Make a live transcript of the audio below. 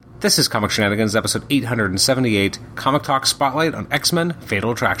This is Comic Shenanigans, episode 878, Comic Talk Spotlight on X-Men Fatal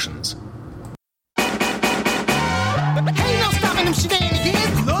Attractions. Ain't no stopping them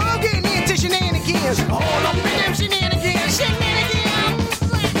shenanigans. Love getting into shenanigans. All up in them shenanigans. Shenanigans.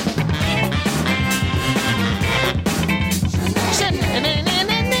 Shenanigans.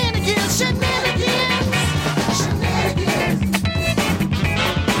 Shenanigans. Shenanigans.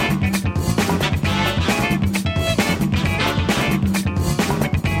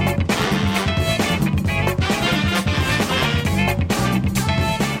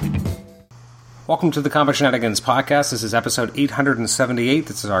 Welcome to the Comic Shenanigans podcast. This is episode 878.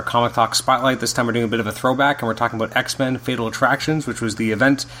 This is our Comic Talk Spotlight. This time we're doing a bit of a throwback, and we're talking about X-Men Fatal Attractions, which was the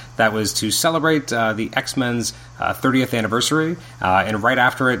event that was to celebrate the X-Men's 30th anniversary. And right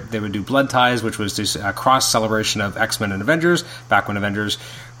after it, they would do Blood Ties, which was this cross-celebration of X-Men and Avengers, back when Avengers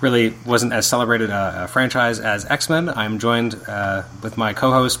really wasn't as celebrated a franchise as X-Men. I'm joined with my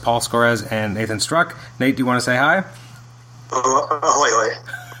co-hosts, Paul Scores and Nathan Struck. Nate, do you want to say hi? Ahoy.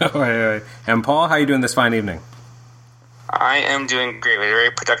 And Paul, how are you doing this fine evening? I am doing great. We had a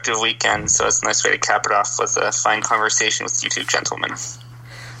very productive weekend, so it's a nice way to cap it off with a fine conversation with you two gentlemen.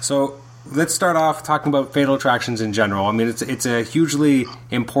 So let's start off talking about Fatal Attractions in general. I mean, it's a hugely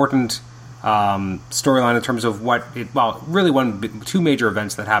important storyline in terms of what it, well, really two major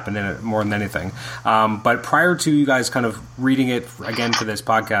events that happened in it more than anything. But prior to you guys kind of reading it again for this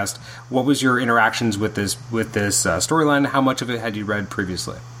podcast, what was your interactions with this storyline? How much of it had you read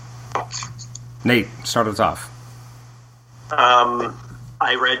previously? Nate, start us off.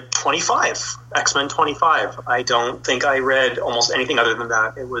 I read 25, X-Men 25. I don't think I read almost anything other than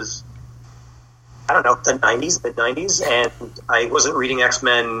that. It was, I don't know, the 90s, mid-90s, and I wasn't reading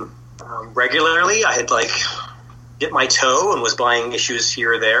X-Men regularly. I had dipped my toe and was buying issues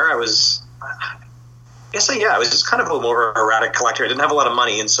here or there. I was just kind of a more erratic collector. I didn't have a lot of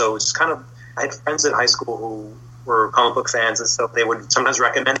money, and so it was kind of, I had friends in high school who were comic book fans, and so they would sometimes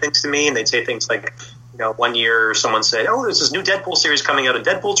recommend things to me, and they'd say things like, one year someone said, "Oh, there's this new Deadpool series coming out, and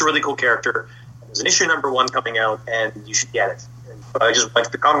Deadpool's a really cool character. There's an issue number 1 coming out, and you should get it." And so I just went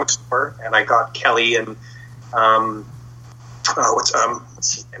to the comic store, and I got Kelly and what's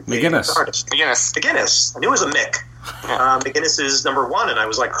his name? McGinnis. I knew it was a Mick. McGinnis is number 1, and I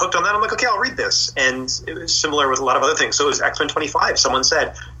was hooked on that. I'm like, okay, I'll read this. And it was similar with a lot of other things. So it was X-Men 25. Someone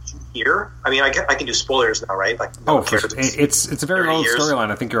said, "Did you hear?" I mean, I can do spoilers now, right? It's a very old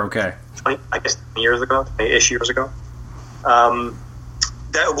storyline. I think you're okay. 20 years ago.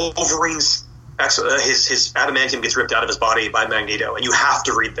 That Wolverine's his adamantium gets ripped out of his body by Magneto, and you have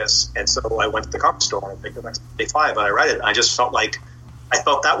to read this. And so I went to the comic store and I picked up X-Men 25, and I read it. And I just felt like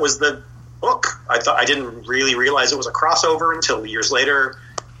that was the book. I didn't really realize it was a crossover until years later.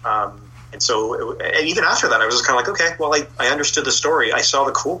 And so, and even after that, I was just kind of like, okay, well, I understood the story. I saw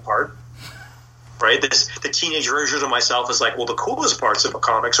the cool part, right? The teenage version of myself is like, well, the coolest parts of a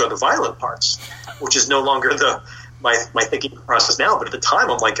comics are the violent parts, which is no longer my thinking process now. But at the time,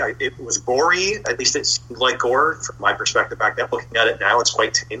 I'm like, it was gory. At least it seemed like gore from my perspective back then. Looking at it now, it's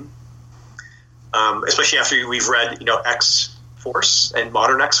quite tame. Especially after we've read, X-Force and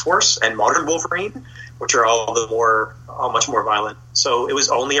Modern X-Force and Modern Wolverine, which are all much more violent. So it was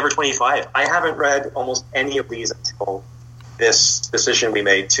only ever 25. I haven't read almost any of these until this decision we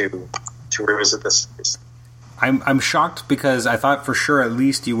made to revisit this. I'm shocked because I thought for sure at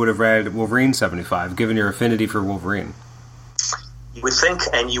least you would have read Wolverine 75, given your affinity for Wolverine. You would think,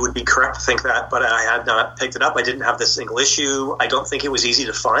 and you would be correct to think that, but I had not picked it up. I didn't have the single issue. I don't think it was easy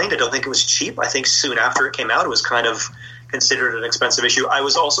to find. I don't think it was cheap. I think soon after it came out, it was kind of considered an expensive issue. It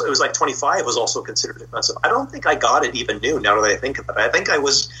was like 25 was also considered expensive. I don't think I got it even new, now that I think of it. I think I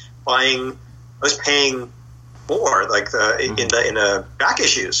was paying more, in the back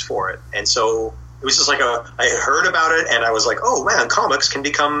issues for it. And so it was just I had heard about it, and I was like, oh man, comics can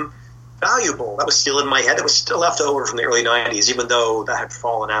become valuable. That was still in my head. It was still left over from the early 90s, even though that had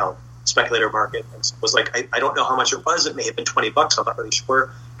fallen out, speculator market. And so it was like, I don't know how much it was. It may have been $20. I'm not really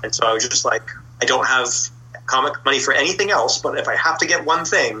sure. And so I was just like, I don't have comic money for anything else, but if I have to get one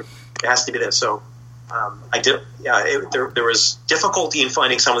thing, it has to be this. So I did. Yeah, there was difficulty in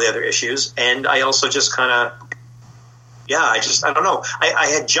finding some of the other issues, and I also just kind of, I don't know.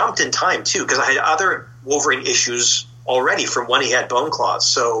 I had jumped in time too, because I had other Wolverine issues already from when he had Bone Claws.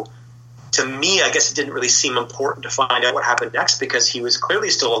 So to me, I guess it didn't really seem important to find out what happened next, because he was clearly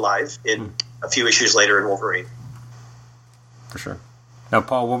still alive in a few issues later in Wolverine. For sure. Now,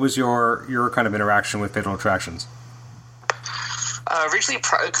 Paul, what was your kind of interaction with Fatal Attractions? Originally,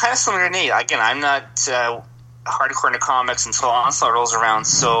 kind of similar to Nate. Again, I'm not hardcore into comics until Onslaught rolls around,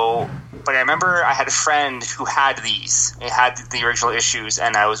 so But I remember I had a friend who had these. It had the original issues,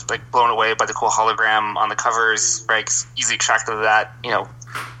 and I was like blown away by the cool hologram on the covers. Right, easily attracted to that.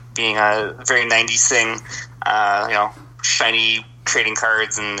 Being a very 90s thing. Shiny trading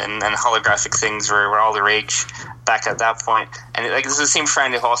cards and holographic things were all the rage back at that point. And this is the same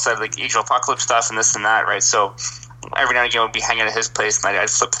friend who also had like Age of Apocalypse stuff and this and that, right? So every now and again, I would be hanging at his place, and I'd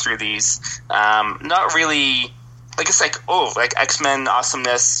flip through these. Not really. Like it's like X-Men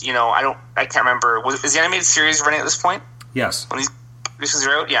awesomeness. I can't remember. Is the animated series running at this point? Yes. When this is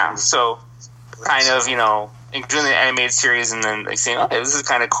out, yeah. So kind of doing the animated series and then saying, okay, this is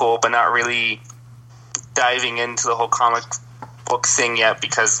kind of cool, but not really diving into the whole comic book thing yet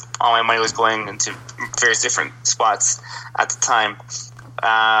because all my money was going into various different spots at the time.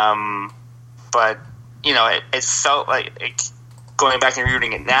 But it felt like going back and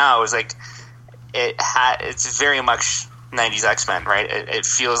reading it now is like. It's very much 90s X-Men, right? It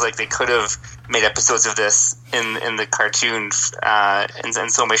feels like they could have made episodes of this in the cartoon in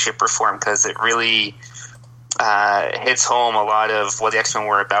some way, shape, or form because it really hits home a lot of what the X-Men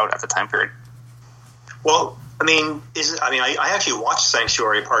were about at the time period. Well, I actually watched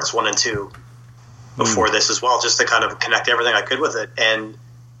Sanctuary Parts 1 and 2 before this as well, just to kind of connect everything I could with it. And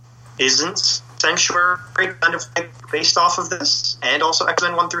isn't Sanctuary kind of based off of this and also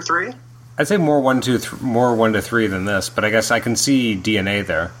X-Men 1 through 3? I'd say more 1 to 3 than this, but I guess I can see DNA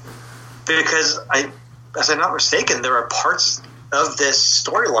there. Because as I'm not mistaken, there are parts of this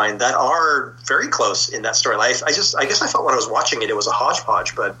storyline that are very close in that storyline. I guess I felt when I was watching it was a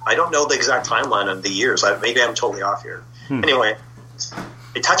hodgepodge, but I don't know the exact timeline of the years. Maybe I'm totally off here. Anyway,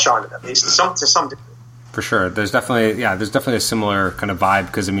 they touch on it at least to some degree. For sure, there's definitely a similar kind of vibe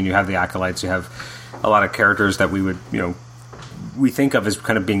because you have the Acolytes, you have a lot of characters that we would we think of as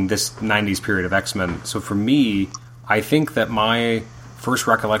kind of being this 90s period of X-Men. So for me, I think that my first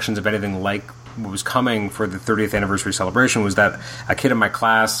recollections of anything like what was coming for the 30th anniversary celebration was that a kid in my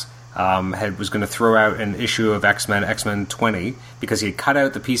class was going to throw out an issue of X-Men 20, because he had cut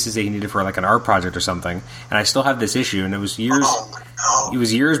out the pieces that he needed for like an art project or something. And I still have this issue, and it was years. It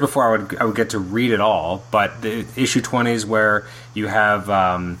was years before I would get to read it all. But the issue 20 is where you have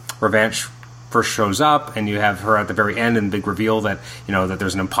Revenge first shows up, and you have her at the very end, and the big reveal that that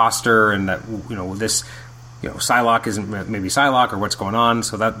there's an imposter, and that this Psylocke isn't maybe Psylocke, or what's going on.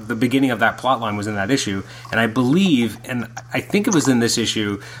 So that the beginning of that plot line was in that issue, and I believe, and I think it was in this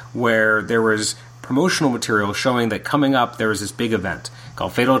issue where there was promotional material showing that coming up there was this big event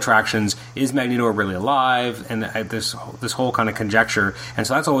called Fatal Attractions. Is Magneto really alive? And this whole kind of conjecture, and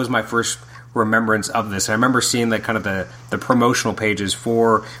so that's always my first remembrance of this. And I remember seeing that kind of the promotional pages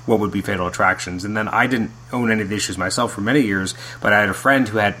for what would be Fatal Attractions. And then I didn't own any of the issues myself for many years, but I had a friend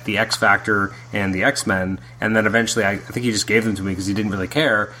who had the X Factor and the X-Men, and then eventually I think he just gave them to me because he didn't really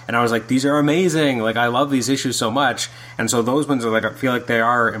care. And I was like, these are amazing, like I love these issues so much. And so those ones are like, I feel like they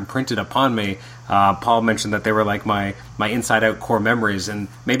are imprinted upon me. Paul mentioned that they were like my inside out core memories, and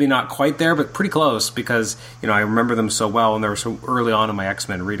maybe not quite there, but pretty close, because I remember them so well, and they were so early on in my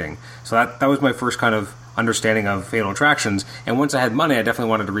X-Men reading. So that was my first kind of understanding of Fatal Attractions. And once I had money, I definitely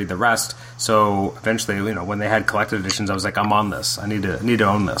wanted to read the rest. So eventually, when they had collected editions, I was like, I'm on this. I need to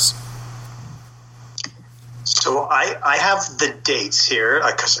own this. So I have the dates here,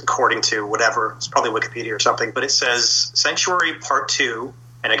 according to whatever, it's probably Wikipedia or something, but it says Sanctuary Part 2,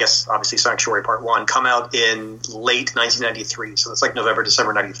 and I guess obviously Sanctuary Part 1, come out in late 1993. So that's like November,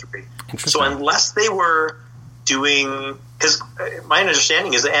 December 93. So unless they were doing, because my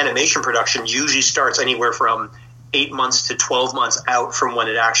understanding is that animation production usually starts anywhere from 8 months to 12 months out from when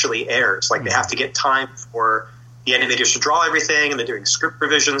it actually airs. Like they have to get time for the animators to draw everything, and they're doing script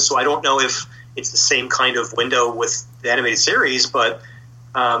revisions. So I don't know if it's the same kind of window with the animated series, but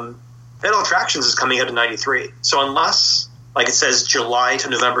Fatal Attractions is coming out in 93. So unless, like it says, July to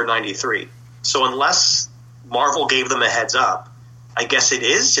November 93. So unless Marvel gave them a heads up, I guess it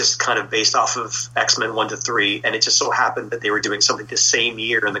is just kind of based off of X-Men 1 to 3, and it just so happened that they were doing something the same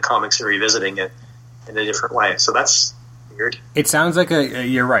year in the comics and revisiting it in a different way. So that's weird. It sounds like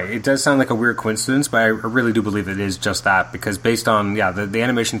you're right. It does sound like a weird coincidence, but I really do believe it is just that, because based on, the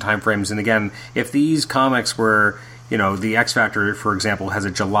animation timeframes, and again, if these comics were, the X Factor, for example, has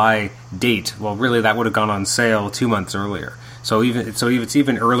a July date, well, really that would have gone on sale 2 months earlier. So it's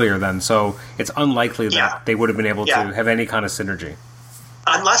even earlier then. So it's unlikely that they would have been able to have any kind of synergy.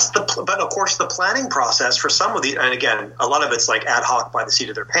 But of course the planning process for some of the, and again, a lot of it's like ad hoc by the seat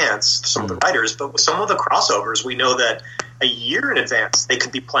of their pants, some of the writers, but with some of the crossovers, we know that a year in advance they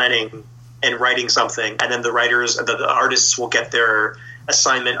could be planning and writing something, and then the writers, the artists will get their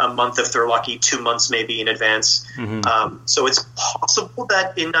assignment a month if they're lucky, 2 months maybe in advance. So it's possible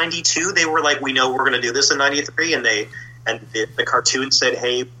that in 92 they were like, we know we're going to do this in 93, and the cartoon said,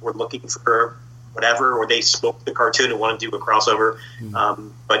 hey, we're looking for whatever, or they spoke the cartoon and wanted to do a crossover.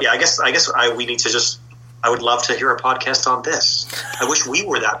 But yeah, I guess we need to just. I would love to hear a podcast on this. I wish we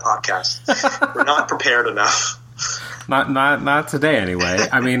were that podcast. We're not prepared enough. Not today, anyway.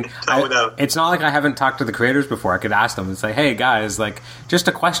 I mean, No. It's not like I haven't talked to the creators before. I could ask them and say, "Hey, guys, like, just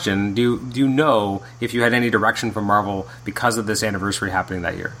a question. Do you know if you had any direction from Marvel because of this anniversary happening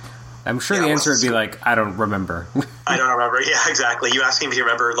that year?" I'm sure the answer would be like, "I don't remember." I don't remember. Yeah, exactly. You asking if you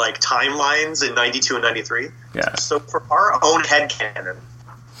remember like timelines in 92 and 93? Yeah. So for our own headcanon,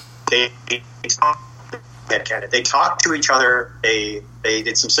 they talked to each other, they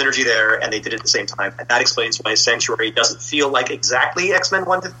did some synergy there, and they did it at the same time. And that explains why Sanctuary doesn't feel like exactly X-Men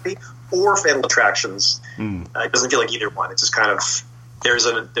 1 to 3 or Fatal Attractions. It doesn't feel like either one. It's just kind of, there's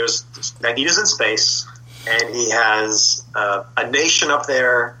Magneto's in space, and he has a nation up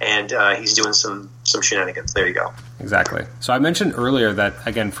there, and he's doing some shenanigans. There you go. Exactly. So I mentioned earlier that,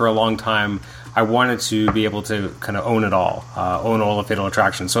 again, for a long time, I wanted to be able to kind of own it all, own all the Fatal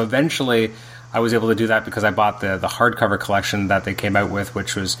Attractions. So eventually I was able to do that because I bought the hardcover collection that they came out with,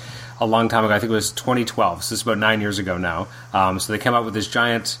 which was a long time ago. I think it was 2012. So this is about 9 years ago now. So they came out with this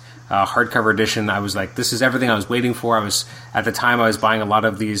giant hardcover edition. I was like, this is everything I was waiting for. At the time, I was buying a lot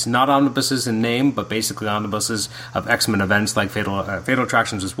of these, not omnibuses in name, but basically omnibuses of X-Men events, like Fatal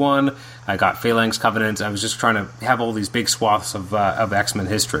Attractions was one. I got Phalanx Covenant. I was just trying to have all these big swaths of X-Men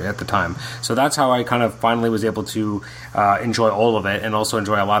history at the time. So that's how I kind of finally was able to enjoy all of it, and also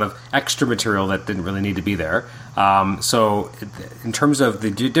enjoy a lot of extra material that didn't really need to be there. So in terms of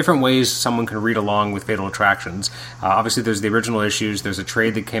the different ways someone can read along with Fatal Attractions, obviously there's the original issues. There's a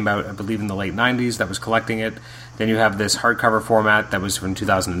trade that came out, I believe, in the late 90s that was collecting it. Then you have this hardcover format that was from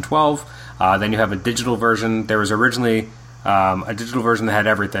 2012. Then you have a digital version. There was originally a digital version that had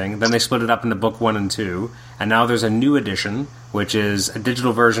everything. Then they split it up into book 1 and 2. And now there's a new edition, which is a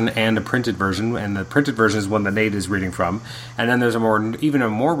digital version and a printed version. And the printed version is one that Nate is reading from. And then there's even a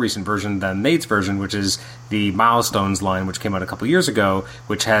more recent version than Nate's version, which is the Milestones line, which came out a couple years ago,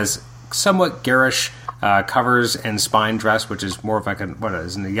 which has somewhat garish covers and spine dress, which is more of like a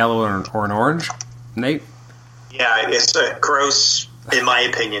yellow or an orange. Nate? Yeah, it's a gross, in my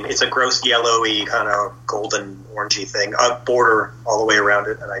opinion, it's a gross yellowy kind of golden orangey thing, a border all the way around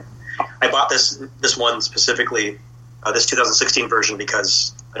it. And I bought this one specifically, this 2016 version,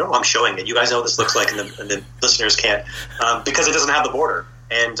 because I don't know, I'm showing it. You guys know what this looks like, and the listeners can't, because it doesn't have the border.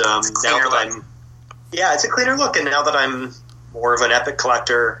 And now that it's a cleaner look. And now that I'm more of an Epic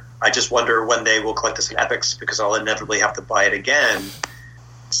collector, I just wonder when they will collect this in Epics, because I'll inevitably have to buy it again.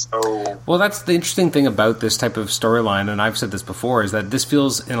 So, well, that's the interesting thing about this type of storyline, and I've said this before, is that this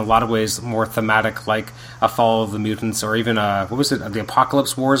feels in a lot of ways more thematic, like a Fall of the Mutants, or even the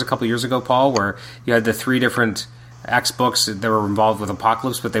Apocalypse Wars a couple years ago, Paul, where you had the 3 different X books that were involved with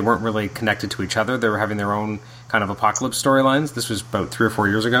Apocalypse, but they weren't really connected to each other. They were having their own kind of Apocalypse storylines. This was about 3 or 4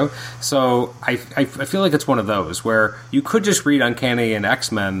 years ago. So I feel like it's one of those where you could just read Uncanny and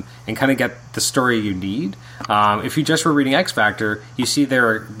X-Men and kind of get the story you need. If you just were reading X-Factor, you see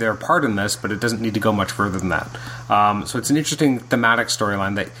their part in this, but it doesn't need to go much further than that. So it's an interesting thematic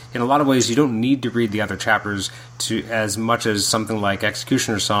storyline that in a lot of ways you don't need to read the other chapters to as much as something like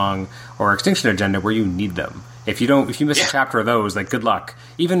Executioner's Song or Extinction Agenda, where you need them. If you miss a chapter of those, like, good luck.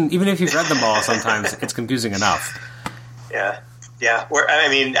 Even if you've read them all, sometimes it's confusing enough. Yeah. I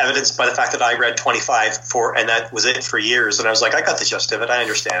mean, evidenced by the fact that I read 25 and that was it for years, and I was like, I got the gist of it, I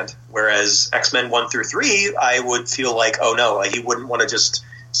understand. Whereas X-Men 1 through 3, I would feel like, oh no, like, you wouldn't want to just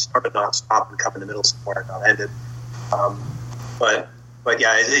start it not stop and come in the middle somewhere and not end it. But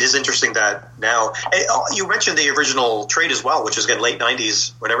yeah, it is interesting that now... You mentioned the original trade as well, which was, again, late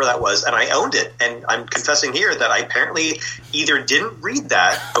 90s, whatever that was, and I owned it. And I'm confessing here that I apparently either didn't read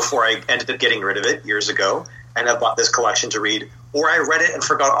that before I ended up getting rid of it years ago, and I bought this collection to read, or I read it and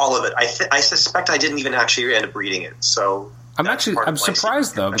forgot all of it. I suspect I didn't even actually end up reading it. So I'm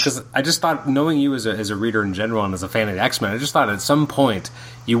surprised, though, because I just thought, knowing you as a reader in general and as a fan of X-Men, I just thought at some point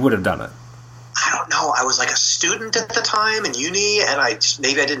you would have done it. I don't know. I was like a student at the time in uni, and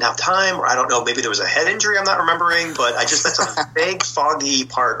maybe I didn't have time, or I don't know. Maybe there was a head injury I'm not remembering, but that's a vague, foggy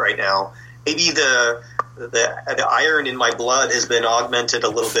part right now. Maybe the iron in my blood has been augmented a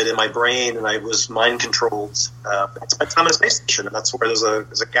little bit in my brain, and I was mind controlled. I spent time in a space station, and that's where there's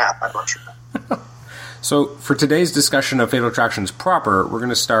a gap. I'm not sure. So for today's discussion of Fatal Attractions proper, we're going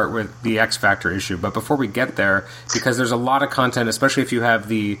to start with the X Factor issue. But before we get there, because there's a lot of content, especially if you have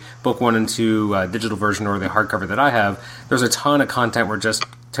the book 1 and 2 digital version or the hardcover that I have, there's a ton of content we're just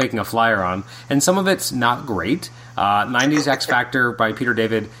taking a flyer on. And some of it's not great. 90s X Factor by Peter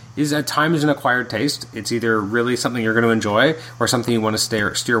David is at times an acquired taste. It's either really something you're going to enjoy or something you want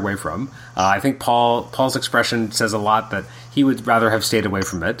to steer away from. I think Paul's expression says a lot that he would rather have stayed away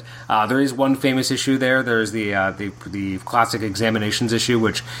from it. There is one famous issue there. There's the classic Examinations issue,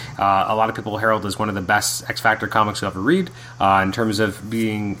 which a lot of people herald as one of the best X Factor comics you'll ever read in terms of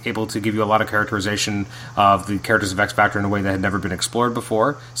being able to give you a lot of characterization of the characters of X Factor in a way that had never been explored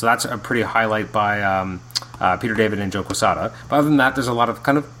before. So that's a pretty highlight by Peter David and Joe Quesada. But other than that, there's a lot of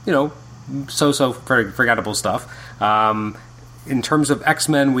kind of, so forgettable stuff. In terms of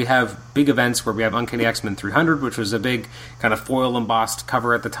X-Men, we have big events where we have Uncanny X-Men 300, which was a big kind of foil embossed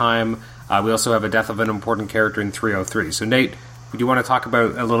cover at the time. We also have a death of an important character in 303. So, Nate, do you want to talk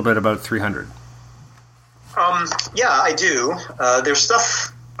about a little bit about 300? Yeah, I do. There's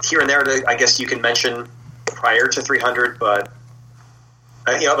stuff here and there that I guess you can mention prior to 300, but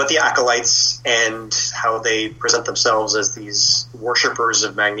about the Acolytes and how they present themselves as these worshippers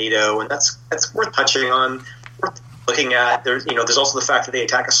of Magneto, and that's worth touching on, worth looking at. There's also the fact that they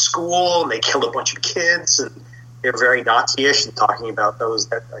attack a school and they kill a bunch of kids, and they're very Nazi-ish and talking about those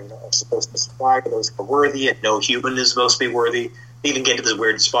that are supposed to survive, those who are worthy, and no human is supposed to be worthy. They even get into this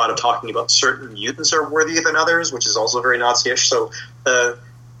weird spot of talking about certain mutants are worthier than others, which is also very Nazi-ish. So the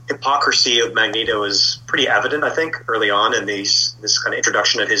hypocrisy of Magneto is pretty evident, I think, early on in this kind of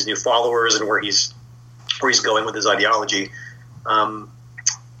introduction of his new followers and where he's going with his ideology.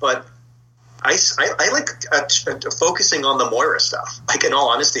 But I like focusing on the Moira stuff. Like, in all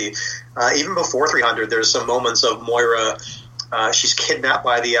honesty, even before 300, there's some moments of Moira. She's kidnapped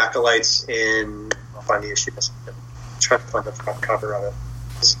by the Acolytes in. I'll find the issue. I'm trying to find the front cover of it.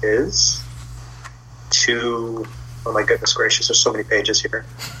 This is two. Oh my goodness gracious! There's so many pages here.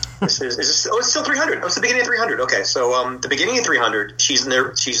 It's still 300. Oh, it's the beginning of 300. Okay, so the beginning of 300, she's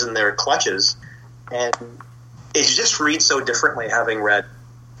in their clutches, and it just reads so differently having read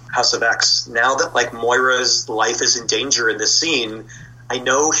House of X. Now that Moira's life is in danger in this scene, I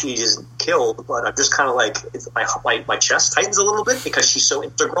know she isn't killed, but I'm just kind of my chest tightens a little bit because she's so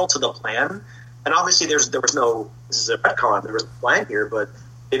integral to the plan. And obviously, this is a retcon. There was a plan here, but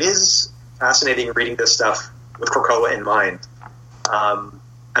it is fascinating reading this stuff with Krakoa in mind.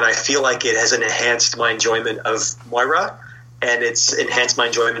 And I feel like it has enhanced my enjoyment of Moira, and it's enhanced my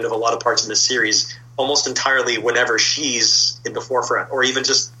enjoyment of a lot of parts in this series almost entirely whenever she's in the forefront, or even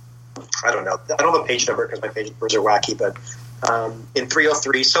just, I don't know. I don't have a page number because my page numbers are wacky, but in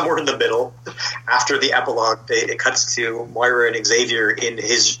 303, somewhere in the middle, after the epilogue, it cuts to Moira and Xavier in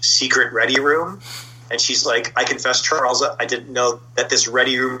his secret ready room, and she's like, I confess, Charles, I didn't know that this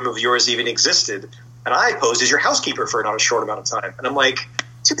ready room of yours even existed, and I posed as your housekeeper for not a short amount of time. And I'm like,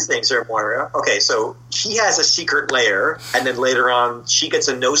 two things there, Moira. Okay, so he has a secret lair, and then later on, she gets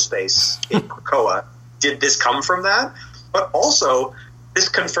a no space in Krakoa. Did this come from that? But also, this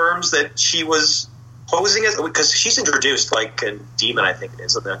confirms that she was posing as, because she's introduced like a demon, I think it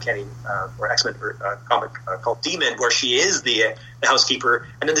is, the Uncanny or X-Men comic called Demon, where she is the housekeeper,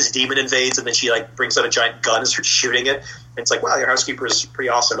 and then this demon invades, and then she brings out a giant gun and starts shooting it. And it's like, wow, your housekeeper is pretty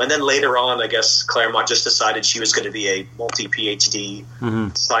awesome. And then later on, I guess Claremont just decided she was going to be a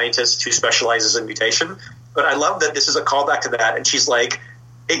multi-PhD scientist who specializes in mutation. But I love that this is a callback to that, and she's like,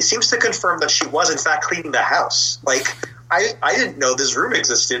 it seems to confirm that she was in fact cleaning the house. I didn't know this room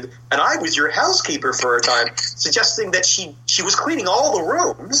existed, and I was your housekeeper for a time, suggesting that she was cleaning all the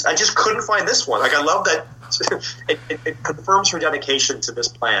rooms. I just couldn't find this one. I love that it confirms her dedication to this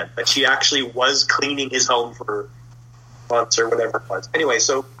plan, that she actually was cleaning his home for months or whatever it was. Anyway,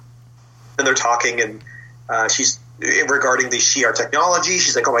 so then they're talking, and she's regarding the Shi'ar technology.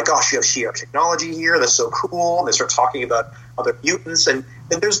 She's like, oh my gosh, you have Shi'ar technology here. That's so cool. And they start talking about other mutants, and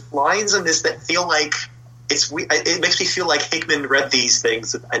then there's lines in this that feel like it makes me feel like Hickman read these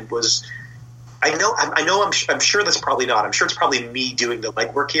things and was. I'm sure that's probably not. I'm sure it's probably me doing the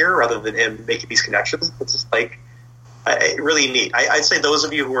legwork here rather than him making these connections. It's just really neat. I'd say those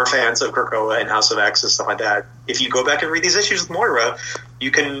of you who are fans of Krakoa and House of X and stuff like that, if you go back and read these issues with Moira,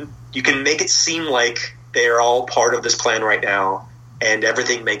 you can make it seem like they are all part of this plan right now, and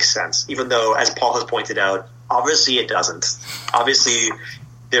everything makes sense. Even though, as Paul has pointed out, obviously it doesn't. Obviously,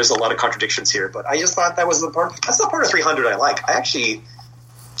 there's a lot of contradictions here, but I just thought that's the part of 300 I like. I actually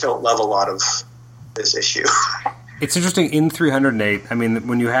don't love a lot of this issue. It's interesting in 308. I mean,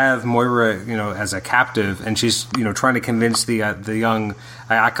 when you have Moira, as a captive, and she's trying to convince the young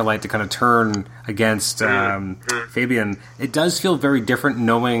acolyte to kind of turn against Fabian, it does feel very different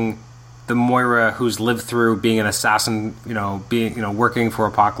knowing the Moira who's lived through being an assassin, being working for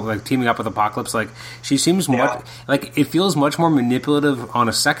Apocalypse, like teaming up with Apocalypse. Like she seems much like it feels much more manipulative on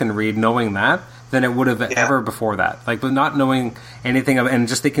a second read, knowing that than it would have ever before that. Like, but not knowing anything of, and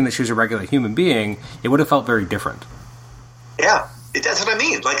just thinking that she was a regular human being, it would have felt very different. Yeah, that's what I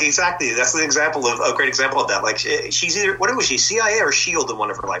mean. Like, exactly. That's an example of a great example of that. Like, she's either, what was she, CIA or S.H.I.E.L.D. in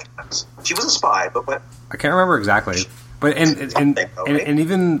one of her lifetimes? She was a spy, but what? I can't remember exactly. But and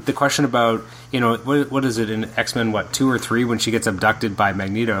even the question about what is it in X-Men 2 or 3 when she gets abducted by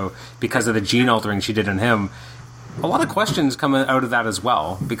Magneto because of the gene altering she did in him, a lot of questions come out of that as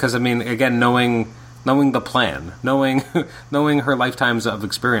well, because I mean, again, knowing the plan, knowing her lifetimes of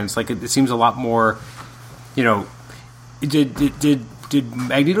experience, like it seems a lot more. Did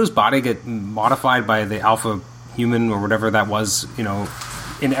Magneto's body get modified by the Alpha human or whatever that was?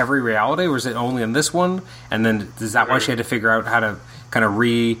 In every reality, or was it only in this one? And then is that why she had to figure out how to kind of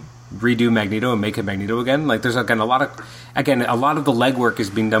redo Magneto and make it Magneto again? Like, there's a lot of the legwork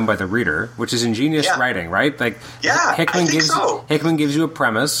is being done by the reader, which is ingenious writing, right? Like, Hickman gives you a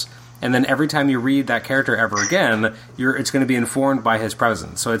premise, and then every time you read that character ever again, it's going to be informed by his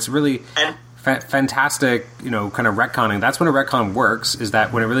presence. So it's really fantastic, kind of retconning. That's when a retcon works, is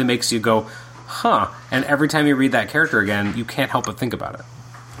that when it really makes you go, huh? And every time you read that character again, you can't help but think about it.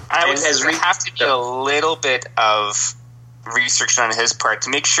 I would have to do a little bit of research on his part to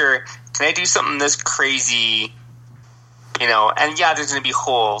make sure, can I do something this crazy, and there's going to be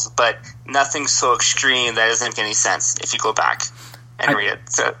holes, but nothing so extreme that doesn't make any sense if you go back and read it.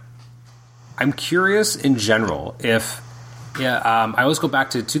 So, I'm curious in general if, I always go back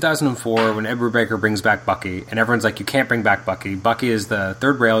to 2004 when Ed Brubaker brings back Bucky, and everyone's like, you can't bring back Bucky. Bucky is the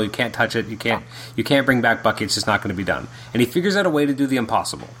third rail. You can't touch it. You can't bring back Bucky. It's just not going to be done. And he figures out a way to do the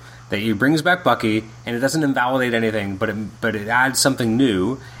impossible. That he brings back Bucky, and it doesn't invalidate anything, but it adds something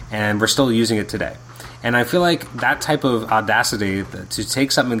new, and we're still using it today. And I feel like that type of audacity to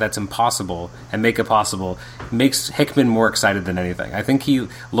take something that's impossible and make it possible makes Hickman more excited than anything. I think he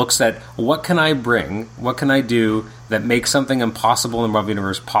looks at, what can I bring, what can I do that makes something impossible in Marvel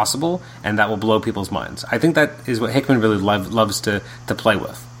Universe possible, and that will blow people's minds. I think that is what Hickman really loves to play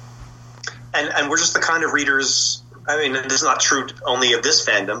with. And we're just the kind of readers, I mean, this is not true only of this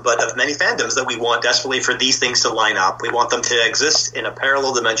fandom, but of many fandoms, that we want desperately for these things to line up. We want them to exist in a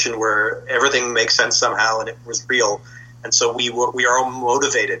parallel dimension where everything makes sense somehow and it was real. And so we are all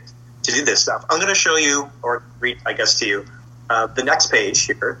motivated to do this stuff. I'm going to show you, or read, I guess, to you, the next page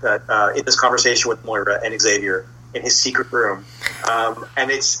here, that in this conversation with Moira and Xavier in his secret room.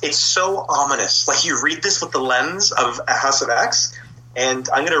 And it's so ominous. Like, you read this with the lens of House of X, and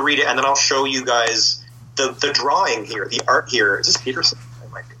I'm going to read it, and then I'll show you guys the drawing here, the art here. Is this Peterson?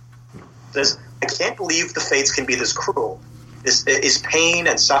 It might be. It says, I can't believe the fates can be this cruel. Is pain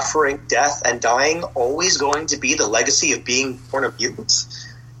and suffering, death and dying always going to be the legacy of being born of mutants?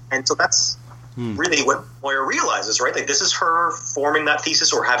 And so that's really what Moira realizes, right? Like, this is her forming that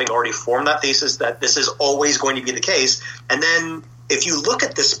thesis, or having already formed that thesis, that this is always going to be the case. And then if you look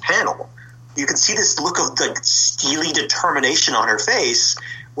at this panel, you can see this look of the steely determination on her face,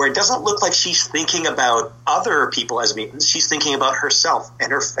 where it doesn't look like she's thinking about other people as mutants. She's thinking about herself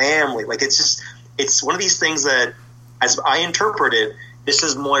and her family. Like, it's one of these things that, as I interpret it, this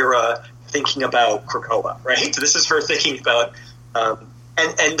is Moira thinking about Krakoa, right? So this is her thinking about,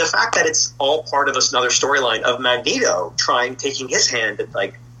 and the fact that it's all part of another storyline of Magneto taking his hand at,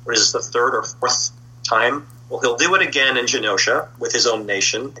 like, what is this, the third or fourth time? Well, he'll do it again in Genosha with his own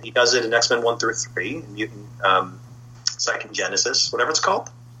nation. He does it in X-Men 1 through 3, Mutant Second Genesis, whatever it's called.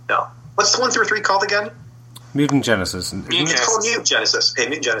 No. What's 1 through 3 called again? Mutant Genesis. It's called Mutant Genesis. Okay,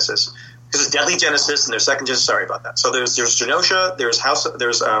 Mutant Genesis. Because it's Deadly Genesis and there's Second Genesis. Sorry about that. So there's Genosha, there's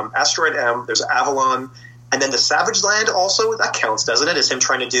Asteroid M, there's Avalon, and then the Savage Land also. That counts, doesn't it? Is him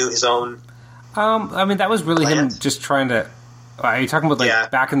trying to do his own. I mean, that was really him just trying to. Are you talking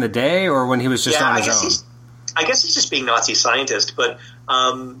about back in the day, or when he was just on his own? I guess he's just being Nazi scientist, but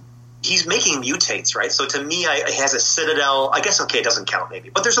he's making mutates, right? So to me, he has a citadel. I guess, okay, it doesn't count maybe.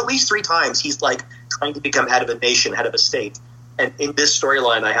 But there's at least 3 times he's, like, trying to become head of a nation, head of a state. And in this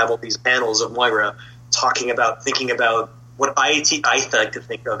storyline, I have all these panels of Moira thinking about what I like to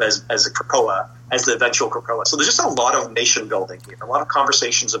think of as a Krakoa, as the eventual Krakoa. So there's just a lot of nation building here, a lot of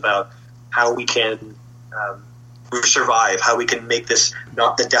conversations about how we can survive, how we can make this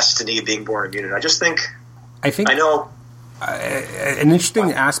not the destiny of being born a mutant. I know an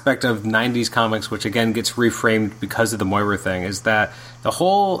interesting aspect of 90s comics, which again gets reframed because of the Moira thing, is that the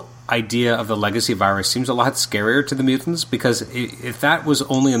whole idea of the legacy virus seems a lot scarier to the mutants, because if that was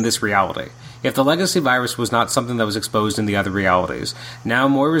only in this reality, if the legacy virus was not something that was exposed in the other realities, now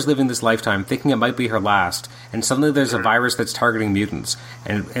Moira's living this lifetime thinking it might be her last, and suddenly there's a virus that's targeting mutants,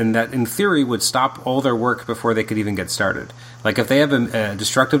 and that in theory would stop all their work before they could even get started. Like if they have a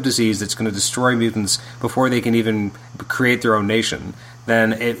destructive disease that's going to destroy mutants before they can even create their own nation,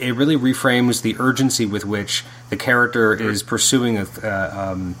 then it really reframes the urgency with which the character is pursuing a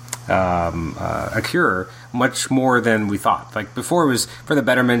cure much more than we thought. Like before, it was for the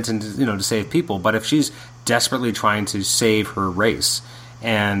betterment and to save people, but if she's desperately trying to save her race,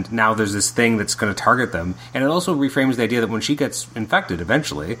 and now there's this thing that's going to target them, and it also reframes the idea that when she gets infected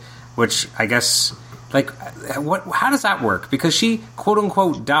eventually, which I guess, like, how does that work? Because she quote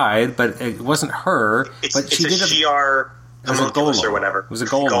unquote died, but it wasn't her. But she did Shi'ar. It was a golem or whatever. It was a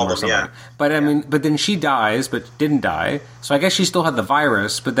golem or something. Yeah. But I mean, but then she dies, but didn't die. So I guess she still had the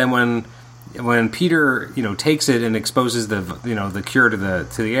virus. But then when Peter takes it and exposes the cure to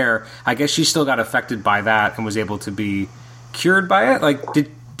the air, I guess she still got affected by that and was able to be cured by it. Like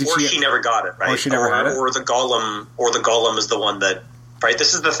did she never got it, right? Or she never had it. Or the golem is the one that, right?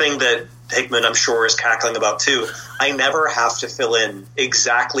 This is the thing that Hickman, I'm sure, is cackling about too. I never have to fill in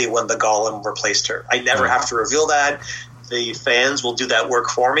exactly when the golem replaced her. I never have to reveal that. The fans will do that work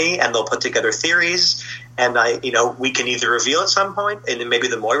for me, and they'll put together theories. And we can either reveal at some point in maybe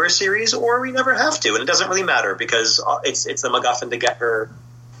the Moira series, or we never have to, and it doesn't really matter because it's a MacGuffin to get her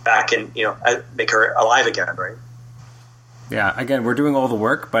back and make her alive again, right? Yeah. Again, we're doing all the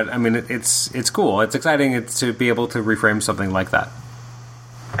work, but I mean, it's cool. It's exciting to be able to reframe something like that.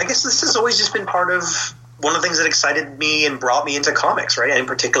 I guess this has always just been part of one of the things that excited me and brought me into comics, right? And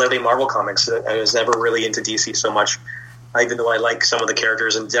particularly Marvel comics. I was never really into DC so much. Even though I like some of the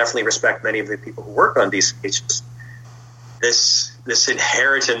characters and definitely respect many of the people who work on DC, it's just this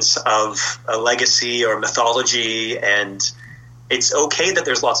inheritance of a legacy or mythology, and it's okay that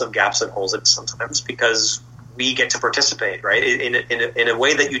there's lots of gaps and holes in it sometimes because we get to participate, right? In a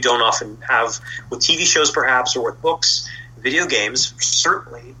way that you don't often have with TV shows, perhaps, or with books. Video games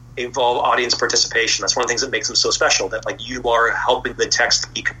certainly involve audience participation. That's one of the things that makes them so special. That like you are helping the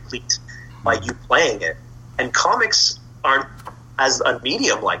text be complete by you playing it, and comics aren't as a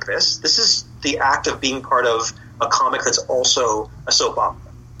medium like this. This is the act of being part of a comic that's also a soap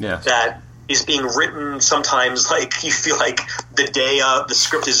opera. Yeah. That is being written sometimes like you feel like the day the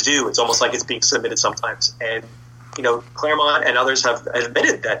script is due. It's almost like it's being submitted sometimes. And, Claremont and others have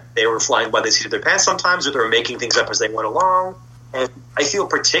admitted that they were flying by the seat of their pants sometimes, or they were making things up as they went along. And I feel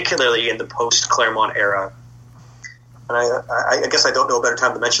particularly in the post-Claremont era, and I guess I don't know a better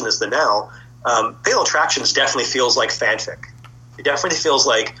time to mention this than now, Fatal Attractions definitely feels like fanfic. It definitely feels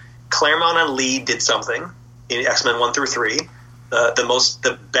like Claremont and Lee did something in X-Men 1 through 3.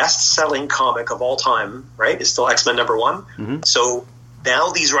 The best-selling comic of all time, right, is still X-Men number 1. Mm-hmm. So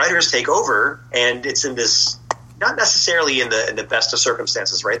now these writers take over, and it's in this, not necessarily in the best of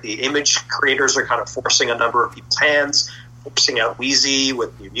circumstances, right? The Image creators are kind of forcing a number of people's hands, forcing out Wheezy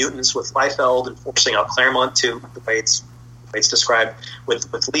with New Mutants, with Liefeld, and forcing out Claremont to the way it's described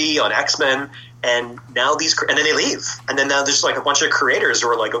with Lee on X-Men, and now and then they leave, and then now there's like a bunch of creators who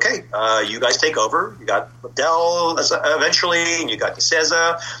are like, okay, you guys take over. You got Liddell eventually, and you got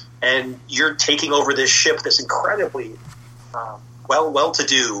DeSeza, and you're taking over this ship, this incredibly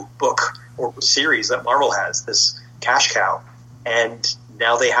well-to-do book or series that Marvel has, this cash cow, and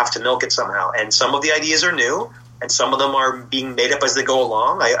now they have to milk it somehow. And some of the ideas are new, and some of them are being made up as they go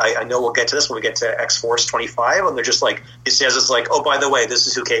along. I know we'll get to this when we get to X-Force 25, and they're just like, it says it's like, oh, by the way, this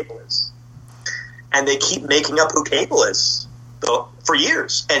is who Cable is. And they keep making up who Cable is for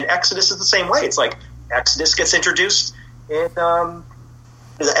years. And Exodus is the same way. It's like Exodus gets introduced in the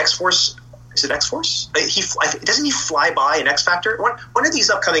X-Force. Is it X-Force? Doesn't he fly by in X-Factor? One of these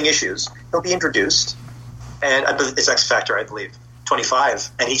upcoming issues, he'll be introduced. And it's X-Factor, I believe,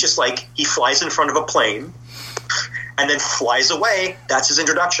 25. And he's just like, he flies in front of a plane and then flies away. That's his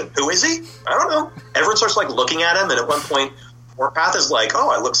introduction. Who is he? I don't know. Everyone starts like looking at him, and at one point Warpath is like,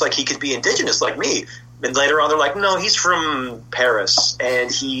 oh, it looks like he could be indigenous like me. And later on they're like, no, he's from Paris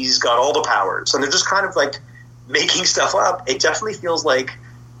and he's got all the powers. And they're just kind of like making stuff up. It definitely feels like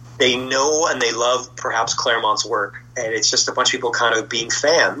they know and they love perhaps Claremont's work, and it's just a bunch of people kind of being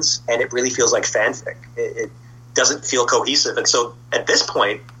fans, and it really feels like fanfic. It doesn't feel cohesive. And so at this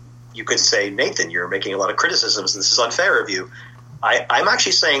point, you could say, Nathan, you're making a lot of criticisms. This is unfair of you. I'm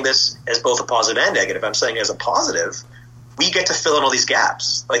actually saying this as both a positive and negative. I'm saying as a positive, we get to fill in all these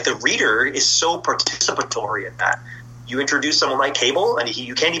gaps. Like the reader is so participatory in that. you introduce someone like Cable, and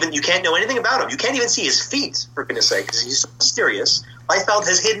you can't know anything about him. You can't even see his feet, for goodness sake, because he's so mysterious. Liefeld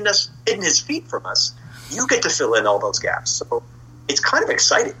has hidden his feet from us. You get to fill in all those gaps. So it's kind of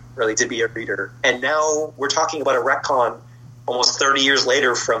exciting, really, to be a reader. And now we're talking about a retcon almost 30 years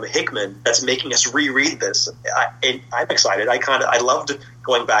later from Hickman that's making us reread this. I'm excited. I loved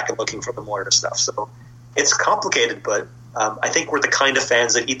going back and looking for the Moira stuff. So it's complicated, but I think we're the kind of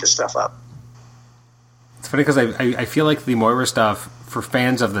fans that eat this stuff up. It's funny because I feel like the Moira stuff for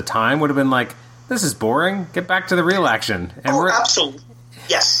fans of the time would have been like, this is boring. Get back to the real action. And absolutely.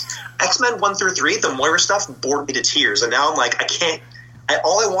 Yes. X-Men 1 through 3, the Moira stuff bored me to tears. And now I'm like,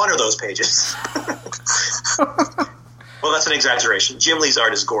 all I want are those pages. Well, that's an exaggeration. Jim Lee's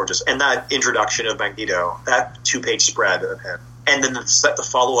art is gorgeous. And that introduction of Magneto, that 2-page spread of him. And then the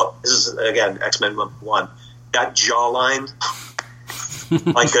follow-up, this is, again, X-Men 1, that jawline,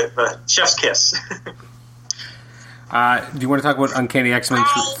 like a chef's kiss. Do you want to talk about Uncanny X-Men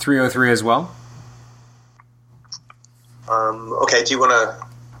 303 as well? Okay, do you want to...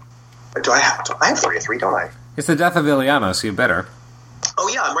 I have 303, don't I? It's the death of Illyana, so you better. Oh,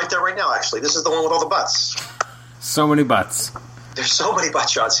 yeah, I'm right there right now, actually. This is the one with all the butts. So many butts. There's so many butt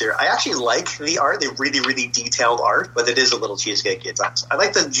shots here. I actually like the art, the really, really detailed art, but it is a little cheesecakey at times. I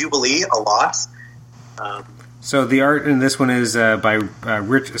like the Jubilee a lot. So the art in this one is by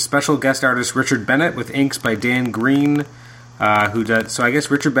special guest artist Richard Bennett with inks by Dan Green, who does. So I guess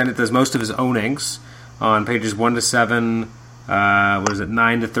Richard Bennett does most of his own inks on pages 1 to 7.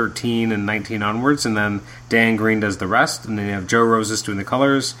 9 to 13 and 19 onwards, and then Dan Green does the rest, and then you have Joe Rosas doing the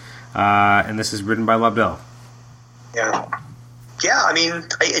colors, and this is written by Lobdell. Yeah, I mean,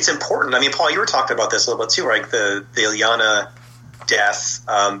 it's important. I mean, Paul, you were talking about this a little bit too, right? The Illyana death,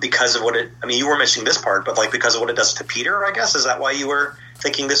 because of what it... I mean, you were mentioning this part, but like because of what it does to Peter, I guess? Is that why you were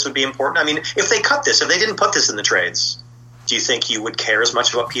thinking this would be important? I mean, if they cut this, if they didn't put this in the trades, do you think you would care as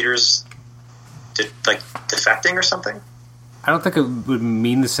much about Peter's defecting or something? I don't think it would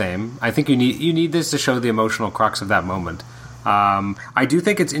mean the same. I think you need this to show the emotional crux of that moment. I do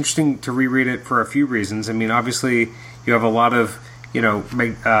think it's interesting to reread it for a few reasons. I mean, obviously, you have a lot of,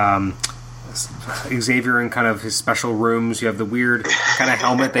 Xavier in kind of his special rooms. You have the weird kind of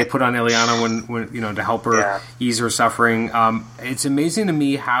helmet they put on Illyana when to help her ease her suffering. It's amazing to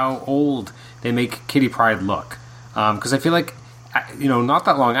me how old they make Kitty Pryde look. Because I feel like, not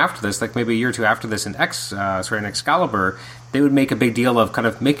that long after this, like maybe a year or two after this in Excalibur, they would make a big deal of kind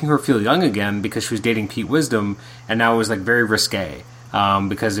of making her feel young again because she was dating Pete Wisdom, and now it was like very risque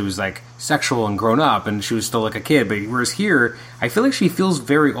because it was like sexual and grown up, and she was still like a kid. But whereas here, I feel like she feels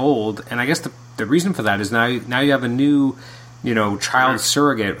very old, and I guess the reason for that is now you have a new, child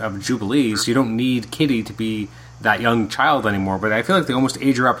surrogate of Jubilee, so you don't need Kitty to be that young child anymore. But I feel like they almost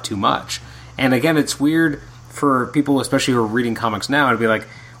age her up too much. And again, it's weird for people, especially who are reading comics now, to be like,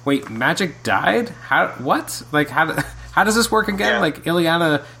 wait, Magic died? What? Like, how does this work again? Yeah. Like,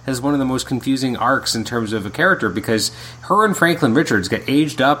 Illyana has one of the most confusing arcs in terms of a character because her and Franklin Richards get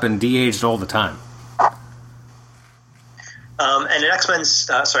aged up and de-aged all the time. And in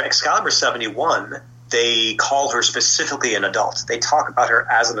Excalibur 71, they call her specifically an adult. They talk about her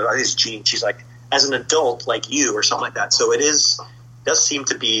as this Jean. She's like, as an adult like you or something like that. So it does seem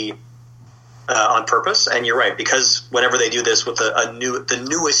to be on purpose, and you're right, because whenever they do this with the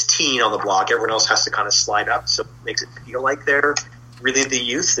newest teen on the block, everyone else has to kind of slide up, so it makes it feel like they're really the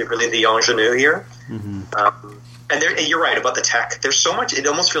youth, they're really the ingenue here. Mm-hmm. And you're right about the tech. There's so much, it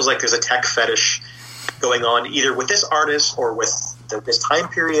almost feels like there's a tech fetish going on, either with this artist or with this time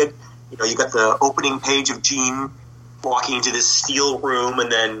period. You got the opening page of Jean walking into this steel room,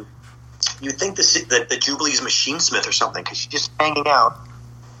 and then you'd think that the Jubilee's machinesmith or something, because she's just hanging out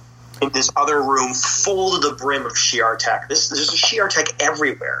in this other room full to the brim of Shi'ar tech. There's a Shi'ar tech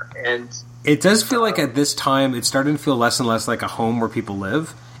everywhere. And it does feel like at this time it's starting to feel less and less like a home where people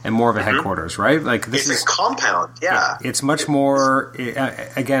live and more of a headquarters, right? Like this is a compound, yeah. It's much more.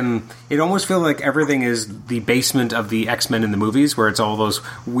 Again, it almost feels like everything is the basement of the X-Men in the movies, where it's all those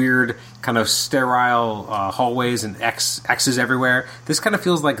weird kind of sterile hallways and X's everywhere. This kind of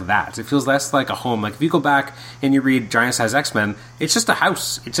feels like that. It feels less like a home. Like if you go back and you read Giant Size X-Men, it's just a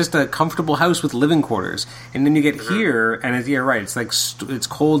house. It's just a comfortable house with living quarters. And then you get here, and you're right. It's like it's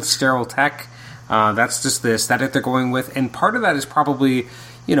cold, sterile tech. That's just the aesthetic they're going with, and part of that is probably.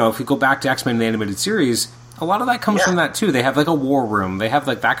 If you go back to X-Men the animated series, a lot of that comes from that too. They have like a war room. They have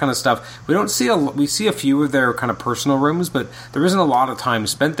like that kind of stuff. We see a few of their kind of personal rooms, but there isn't a lot of time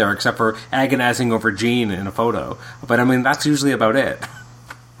spent there except for agonizing over Jean in a photo. But I mean, that's usually about it.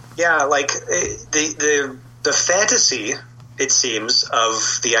 Yeah, like the fantasy, it seems,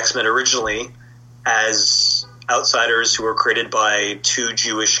 of the X-Men originally as outsiders who were created by two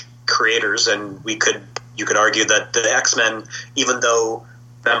Jewish creators, and you could argue that the X-Men, even though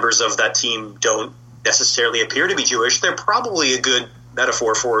members of that team don't necessarily appear to be Jewish, they're probably a good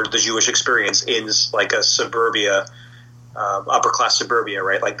metaphor for the Jewish experience in like a suburbia, upper class suburbia,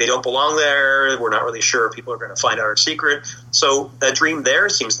 right? Like they don't belong there. We're not really sure if people are going to find out our secret. So that dream there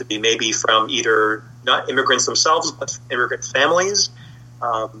seems to be maybe from either not immigrants themselves, but immigrant families,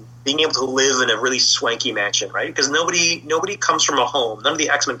 being able to live in a really swanky mansion, right? Because nobody comes from a home. None of the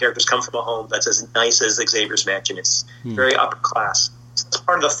X-Men characters come from a home that's as nice as Xavier's mansion. It's very upper class. It's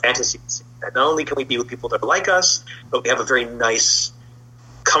part of the fantasy. That not only can we be with people that are like us, but we have a very nice,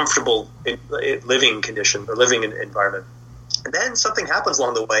 comfortable living condition or living environment. And then something happens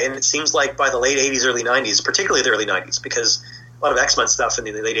along the way, and it seems like by the late 80s, early 90s, particularly the early 90s, because a lot of X-Men stuff in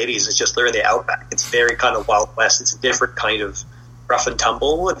the late 80s is just literally the Outback. It's very kind of Wild West. It's a different kind of rough and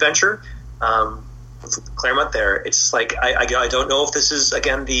tumble adventure. With Claremont there, it's like I don't know if this is,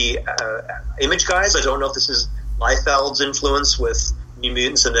 again, the Image guys. I don't know if this is Liefeld's influence with New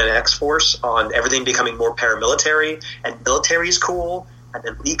Mutants and then X-Force on everything becoming more paramilitary, and military is cool, and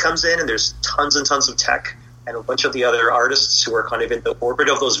then Lee comes in and there's tons and tons of tech, and a bunch of the other artists who are kind of in the orbit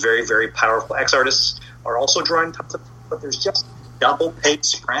of those very, very powerful X-artists are also drawing tons of, but there's just double-page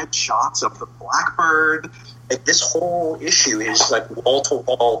spread shots of the Blackbird. Like, this whole issue is like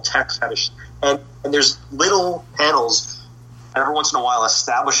wall-to-wall tech fetish, and there's little panels every once in a while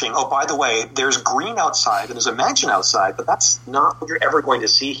establishing, oh, by the way, there's green outside and there's a mansion outside, but that's not what you're ever going to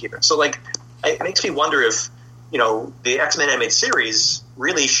see here. So, like, it makes me wonder if, the X-Men animated series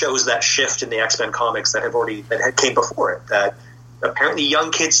really shows that shift in the X-Men comics that had came before it. That apparently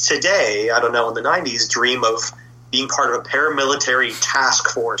young kids today, I don't know, in the 90s, dream of being part of a paramilitary task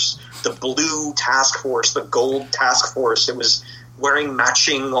force, the blue task force, the gold task force. It was wearing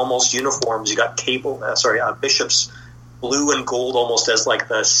matching almost uniforms. You got Bishop's blue and gold almost as like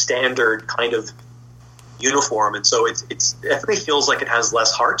the standard kind of uniform, and so it definitely feels like it has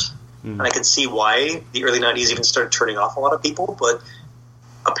less heart. And I can see why the early 90s even started turning off a lot of people, but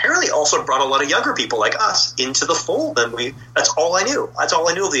apparently also brought a lot of younger people like us into the fold, and that's all I knew. That's all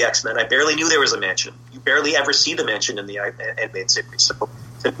I knew of the X-Men. I barely knew there was a mansion. You barely ever see the mansion in the animated series. So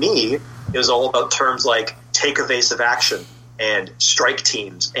to me, it was all about terms like take evasive action and strike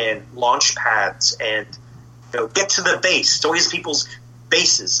teams and launch pads and get to the base. It's always people's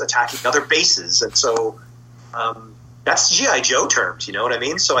bases attacking other bases. And so that's G.I. Joe terms, you know what I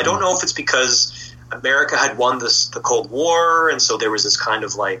mean? So I don't know if it's because America had won the Cold War, and so there was this kind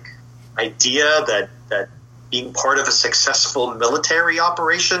of like idea that being part of a successful military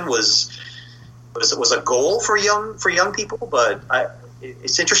operation was a goal for young people. But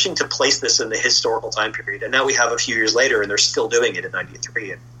it's interesting to place this in the historical time period. And now we have a few years later, and they're still doing it in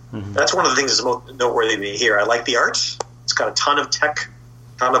 93. And that's one of the things that's most noteworthy to me here. I like the art. It's got a ton of tech,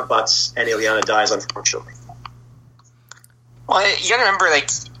 ton of butts, and Ileana dies, unfortunately. Well, you gotta remember,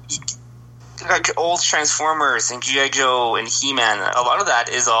 like old Transformers and G.I. Joe and He-Man, a lot of that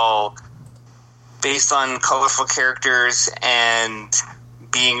is all based on colorful characters and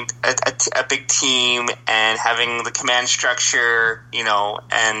being a big team and having the command structure, and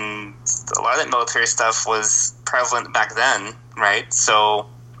a lot of that military stuff was prevalent back then, right? So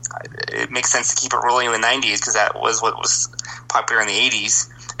it makes sense to keep it rolling in the 90s because that was what was popular in the 80s.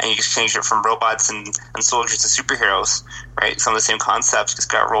 And you just changed it from robots and soldiers to superheroes, right? Some of the same concepts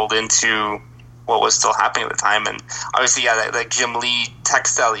just got rolled into what was still happening at the time. And obviously, yeah, that Jim Lee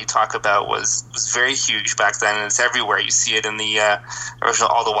textile you talk about was very huge back then, and it's everywhere. You see it in the original,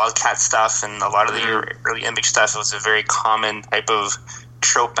 all the Wildcat stuff and a lot of the early Image stuff. It was a very common type of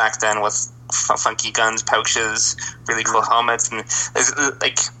trope back then with funky guns, pouches, really cool helmets. And there's,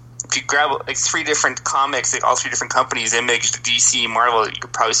 like, if you grab like three different comics, like all three different companies, Image, DC, Marvel, you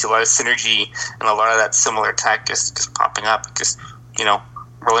could probably see a lot of synergy and a lot of that similar tech just popping up, just,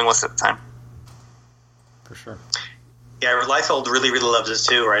 rolling with it at the time. For sure. Yeah, Liefeld really, really loves this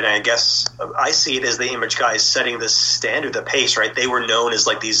too, right? And I guess I see it as the Image guys setting the standard, the pace, right? They were known as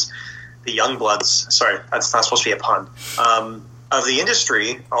like the young bloods. Sorry, that's not supposed to be a pun. Of the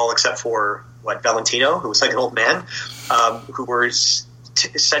industry, all except for Valentino, who was like an old man, who were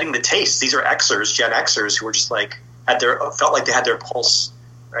setting the taste. These are Xers, Gen Xers, who were just like felt like they had their pulse,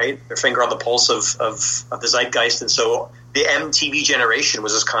 right? Their finger on the pulse of the zeitgeist. And so the MTV generation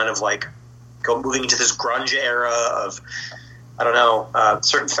was just kind of like moving into this grunge era of, I don't know,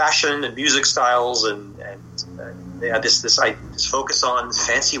 certain fashion and music styles, and they had this focus on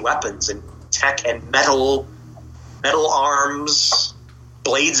fancy weapons and tech and metal arms,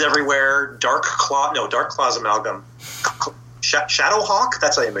 blades everywhere, Dark Claw's amalgam. Shadowhawk,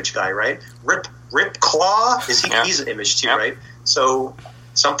 that's an Image guy, right? Rip Rip Claw, he's an Image too, Yeah. right? So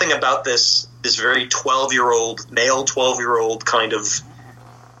something about this very male 12-year-old kind of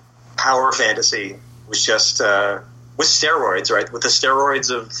power fantasy was just with steroids, right? With the steroids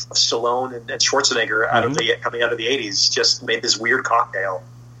of Stallone and Schwarzenegger coming out of the 80s, just made this weird cocktail.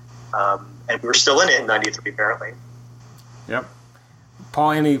 And we were still in it in 93, apparently. Yep.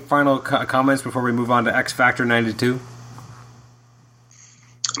 Paul, any final comments before we move on to X Factor 92?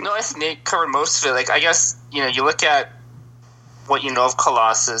 No, I think Nate covered most of it. Like, I guess, you look at what you know of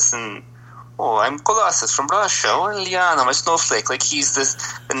Colossus, and I'm Colossus from Russia. Liana, my snowflake. Like, he's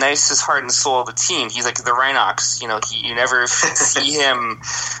the nicest heart and soul of the team. He's like the Rhinox. You never see him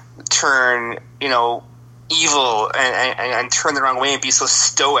turn, evil and turn the wrong way and be so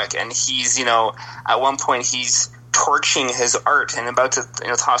stoic. And he's, at one point he's torching his art and about to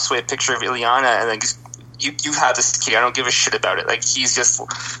toss away a picture of Ilyana, and then you have this kid, I don't give a shit about it. Like, he's just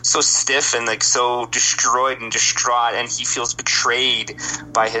so stiff and like so destroyed and distraught, and he feels betrayed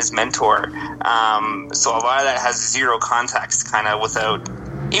by his mentor. So a lot of that has zero context, kind of, without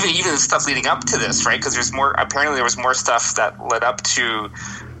even the stuff leading up to this, right? Because apparently there was more stuff that led up to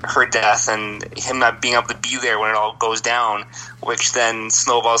her death and him not being able to be there when it all goes down, which then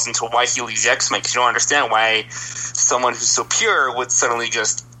snowballs into why he leaves X-Men, because you don't understand why someone who's so pure would suddenly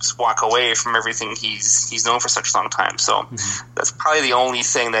just walk away from everything he's known for such a long time. So that's probably the only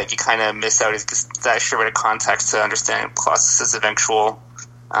thing that you kind of miss out, is that extra bit of context to understand Colossus's eventual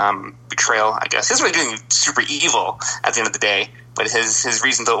betrayal, I guess. He wasn't really doing super evil at the end of the day, but his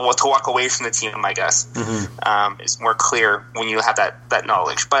reason to walk away from the team, I guess, is more clear when you have that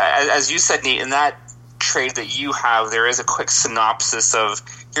knowledge. But as you said, Nate, in that trade that you have, there is a quick synopsis of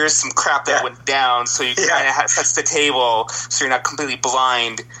here's some crap that went down, so you kind of sets the table so you're not completely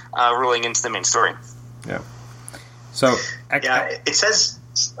blind rolling into the main story. Yeah. So it says.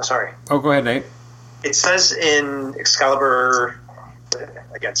 Sorry. Oh, go ahead, Nate. It says in Excalibur,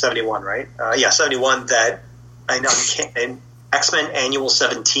 again, 71, right? 71, that I know you can't. In X-Men Annual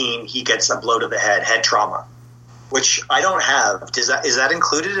 17, he gets a blow to the head trauma, which I don't have. Is that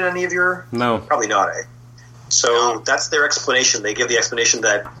included in any of your? No, probably not. So that's their explanation. They give the explanation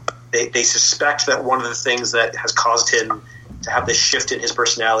that they suspect that one of the things that has caused him to have this shift in his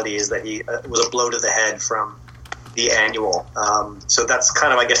personality is that he was a blow to the head from the Annual. So that's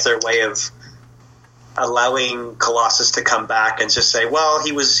kind of, I guess, their way of allowing Colossus to come back and just say, well,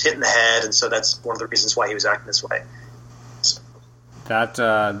 he was hit in the head, and so that's one of the reasons why he was acting this way.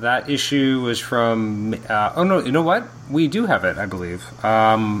 That issue was from... oh, no, you know what? We do have it, I believe.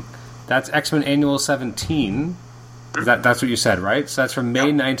 That's X-Men Annual 17. That's what you said, right? So that's from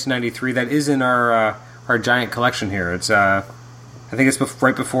May 1993. That is in our giant collection here. It's I think it's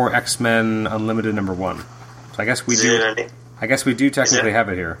right before X-Men Unlimited #1. So I guess we do technically have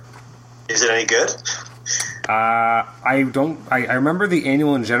it here. Is it any good? I remember the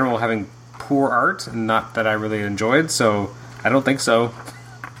Annual in general having poor art, and not that I really enjoyed, so I don't think so.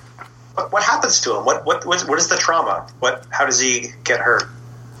 What happens to him? What is the trauma? How does he get hurt?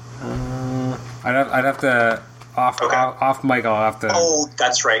 I'd have to off mic. I'll have to. Oh,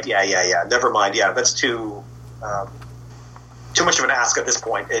 that's right. Yeah. Never mind. Yeah, that's too much of an ask at this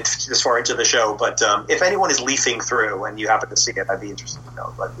point. It's this far into the show. But if anyone is leafing through and you happen to see it, I'd be interested to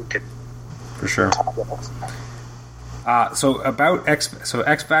know. But we could for sure. So about X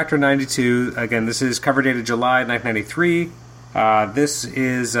Factor 92. Again, this is cover dated July 1993. This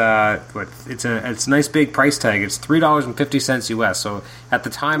is it's a nice big price tag. It's $3.50 US. So at the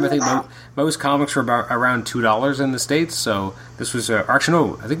time, I think most comics were around $2 in the States. So this was actually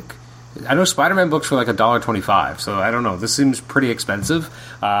no. I know Spider-Man books were like $1.25. So I don't know. This seems pretty expensive.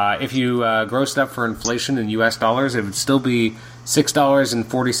 If you grossed up for inflation in US dollars, it would still be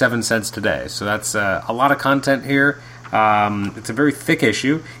 $6.47 today. So that's a lot of content here. It's a very thick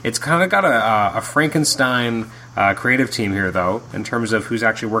issue. It's kind of got a Frankenstein creative team here, though, in terms of who's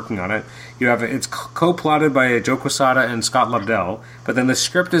actually working on it. It's co-plotted by Joe Quesada and Scott Lobdell, but then the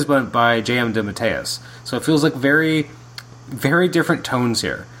script is by J.M. DeMatteis. So it feels like very, very different tones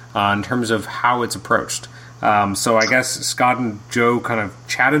here in terms of how it's approached. So I guess Scott and Joe kind of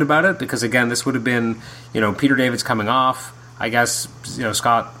chatted about it, because, again, this would have been, Peter David's coming off. I guess,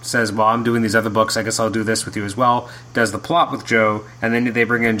 Scott says, well, I'm doing these other books, I guess I'll do this with you as well. Does the plot with Joe, and then they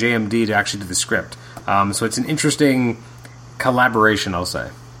bring in JMD to actually do the script. So it's an interesting collaboration, I'll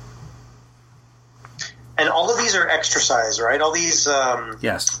say. And all of these are extra size, right? All these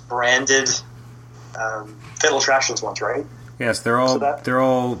yes, branded Fatal Attractions ones, right? Yes, they're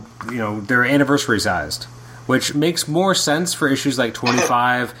all they're anniversary sized, which makes more sense for issues like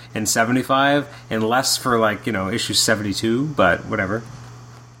 25 and 75, and less for issues 72. But whatever.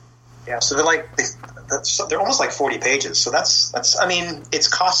 Yeah, so they're almost like 40 pages. So that's I mean, it's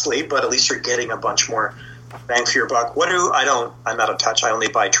costly, but at least you're getting a bunch more bang for your buck. I'm out of touch. I only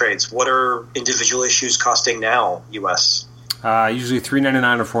buy trades. What are individual issues costing now, US? Usually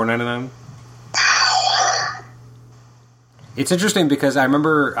 $3.99 or $4.99. It's interesting because I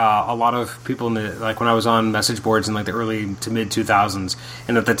remember a lot of people when I was on message boards in like the early to mid 2000s,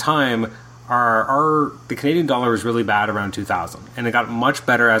 and at the time the Canadian dollar was really bad around 2000, and it got much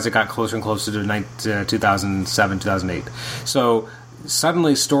better as it got closer and closer to 2007, 2008. So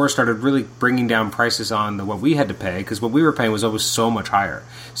suddenly stores started really bringing down prices on what we had to pay, because what we were paying was always so much higher.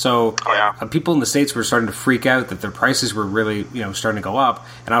 So people in the States were starting to freak out that their prices were really starting to go up,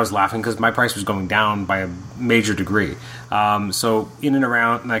 and I was laughing because my price was going down by a major degree. So in and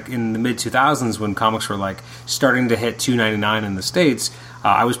around like in the mid 2000s, when comics were like starting to hit $2.99 in the States,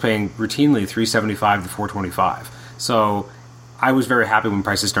 I was paying routinely $3.75 to $4.25. So I was very happy when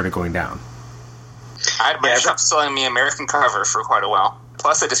prices started going down. I had my shop selling me American cover for quite a while,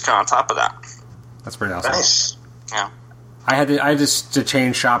 plus a discount on top of that. That's pretty awesome. Nice. Yeah. I had to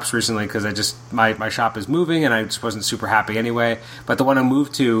change shops recently because my shop is moving and I just wasn't super happy anyway. But the one I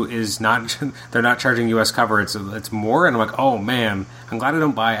moved to is not, they're not charging US cover. It's more, and I'm like, oh man, I'm glad I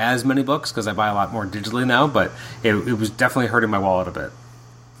don't buy as many books because I buy a lot more digitally now. But it was definitely hurting my wallet a bit.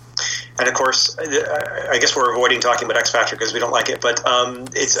 And of course, I guess we're avoiding talking about X Factor because we don't like it. But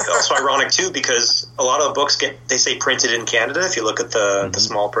it's also ironic too because a lot of the books they say printed in Canada. If you look at the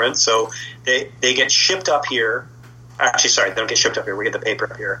small print, so they get shipped up here. Actually, sorry, they don't get shipped up here. We get the paper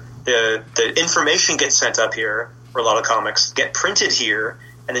up here. The information gets sent up here for a lot of comics, get printed here,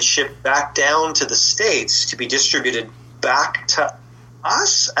 and then shipped back down to the States to be distributed back to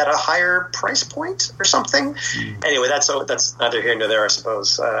us at a higher price point or something. Anyway, that's neither here nor there, I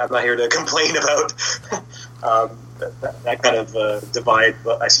suppose. I'm not here to complain about that kind of divide,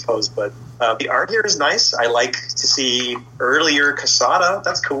 I suppose. But the art here is nice. I like to see earlier Quesada.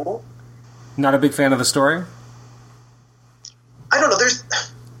 That's cool. Not a big fan of the story? I don't know.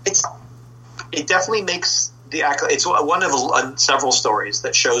 It definitely makes the Acolytes. It's one of several stories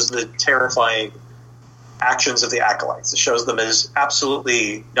that shows the terrifying actions of the Acolytes. It shows them as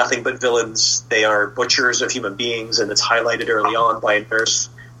absolutely nothing but villains. They are butchers of human beings, and it's highlighted early on by a nurse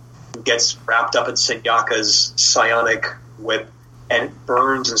who gets wrapped up in Senyaka's psionic whip and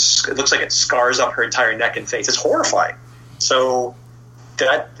burns, and it looks like it scars up her entire neck and face. It's horrifying. So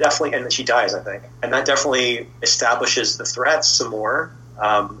that definitely, and then she dies, I think, and that definitely establishes the threats some more.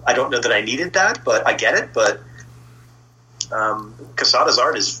 I don't know that I needed that, but I get it. But Quesada's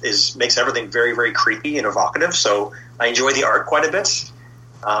art is makes everything very, very creepy and evocative. So I enjoy the art quite a bit.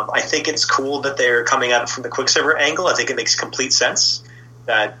 I think it's cool that they're coming at it from the Quicksilver angle. I think it makes complete sense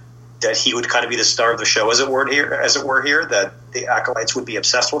that he would kind of be the star of the show, as it were here. That the Acolytes would be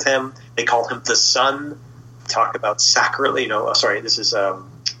obsessed with him. They call him the Sun. Talk about sacrilege. This is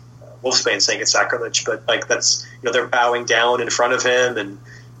Wolfsbane saying it's sacrilege, but like that's they're bowing down in front of him, and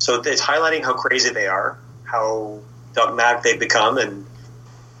so it's highlighting how crazy they are, how dogmatic they've become, and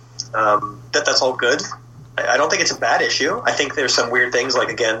that's all good. I don't think it's a bad issue. I think there's some weird things, like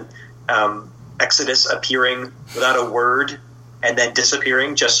again, Exodus appearing without a word and then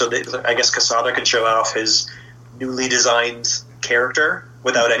disappearing, just so that I guess Quesada can show off his newly designed character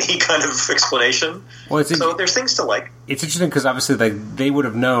without any kind of explanation. Well, so there's things to like. It's interesting because obviously they would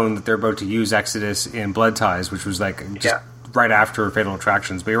have known that they're about to use Exodus in Blood Ties, which was like just right after Fatal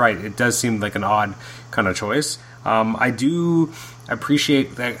Attractions. But you're right, it does seem like an odd kind of choice. I do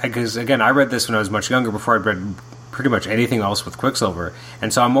appreciate that because, again, I read this when I was much younger, before I'd read pretty much anything else with Quicksilver,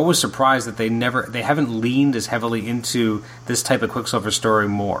 and so I'm always surprised that they haven't leaned as heavily into this type of Quicksilver story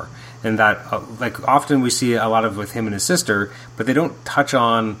more. And that, often we see a lot of with him and his sister, but they don't touch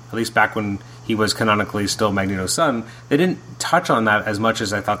on, at least back when he was canonically still Magneto's son, they didn't touch on that as much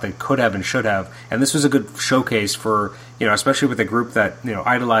as I thought they could have and should have. And this was a good showcase for, especially with a group that,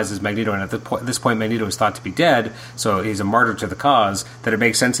 idolizes Magneto, and at this point Magneto is thought to be dead, so he's a martyr to the cause, that it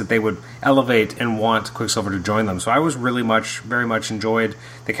makes sense that they would elevate and want Quicksilver to join them. So I was very much enjoyed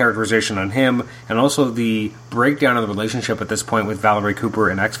the characterization on him, and also the breakdown of the relationship at this point with Valerie Cooper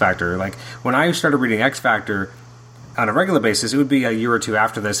and X-Factor. Like, when I started reading X-Factor on a regular basis, it would be a year or two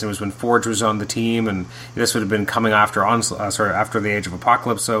after this. It was when Forge was on the team, and this would have been coming after after the Age of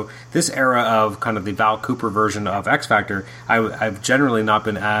Apocalypse. So this era of kind of the Val Cooper version of X-Factor, I've generally not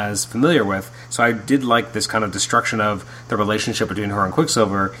been as familiar with. So I did like this kind of destruction of the relationship between her and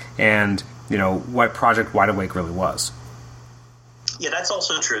Quicksilver, and what Project Wide Awake really was. Yeah, that's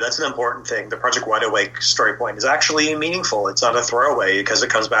also true. That's an important thing. The Project Wide Awake story point is actually meaningful. It's not a throwaway because it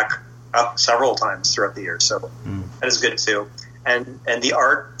comes back up several times throughout the year. So that is good too. and the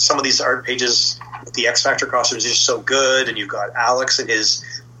art, some of these art pages, the X Factor costumes are just so good, and you've got Alex in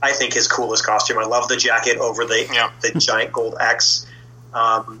I think his coolest costume. I love the jacket over the giant gold X.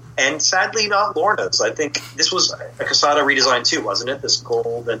 And sadly not Lorna's. I think this was a Quesada redesign too, wasn't it? This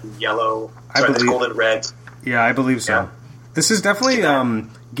gold and yellow, this gold and red. Yeah, I believe so. Yeah. This is definitely,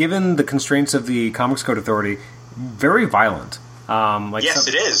 given the constraints of the Comics Code Authority, very violent.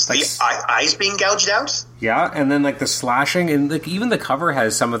 It is. The eyes being gouged out. Yeah, and then like the slashing, and like even the cover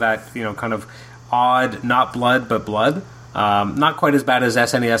has some of that, kind of odd, not blood but blood. Not quite as bad as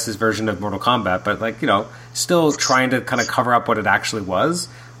SNES's version of Mortal Kombat, but still trying to kind of cover up what it actually was.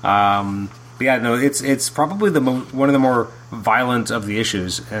 But yeah, no, it's probably one of the more violent of the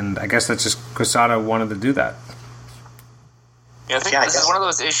issues, and I guess that's just Quesada wanted to do that. Yeah, I think this is one of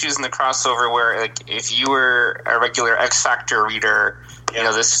those issues in the crossover where, like, if you were a regular X Factor reader,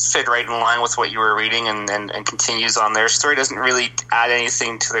 this fit right in line with what you were reading and continues on. Their story doesn't really add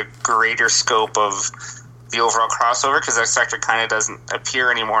anything to the greater scope of the overall crossover, because X Factor kind of doesn't appear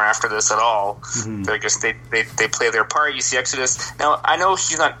anymore after this at all. Mm-hmm. So I guess they play their part. You see Exodus. Now, I know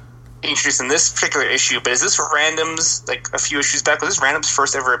he's not introduced in this particular issue, but is this Random's, like a few issues back, was this Random's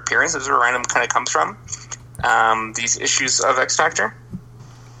first ever appearance? Is this where Random kind of comes from? These issues of X Factor?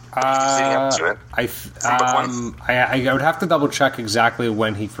 Up to it? I would have to double check exactly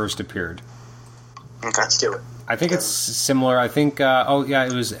when he first appeared. Okay, let's do it. I think it's similar. I think,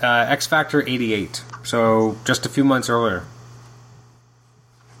 it was X Factor 88. So just a few months earlier.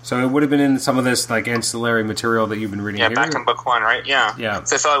 So it would have been in some of this like ancillary material that you've been reading. Yeah, here. back in book 1, right? Yeah. Yeah.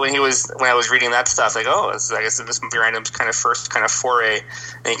 So I felt like when I was reading that stuff, like, I guess this might be Random's kind of first kind of foray,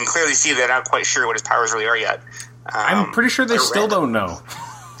 and you can clearly see they're not quite sure what his powers really are yet. I'm pretty sure they still don't know.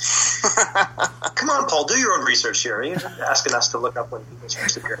 Come on, Paul, do your own research here. You're asking us to look up when people's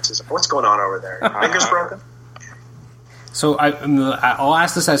first appearances. What's going on over there? Fingers broken? So I'll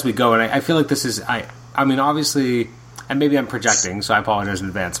ask this as we go, and I feel like this is, I mean, obviously, and maybe I'm projecting, so I apologize in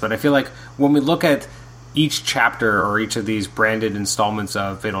advance, but I feel like when we look at each chapter or each of these branded installments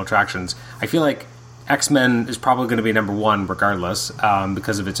of Fatal Attractions, I feel like X-Men is probably going to be number one regardless,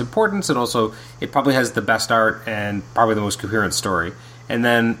 because of its importance, and also it probably has the best art and probably the most coherent story. And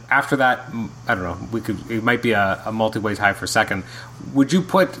then after that, I don't know, it might be a multi-way tie for second. Would you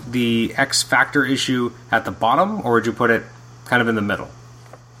put the X Factor issue at the bottom, or would you put it kind of in the middle?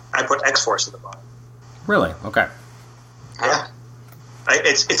 I put X-Force at the bottom. Really? Okay. Yeah.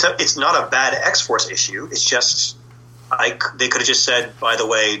 It's not a bad X-Force issue. It's just they could have just said, by the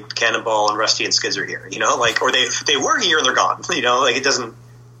way, Cannonball and Rusty and Skids are here, or they were here and they're gone, it doesn't.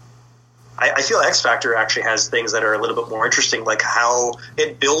 I feel X Factor actually has things that are a little bit more interesting, like how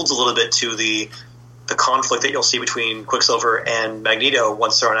it builds a little bit to the conflict that you'll see between Quicksilver and Magneto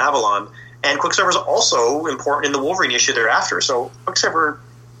once they're on Avalon. And Quicksilver is also important in the Wolverine issue thereafter. So Quicksilver,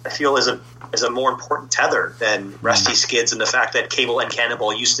 I feel, is a more important tether than Rusty, Skids, and the fact that Cable and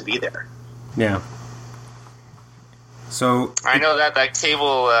Cannonball used to be there. Yeah. So I know that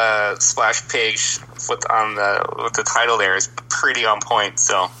Cable splash page with the title there is pretty on point.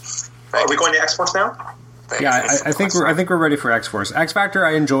 So. Are we going to X-Force now? Yeah, I think we're ready for X-Force. X Factor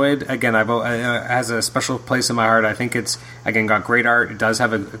I enjoyed. Again, it has a special place in my heart. I think it's, again, got great art. It does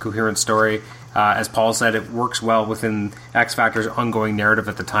have a coherent story. As Paul said, it works well within X Factor's ongoing narrative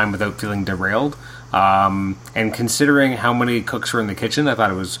at the time without feeling derailed. And considering how many cooks were in the kitchen, I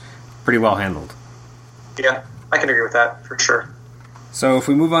thought it was pretty well handled. Yeah, I can agree with that for sure. So if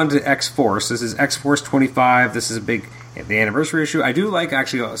we move on to X-Force, this is X-Force 25. This is the anniversary issue. I do like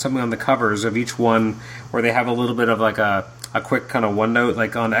actually something on the covers of each one where they have a little bit of like a quick kind of one note.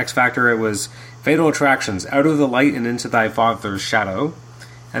 Like on X Factor, it was Fatal Attractions, Out of the Light and Into Thy Father's Shadow.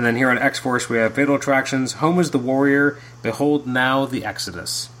 And then here on X-Force, we have Fatal Attractions, Home is the Warrior, Behold Now the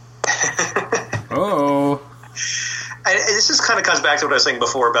Exodus. Oh. And this just kind of comes back to what I was saying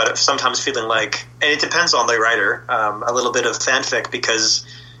before about it sometimes feeling like, and it depends on the writer, a little bit of fanfic, because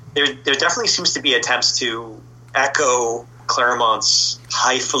there definitely seems to be attempts to echo Claremont's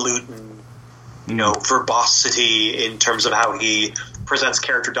highfalutin, verbosity in terms of how he presents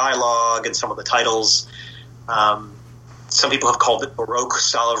character dialogue and some of the titles. Some people have called it Baroque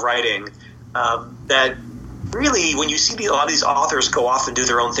style of writing. That really, when you see a lot of these authors go off and do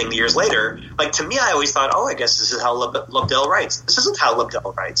their own thing years later, like to me, I always thought, I guess this is how Lobdell writes. This isn't how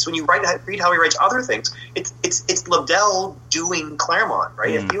Lobdell writes. When you read how he writes other things, it's Lobdell doing Claremont,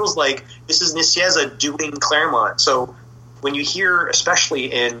 right? It feels like this is Nicieza doing Claremont. So when you hear, especially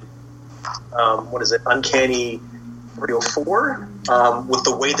in Uncanny 304, with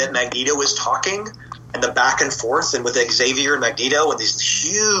the way that Magneto is talking and the back and forth, and with Xavier and Magneto and these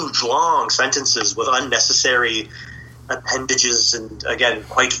huge long sentences with unnecessary appendages and, again,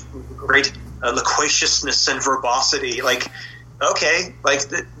 quite great loquaciousness and verbosity. Like, okay, like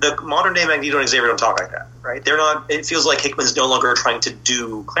the modern day Magneto and Xavier don't talk like that, right? They're not. It feels like Hickman's no longer trying to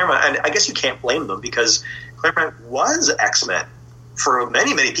do Claremont, and I guess you can't blame them because Claremont was X-Men for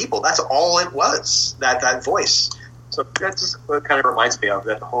many, many people. That's all it was, that voice. So that's just what kind of reminds me of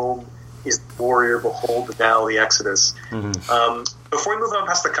that. Home is the warrior, behold now the Exodus. Mm-hmm. Before we move on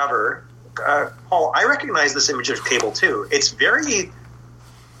past the cover, Paul, I recognize this image of Cable too. It's very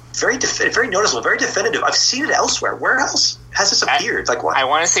noticeable, very definitive. I've seen it elsewhere. Where else has this appeared? Like what? I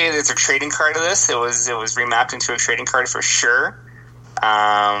want to say that it's a trading card of this. It was remapped into a trading card for sure.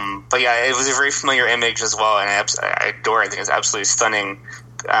 But yeah, it was a very familiar image as well, and I adore it. I think it's absolutely stunning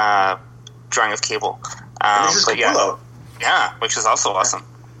drawing of Cable. And this is Capullo. Yeah, which is also awesome.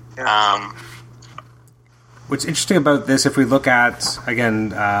 Yeah. What's interesting about this, if we look at,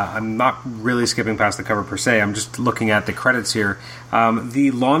 again, I'm not really skipping past the cover per se, I'm just looking at the credits here.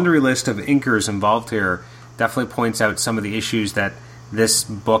 The laundry list of inkers involved here definitely points out some of the issues that this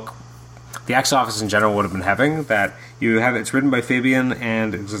book, the X Office in general, would have been having. That you have, it's written by Fabian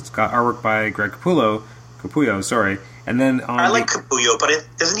and it's got artwork by Greg Capullo, and then I like Capullo, but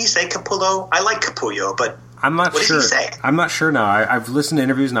doesn't he say Capullo? I like Capullo, but I'm not what sure. Does he say? I'm not sure now. I've listened to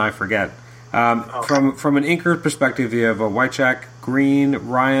interviews now. I forget. Okay. From an inker perspective, you have Wycheck, Green,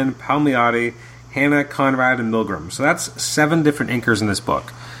 Ryan, Palmiotti, Hannah, Conrad, and Milgram. So that's 7 different inkers in this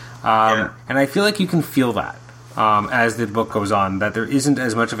book, and I feel like you can feel that as the book goes on, that there isn't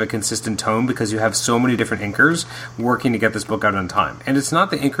as much of a consistent tone because you have so many different inkers working to get this book out on time. And it's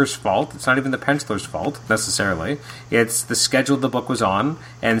not the inker's fault. It's not even the penciler's fault, necessarily. It's the schedule the book was on,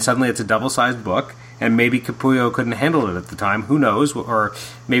 and suddenly it's a double-sized book, and maybe Capullo couldn't handle it at the time. Who knows? Or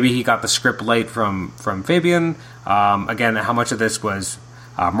maybe he got the script late from Fabian. Again, how much of this was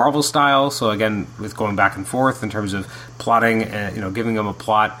Marvel style? So again, with going back and forth in terms of plotting, giving him a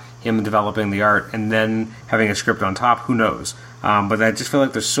plot, him developing the art, and then having a script on top. Who knows? But I just feel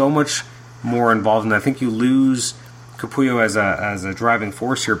like there's so much more involved, and I think you lose Capullo as a driving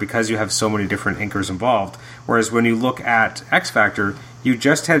force here because you have so many different inkers involved. Whereas when you look at X Factor, you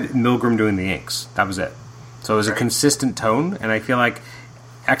just had Milgram doing the inks. That was it. So it was a consistent tone, and I feel like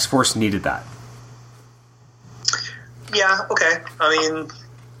X-Force needed that. Yeah, okay. I mean,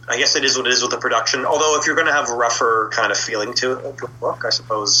 I guess it is what it is with the production. Although if you're going to have a rougher kind of feeling to a book, I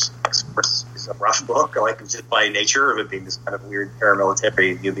suppose X-Force is a rough book, like just by nature of it being this kind of weird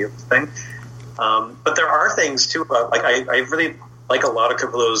paramilitary thing. But there are things, too, like I really like a lot of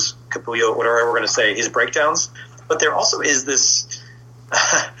Capullo, whatever we're going to say, his breakdowns. But there also is this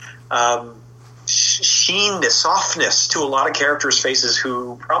sheen, this softness to a lot of characters' faces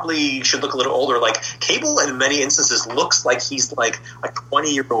who probably should look a little older. Like Cable, in many instances, looks like he's like a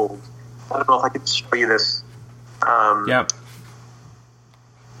 20-year-old. I don't know if I could show you this. Yeah.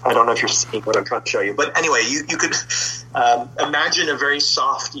 I don't know if you're seeing what I'm trying to show you. But anyway, you could imagine a very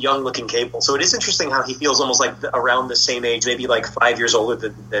soft, young-looking Cable. So it is interesting how he feels almost like around the same age, maybe like 5 years older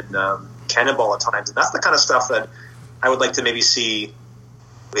than Cannonball at times. And that's the kind of stuff that I would like to maybe see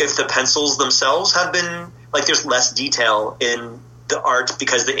if the pencils themselves have been, like there's less detail in the art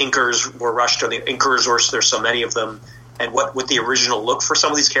because the inkers were rushed, or the inkers, or there's so many of them, and what the original look for some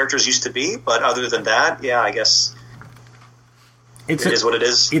of these characters used to be. But other than that, yeah, I guess it is what it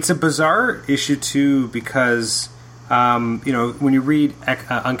is. It's a bizarre issue, too, because, when you read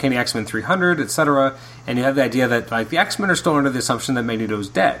Uncanny X-Men 300, etc., and you have the idea that like the X-Men are still under the assumption that Magneto's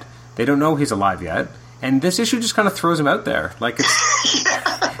dead. They don't know he's alive yet. And this issue just kind of throws him out there. Like,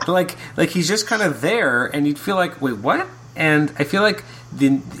 it's like he's just kind of there, and you'd feel like, wait, what? And I feel like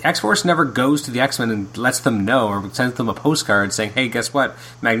the X-Force never goes to the X-Men and lets them know or sends them a postcard saying, hey, guess what?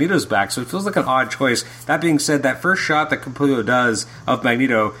 Magneto's back. So it feels like an odd choice. That being said, that first shot that Capullo does of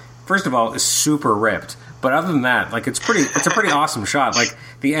Magneto, first of all, is super ripped. But other than that, like, it's a pretty awesome shot. Like,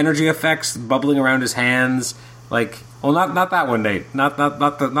 the energy effects bubbling around his hands, like... Well, not that one, Nate. Not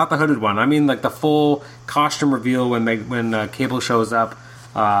the hooded one. I mean, like the full costume reveal when Cable shows up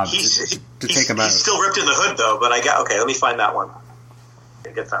to take him out. He's still ripped in the hood, though. But let me find that one.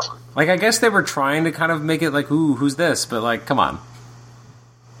 Get that one. Like, I guess they were trying to kind of make it like, ooh, who's this? But like, come on,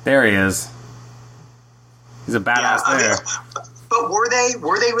 there he is. He's a badass there. But were they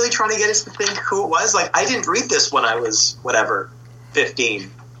really trying to get us to think who it was? Like, I didn't read this when I was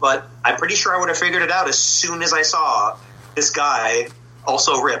 15. But I'm pretty sure I would have figured it out as soon as I saw this guy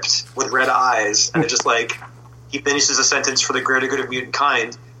also ripped with red eyes. And it's just like, he finishes a sentence for the greater good of mutant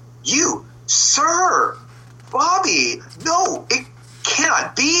kind. You, sir, Bobby, no, it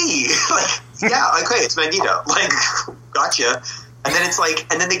cannot be. Like, yeah, okay, it's Magneto. Like, gotcha. And then it's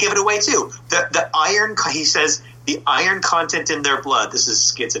like, and then they give it away too. The iron, he says, the iron content in their blood, this is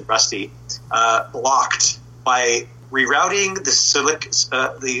Skids and Rusty, blocked by rerouting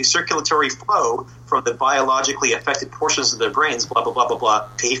the circulatory flow from the biologically affected portions of their brains, blah, blah, blah, blah, blah,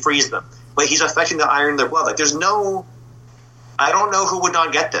 to freeze them. But he's affecting the iron in their blood. Like, there's no... I don't know who would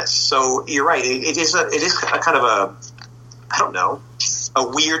not get this. So you're right. It is a kind of a, I don't know, a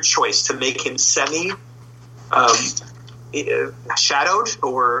weird choice to make him shadowed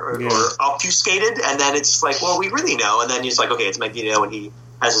or obfuscated, and then it's like, well, we really know, and then he's like, okay, it's Magneto, and he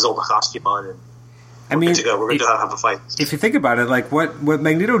has his old costume on, and we're good to go. We're going to have a fight. If you think about it, like what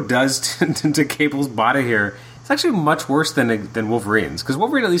Magneto does to Cable's body here, it's actually much worse than Wolverine's, because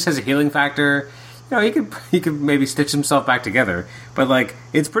Wolverine at least has a healing factor. You know, he could maybe stitch himself back together, but like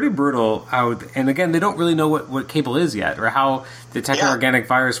it's pretty brutal. And again, they don't really know what Cable is yet, or how the techno-organic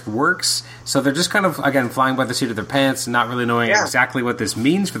virus works. So they're just kind of again flying by the seat of their pants, not really knowing exactly what this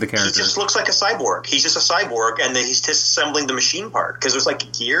means for the character. He just looks like a cyborg. He's just a cyborg, and then he's disassembling the machine part because there's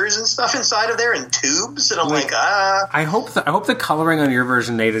like gears and stuff inside of there and tubes. And I'm like. I hope the coloring on your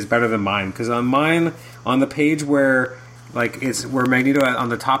version, Nate, is better than mine, because on mine, on the page where. Like, it's where Magneto on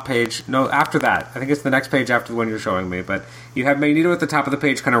the top page... No, after that. I think it's the next page after the one you're showing me. But you have Magneto at the top of the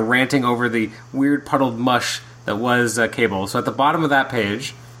page kind of ranting over the weird puddled mush that was Cable. So at the bottom of that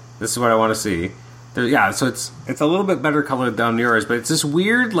page, this is what I want to see. So it's a little bit better colored than yours, but it's this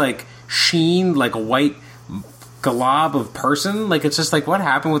weird, like, sheen, like a white glob of person. Like, it's just like, what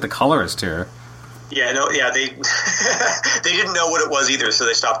happened with the colorist here? Yeah, they they didn't know what it was either, so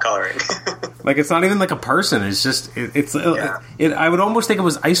they stopped coloring. Like, it's not even like a person. It's just I would almost think it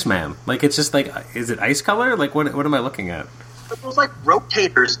was Iceman. Like, it's just like, is it ice color? Like, what am I looking at? It was like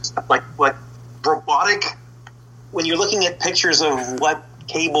rotators, like robotic. When you're looking at pictures of what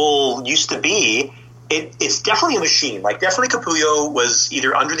Cable used to be, it's definitely a machine. Like, definitely Capullo was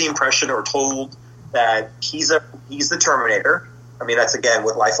either under the impression or told that he's the Terminator. I mean, that's again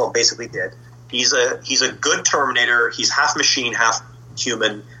what Liefeld basically did. He's a good Terminator. He's half machine, half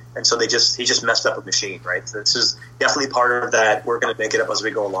human, and so he just messed up a machine, right? So this is definitely part of that. We're going to make it up as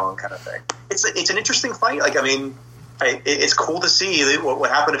we go along, kind of thing. It's an interesting fight. Like, I mean, it's cool to see what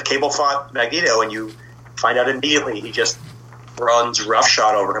happened if Cable fought Magneto, and you find out immediately he just runs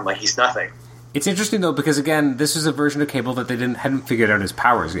roughshod over him like he's nothing. It's interesting though, because again, this is a version of Cable that they hadn't figured out his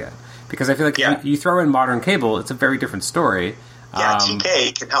powers yet. Because I feel like if you throw in modern Cable, it's a very different story. Yeah,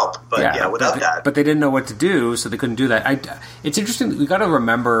 TK can help, but without that. But they didn't know what to do, so they couldn't do that. It's interesting. We got to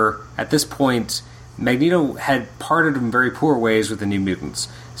remember, at this point, Magneto had parted in very poor ways with the New Mutants.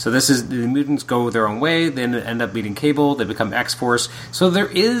 So the mutants go their own way, they end up meeting Cable, they become X-Force. So there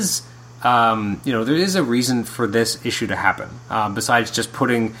is... there is a reason for this issue to happen, besides just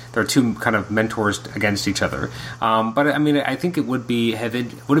putting their two kind of mentors against each other. But I mean, I think it would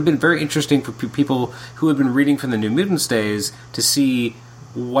have been very interesting for people who have been reading from the New Mutants days to see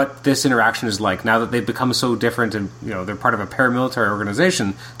what this interaction is like now that they've become so different, and they're part of a paramilitary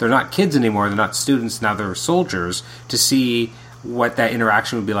organization. They're not kids anymore; they're not students now; they're soldiers. To see what that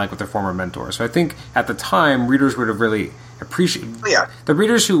interaction would be like with their former mentors. So I think at the time, readers would have really the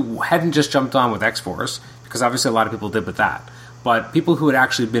readers who hadn't just jumped on with X-Force, because obviously a lot of people did with that, but people who had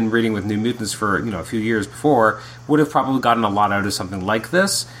actually been reading with New Mutants for a few years before would have probably gotten a lot out of something like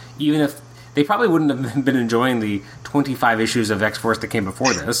this, even if they probably wouldn't have been enjoying the 25 issues of X-Force that came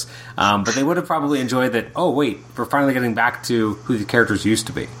before this, but they would have probably enjoyed that, oh wait, we're finally getting back to who the characters used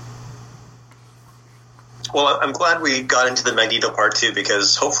to be. Well, I'm glad we got into the Magneto part too,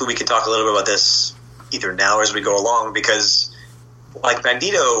 because hopefully we can talk a little bit about this either now or as we go along, because like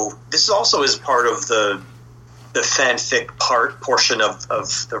Magneto, this also is part of the fanfic portion of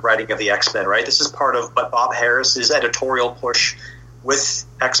the writing of the X-Men, right? This is part of Bob Harris's editorial push with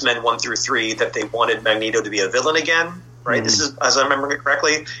X-Men 1 through 3, that they wanted Magneto to be a villain again, right? Mm-hmm. This is, as I remember it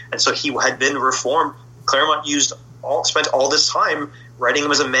correctly, and so he had been reformed. Claremont spent all this time writing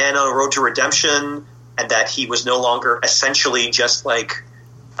him as a man on a road to redemption, and that he was no longer essentially just like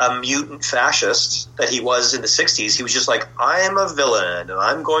a mutant fascist that he was in the 60s. He was just like, I am a villain, and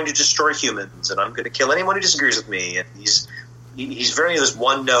I'm going to destroy humans, and I'm going to kill anyone who disagrees with me. And he's very this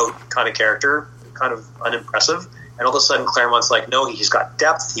one-note kind of character, kind of unimpressive. And all of a sudden, Claremont's like, no, he's got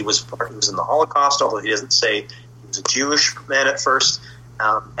depth. He was in the Holocaust, although he doesn't say he was a Jewish man at first.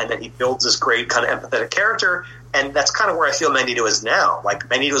 And then he builds this great kind of empathetic character. And that's kind of where I feel Magneto is now. Like,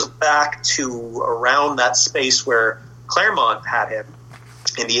 Magneto's back to around that space where Claremont had him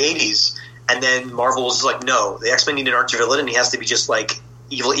in the 80s. And then Marvel was like, no, the X-Men need an arch-villain, and he has to be just like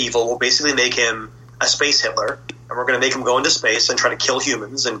evil. We'll basically make him a space Hitler, and we're going to make him go into space and try to kill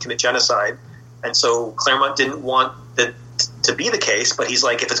humans and commit genocide. And so Claremont didn't want that to be the case, but he's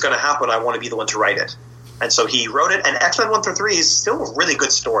like, if it's going to happen, I want to be the one to write it. And so he wrote it, and X-Men 1 through 3 is still a really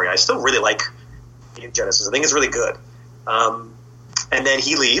good story. I still really like New Genesis. I think it's really good. And then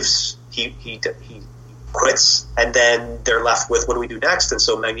he leaves. He quits, and then they're left with, what do we do next? And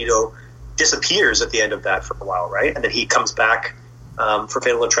so Magneto disappears at the end of that for a while, right? And then he comes back for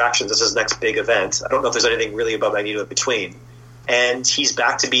Fatal Attractions. This is his next big event. I don't know if there's anything really about Magneto in between. And he's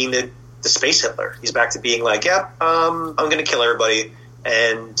back to being the space Hitler. He's back to being like, I'm going to kill everybody,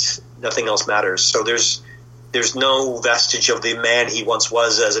 and nothing else matters. So there's no vestige of the man he once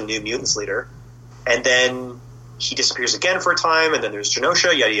was as a New Mutants leader. And then he disappears again for a time, and then there's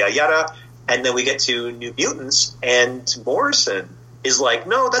Genosha, yada, yada, yada. And then we get to New Mutants, and Morrison is like,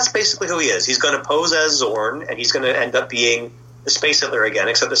 no, that's basically who he is. He's going to pose as Zorn, and he's going to end up being the space Hitler again,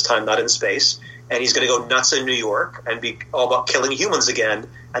 except this time not in space. And he's going to go nuts in New York and be all about killing humans again,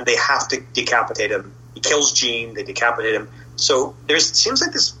 and they have to decapitate him. He kills Jean, they decapitate him. So seems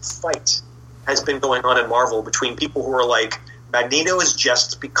like this fight has been going on in Marvel between people who are like, Magneto has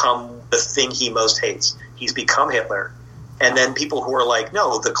just become the thing he most hates. He's become Hitler. And then people who are like,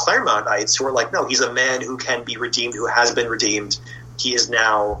 no, the Claremontites who are like, no, he's a man who can be redeemed, who has been redeemed. He is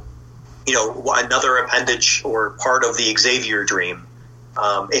now, another appendage or part of the Xavier dream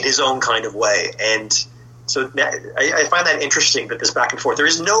in his own kind of way. And so I find that interesting, that this back and forth. There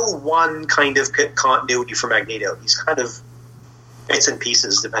is no one kind of continuity for Magneto. He's kind of bits and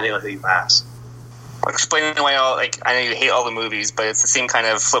pieces depending on who you ask. Explaining away I know you hate all the movies, but it's the same kind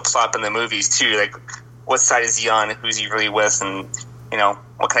of flip-flop in the movies too. Like, what side is he on? Who's he really with? And,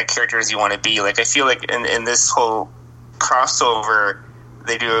 what kind of character does he want to be? Like, I feel like in this whole crossover,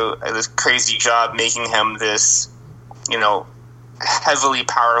 they do this crazy job making him this, heavily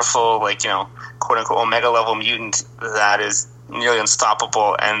powerful, quote-unquote Omega-level mutant that is nearly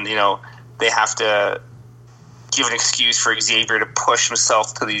unstoppable. And, they have to give an excuse for Xavier to push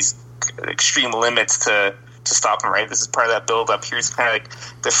himself to these extreme limits to stop him, right? This is part of that build-up. Here's kind of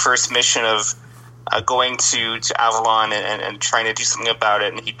like the first mission of going to Avalon and trying to do something about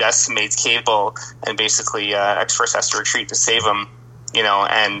it, and he decimates Cable, and basically X-Force has to retreat to save him,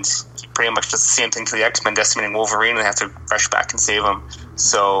 and he pretty much does the same thing to the X-Men, decimating Wolverine, and they have to rush back and save him.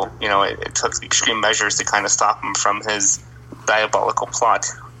 So, it took extreme measures to kind of stop him from his diabolical plot.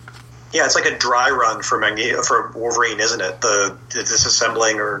 Yeah, it's like a dry run for Wolverine, isn't it? The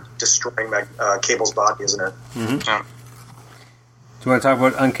disassembling or destroying Cable's body, isn't it? Mm-hmm. Yeah. Do you want to talk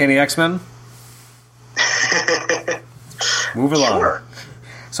about Uncanny X-Men? Move along. Sure.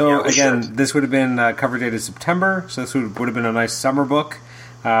 So, this would have been cover dated September, so this would have been a nice summer book.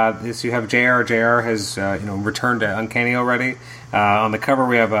 This you have JR. JR has returned to Uncanny already. On the cover,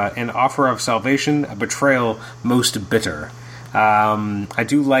 we have an offer of salvation, a betrayal most bitter. I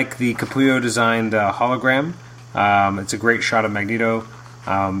do like the Capullo designed hologram. It's a great shot of Magneto.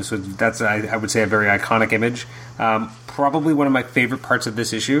 So that's, I would say, a very iconic image. Probably one of my favorite parts of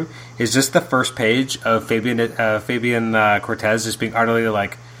this issue is just the first page of Fabian Cortez just being utterly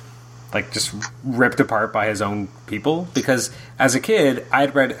just ripped apart by his own people. Because as a kid, I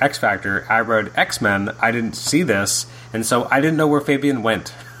had read X Factor, I read X-Men, I didn't see this, and so I didn't know where Fabian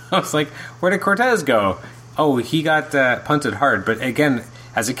went. I was like, where did Cortez go? Oh, he got punted hard. But again,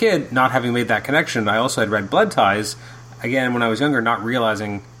 as a kid, not having made that connection, I also had read Blood Ties, again, when I was younger, not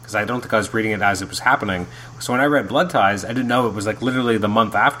realizing, because I don't think I was reading it as it was happening. So when I read Blood Ties, I didn't know it was literally the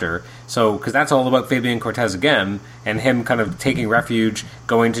month after. So, because that's all about Fabian Cortez again, and him kind of taking refuge,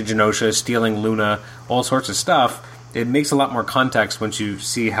 going to Genosha, stealing Luna, all sorts of stuff. It makes a lot more context once you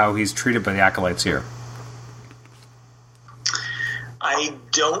see how he's treated by the Acolytes here. I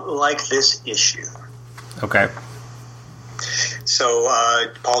don't like this issue. Okay. So,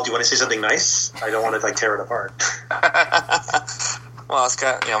 Paul, do you want to say something nice? I don't want to tear it apart. Well, it's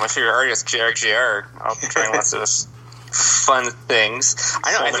got my favorite artist, JR. I'll be trying lots of fun things.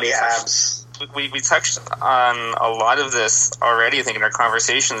 I know. So many abs. We touched on a lot of this already. I think in our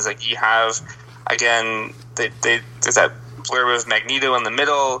conversations, you have again, there's that blurb of Magneto in the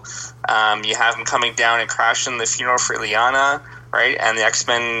middle. You have him coming down and crashing the funeral for Illyana, right? And the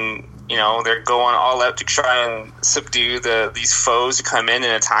X-Men. They're going all out to try and subdue these foes who come in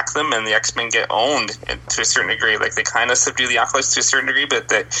and attack them, and the X-Men get owned to a certain degree. They kind of subdue the Acolytes to a certain degree,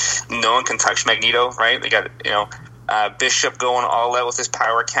 but no one can touch Magneto, right? They got, Bishop going all out with his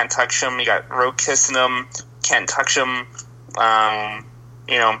power, can't touch him. You got Rogue kissing him, can't touch him. Then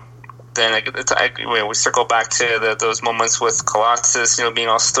we circle back to those moments with Colossus, being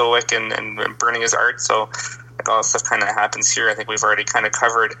all stoic and burning his art. So all that stuff kind of happens here. I think we've already kind of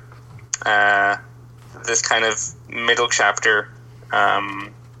covered this kind of middle chapter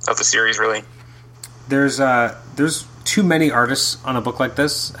of the series, really. There's too many artists on a book like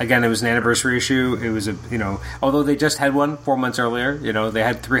this. Again, it was an anniversary issue. It was although they just had one 4 months earlier, they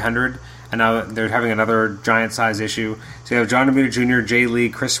had 300, and now they're having another giant size issue. So you have John Romita Jr., Jay Lee,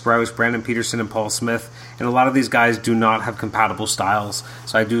 Chris Sprouse, Brandon Peterson, and Paul Smith, and a lot of these guys do not have compatible styles.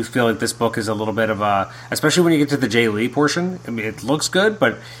 So I do feel like this book is a little bit of especially when you get to the Jay Lee portion. I mean, it looks good,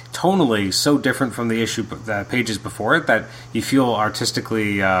 but tonally so different from the pages before it that you feel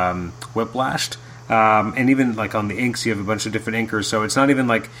artistically whiplashed. And even like on the inks, you have a bunch of different inkers, so it's not even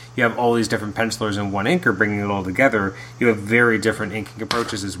like you have all these different pencilers in one inker bringing it all together. You have very different inking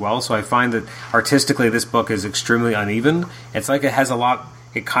approaches as well, so I find that artistically this book is extremely uneven. It's like it has a lot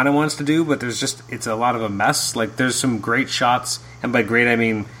it kind of wants to do, but it's a lot of a mess. Like, there's some great shots, and by great I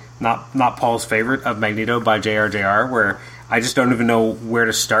mean not Paul's favorite, of Magneto by JRJR, where I just don't even know where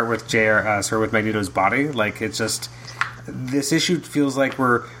to start with with Magneto's body. Like, it's just, this issue feels like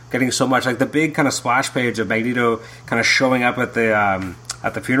we're getting so much, like the big kind of splash page of Magneto kind of showing up at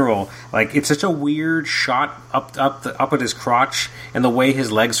the funeral. Like, it's such a weird shot up at his crotch, and the way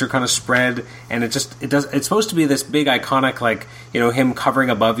his legs are kind of spread, and it's supposed to be this big iconic, like, him covering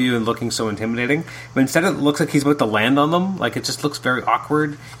above you and looking so intimidating, but instead it looks like he's about to land on them. Like, it just looks very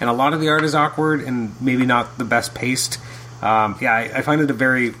awkward, and a lot of the art is awkward and maybe not the best paced. I find it a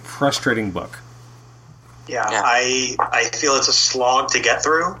very frustrating book. Yeah. I feel it's a slog to get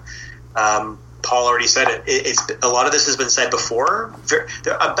through. Paul already said it. It's a lot of this has been said before.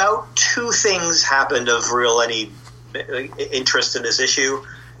 About two things happened of any interest in this issue.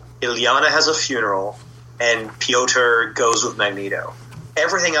 Illyana has a funeral, and Piotr goes with Magneto.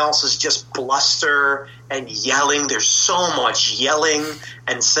 Everything else is just bluster and yelling. There's so much yelling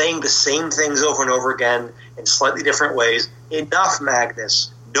and saying the same things over and over again in slightly different ways. Enough,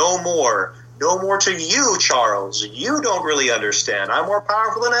 Magnus. No more. No more to you, Charles. You don't really understand. I'm more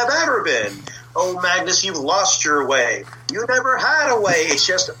powerful than I've ever been. Oh, Magnus, you've lost your way. You never had a way. It's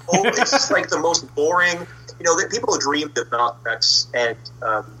just like the most boring. People dreamed of Malcolm X and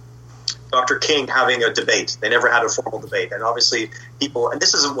Dr. King having a debate. They never had a formal debate. And obviously people, and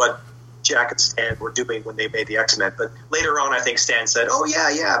this isn't what Jack and Stan were doing when they made the X-Men, but later on I think Stan said, oh,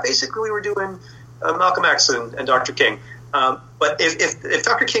 yeah, basically we were doing Malcolm X and Dr. King. But if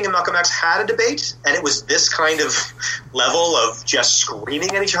Dr. King and Malcolm X had a debate, and it was this kind of level of just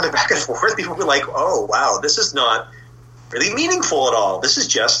screaming at each other back and forth, people would be like, oh, wow, this is not really meaningful at all. This is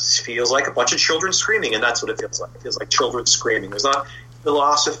just feels like a bunch of children screaming, and that's what it feels like. It feels like children screaming. There's not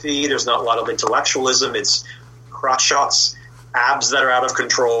philosophy. There's not a lot of intellectualism. It's crotch shots, abs that are out of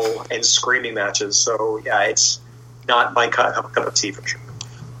control, and screaming matches. So, yeah, it's not my cup of tea for sure.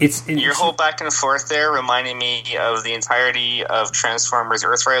 Your whole back and forth there reminded me of the entirety of Transformers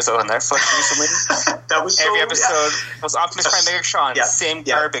Earthrise on Netflix recently. That was every episode was Optimus Prime, Megatron, same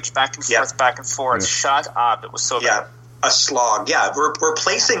garbage, back and forth. Shut up! It was so bad. A slog. Yeah, we're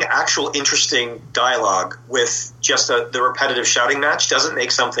replacing actual interesting dialogue with just the repetitive shouting match. Doesn't make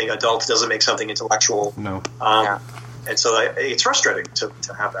something adult. Doesn't make something intellectual. No. And so it's frustrating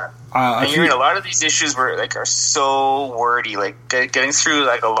to have that. And you're in a lot of these issues are so wordy. Like getting through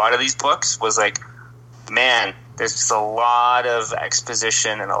like a lot of these books was like, man, there's just a lot of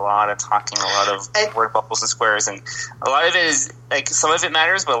exposition and a lot of talking, a lot of word bubbles and squares, and a lot of it is like some of it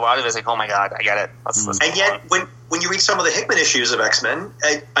matters, but a lot of it is like, oh my god, I get it. Let's and yet, when you read some of the Hickman issues of X-Men,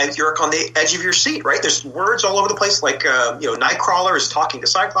 you're on the edge of your seat, right? There's words all over the place, like Nightcrawler is talking to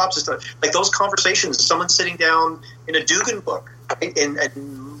Cyclops, like those conversations. Someone sitting down in a Dugan book, right? in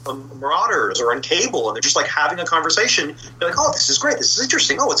Marauders or on Cable, and they're just like having a conversation. They're like, oh, this is great, this is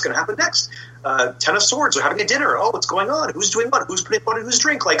interesting. Oh, what's going to happen next? Ten of Swords are having a dinner. Oh, what's going on? Who's doing what? Who's putting what in whose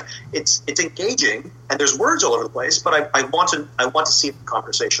drink? Like it's engaging, and there's words all over the place. But I want to see the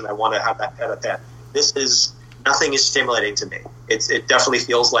conversation. I want to have that head at that. Nothing is stimulating to me. It definitely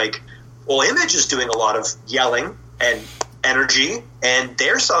feels like, well, Image is doing a lot of yelling and energy, and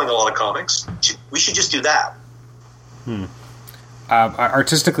they're selling a lot of comics. We should just do that.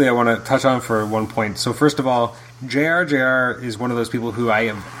 Artistically, I want to touch on for one point. So first of all, JRJR is one of those people who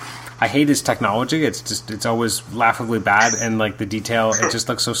I hate his technology. It's always laughably bad, and like the detail, it just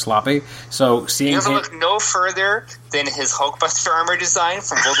looks so sloppy. So seeing he doesn't look no further than his Hulkbuster armor design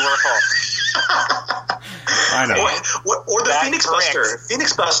from World War Hulk. I know. Or the Phoenix Buster.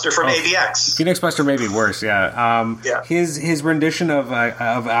 Phoenix Buster from AVX. Phoenix Buster may be worse, yeah. His rendition of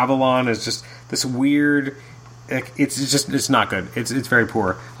Avalon is just this weird. It's not good. It's very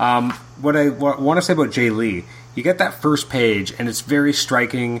poor. What I want to say about Jay Lee, you get that first page and it's very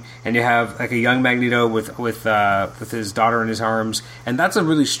striking, and you have like a young Magneto with his daughter in his arms, and that's a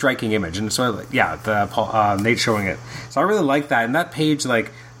really striking image. And so Nate showing it. So I really like that. And that page,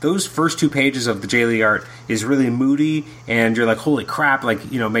 like those first 2 pages of the Jay Lee art is really moody, and you're like, holy crap,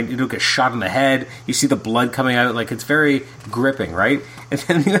 like, you know, Magneto gets shot in the head, you see the blood coming out, like, it's very gripping, right? And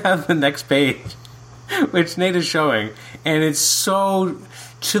then you have the next page, which Nate is showing, and it's so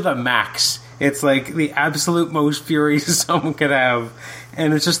to the max. It's like the absolute most fury someone could have.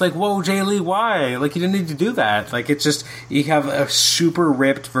 And it's just like, whoa, Jay Lee, why? Like, you didn't need to do that. Like, it's just, you have a super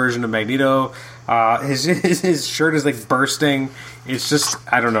ripped version of Magneto. His shirt is, like, bursting. It's just,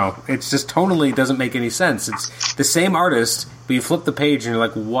 I don't know. It's just totally doesn't make any sense. It's the same artist, but you flip the page and you're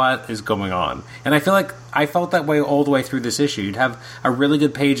like, what is going on? And I feel like I felt that way all the way through this issue. You'd have a really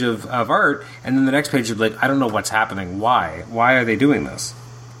good page of art, and then the next page you'd be like, I don't know what's happening. Why? Why are they doing this?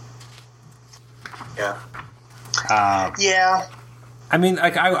 Yeah. Yeah. I mean,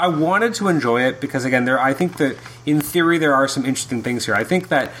 like, I wanted to enjoy it because, again, I think that in theory there are some interesting things here. I think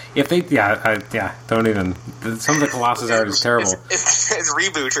that if they, don't even. Some of the Colossus art is terrible. It's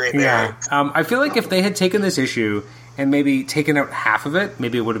reboot right there. Yeah. I feel like if they had taken this issue and maybe taken out half of it,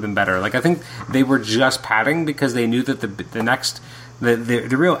 maybe it would have been better. Like, I think they were just padding because they knew that the next, the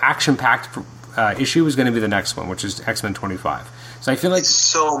real action-packed issue was going to be the next one, which is X-Men 25. So I feel like it's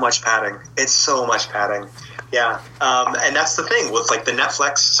so much padding. Yeah, and that's the thing with like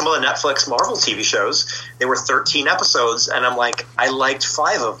some of the Netflix Marvel TV shows. They were 13 episodes, and I'm like, I liked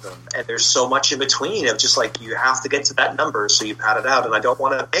 5 of them, and there's so much in between of just like you have to get to that number, so you pad it out. And I don't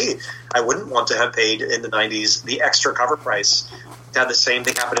want to pay. I wouldn't want to have paid in the 90s the extra cover price to have the same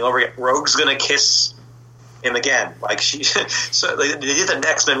thing happening over again. Rogue's gonna kiss him again, like she. So they did the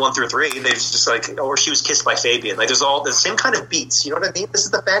X-Men 1 through 3. They just like, or she was kissed by Fabian. Like there's all the same kind of beats. You know what I mean? This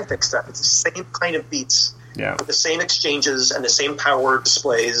is the fanfic stuff. It's the same kind of beats. Yeah. With the same exchanges and the same power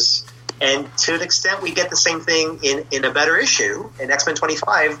displays. And to an extent, we get the same thing in a better issue. In X-Men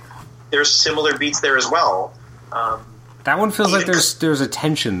 25, there's similar beats there as well. That one feels like there's a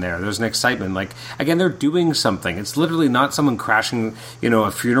tension there. There's an excitement. Like, again, they're doing something. It's literally not someone crashing,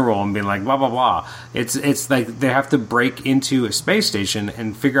 a funeral and being like, blah, blah, blah. It's like they have to break into a space station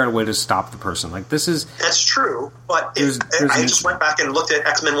and figure out a way to stop the person. Like, this is... That's true, but I just went back and looked at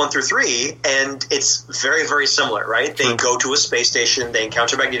X-Men 1 through 3, and it's very, very similar, right? They go to a space station, they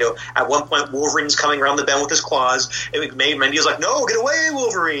encounter Magneto. At one point, Wolverine's coming around the bend with his claws. Magneto's like, no, get away,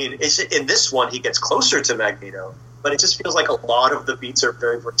 Wolverine! In this one, he gets closer to Magneto. But it just feels like a lot of the beats are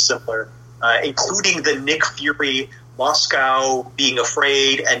very, very similar, including the Nick Fury, Moscow being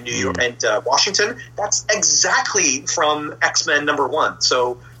afraid, and New York and Washington. That's exactly from X-Men #1.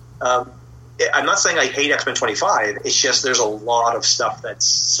 So I'm not saying I hate X-Men 25. It's just there's a lot of stuff that's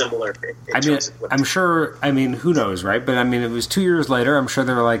similar. I'm sure. I mean, who knows, right? But I mean, it was 2 years later. I'm sure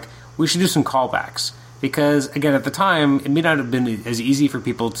they were like, we should do some callbacks. Because, again, at the time, it may not have been as easy for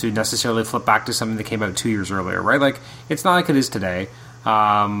people to necessarily flip back to something that came out 2 years earlier, right? Like, it's not like it is today,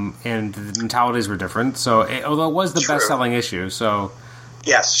 and the mentalities were different. So, although it was the best-selling issue, so...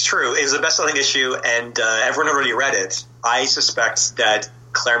 Yes, true. It was the best-selling issue, and everyone already read it. I suspect that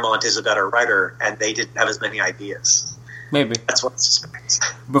Claremont is a better writer, and they didn't have as many ideas. Maybe. That's what I suspect.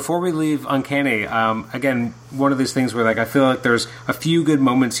 Before we leave Uncanny, again, one of these things where, like, I feel like there's a few good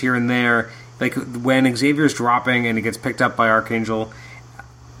moments here and there. Like, when Xavier's dropping and he gets picked up by Archangel,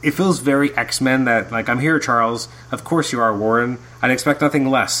 it feels very X-Men that, like, I'm here, Charles. Of course you are, Warren. I'd expect nothing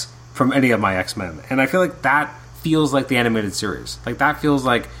less from any of my X-Men. And I feel like that feels like the animated series. Like, that feels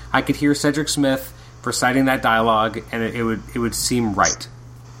like I could hear Cedric Smith reciting that dialogue, and it would seem right.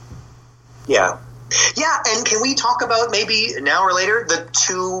 Yeah. Yeah, and can we talk about maybe now or later the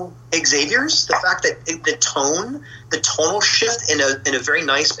 2 Xaviers? The fact that the tonal shift in a very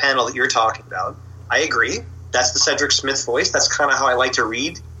nice panel that you're talking about. I agree. That's the Cedric Smith voice. That's kind of how I like to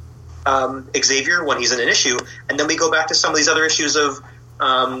read Xavier when he's in an issue. And then we go back to some of these other issues of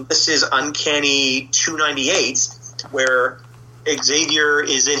this is Uncanny 298, where Xavier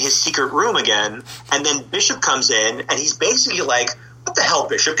is in his secret room again, and then Bishop comes in, and he's basically like, what the hell,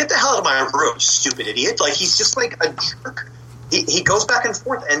 Bishop? Get the hell out of my room, you stupid idiot. Like, he's just like a jerk. He goes back and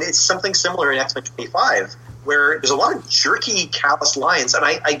forth, and it's something similar in X-Men 25, where there's a lot of jerky, callous lines, and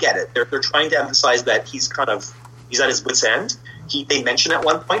I get it. They're trying to emphasize that he's at his wit's end. They mention at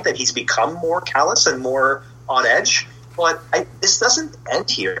one point that he's become more callous and more on edge, but this doesn't end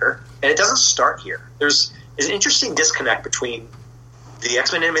here, and it doesn't start here. There's an interesting disconnect between the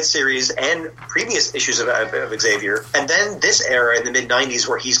X-Men animated series and previous issues of Xavier, and then this era in the mid-90s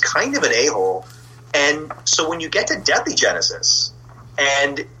where he's kind of an a-hole. And so when you get to Deadly Genesis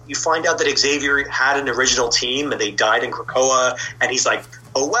and you find out that Xavier had an original team and they died in Krakoa, and he's like,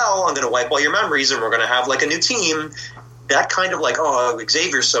 oh, well, I'm going to wipe all your memories and we're going to have like a new team, that kind of like, oh,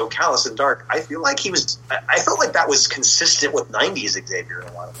 Xavier's so callous and dark. I feel like I felt like that was consistent with 90s Xavier in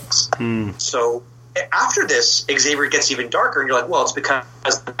a lot of ways. So after this, Xavier gets even darker, and you're like, well, it's because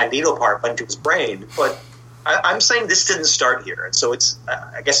the Magneto part went to his brain. But I'm saying this didn't start here. And so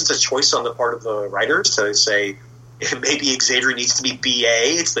I guess it's a choice on the part of the writers to say, maybe Xavier needs to be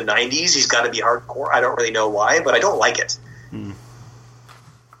BA. It's the 90s. He's got to be hardcore. I don't really know why, but I don't like it.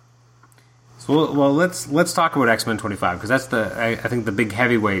 So, well, let's talk about X-Men 25, because that's I think the big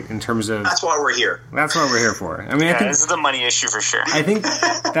heavyweight in terms of... That's why we're here. That's what we're here for. I mean, I think this is the money issue for sure. I think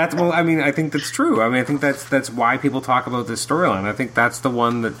that's... Well, I mean, I think that's true. I mean, I think that's why people talk about this storyline. I think that's the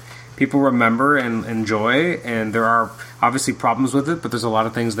one that people remember and enjoy, and there are obviously problems with it, but there's a lot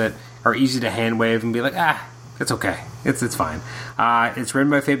of things that are easy to hand-wave and be like, it's okay. It's fine. It's written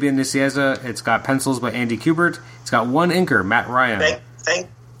by Fabian Nicieza. It's got pencils by Andy Kubert. It's got one inker, Matt Ryan.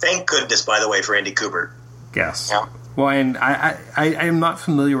 Thank goodness, by the way, for Andy Kubert. Yes. Yeah. Well, and I am not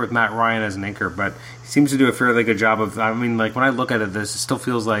familiar with Matt Ryan as an inker, but he seems to do a fairly good job of... I mean, like, when I look at it, this still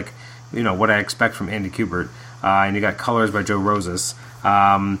feels like, what I expect from Andy Kubert. And you got colors by Joe Rosas.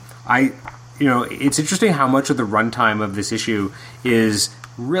 It's interesting how much of the runtime of this issue is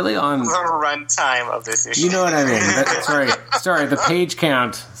really on... The runtime of this issue. You know what I mean. Sorry, the page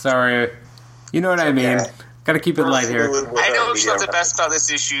count. Sorry. You know what I mean. Got to keep it light here. I know what's the best about this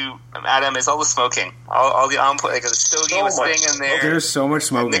issue, Adam, is all the smoking. All the on-play, like the Stogie was staying in there. There's so much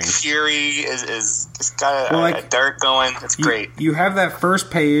smoking. Nick Fury is got a dart going. It's great. You have that first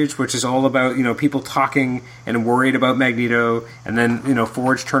page, which is all about people talking and worried about Magneto, and then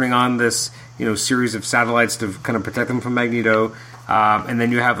Forge turning on this series of satellites to kind of protect them from Magneto, and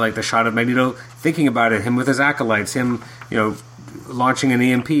then you have like the shot of Magneto thinking about it, him with his acolytes, him launching an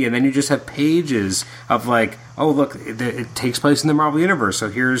EMP, and then you just have pages of like, oh look, it takes place in the Marvel Universe, so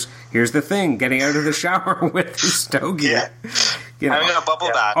here's the Thing getting out of the shower with his Stogie. Yeah. Having a bubble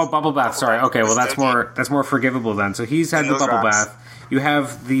bath. Oh, bubble bath. Sorry. Okay, well that's more forgivable then. So he's had the bubble bath. You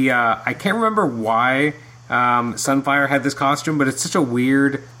have the I can't remember why Sunfire had this costume, but it's such a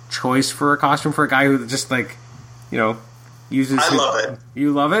weird choice for a costume for a guy who just like uses. I love it.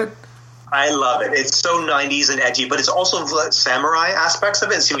 You love it? I love it. It's so 90s and edgy, but it's also the samurai aspects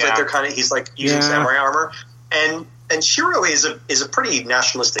of it. It seems like he's like using samurai armor. And Shiro is a pretty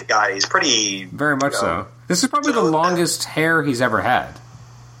nationalistic guy. He's pretty... Very much so. This is probably the longest hair he's ever had.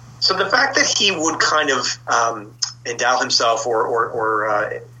 So the fact that he would kind of endow himself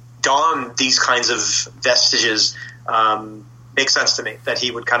or don these kinds of vestiges makes sense to me. That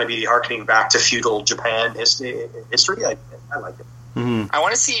he would kind of be harkening back to feudal Japan history. I like it. Mm-hmm. I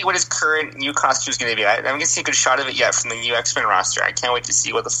want to see what his current new costume is going to be. I haven't going to see a good shot of it yet from the new X-Men roster. I can't wait to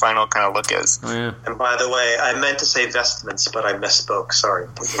see what the final kind of look is. Oh, yeah. And by the way, I meant to say vestments, but I misspoke. Sorry.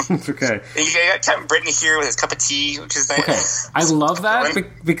 It's okay. And you got Captain Britain here with his cup of tea, which is nice. Okay. I love that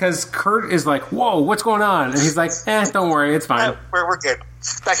because Kurt is like, whoa, what's going on? And he's like, don't worry, it's fine. We're good.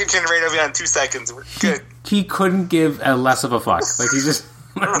 Back in Generator will be on 2 seconds. We're good. He couldn't give a less of a fuck. Like, he just...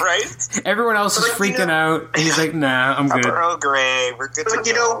 Right? Everyone else is freaking out. And he's like, nah, I'm good. Earl Grey, we're good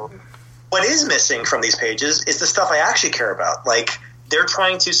to go. What is missing from these pages is the stuff I actually care about. Like, they're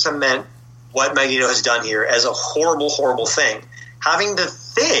trying to cement what Magneto has done here as a horrible, horrible thing. Having the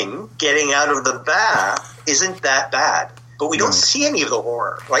Thing getting out of the bath isn't that bad. But we don't see any of the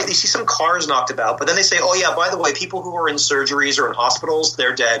horror, right? They see some cars knocked about, but then they say, oh yeah, by the way, people who are in surgeries or in hospitals,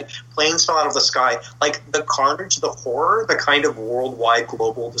 they're dead. Planes fell out of the sky. Like, the carnage, the horror, the kind of worldwide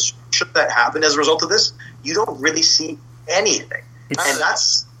global destruction that happened as a result of this, you don't really see anything. And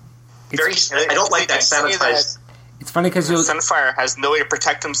that's very... I don't like that sanitized... It's funny because Sunfire has no way to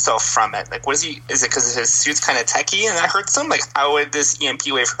protect himself from it. Like, what is he? Is it because his suit's kind of techy and that hurts him? Like, how would this EMP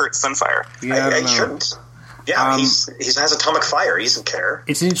wave hurt Sunfire? Yeah, I shouldn't. Yeah, he has atomic fire. He doesn't care.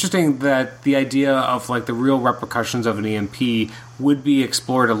 It's interesting that the idea of like the real repercussions of an EMP would be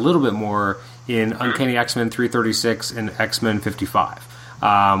explored a little bit more in Uncanny X-Men 336 and X-Men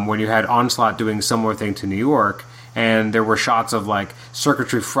 55, when you had Onslaught doing similar thing to New York, and there were shots of like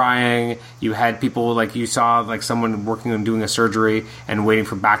circuitry frying. You had people like you saw like someone working on doing a surgery and waiting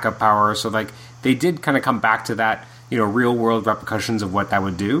for backup power. So like they did kind of come back to that, real world repercussions of what that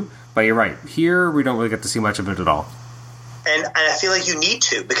would do. But you're right. Here, we don't really get to see much of it at all. And I feel like you need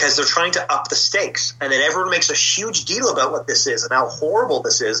to, because they're trying to up the stakes. And then everyone makes a huge deal about what this is and how horrible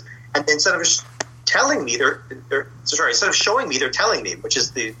this is. And instead of telling me, instead of showing me, they're telling me, which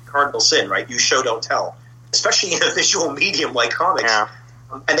is the cardinal sin, right? You show, don't tell. Especially in a visual medium like comics. Yeah.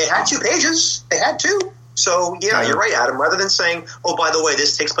 And they had 2 pages. They had 2. So, yeah, you're right, Adam. Rather than saying, oh, by the way,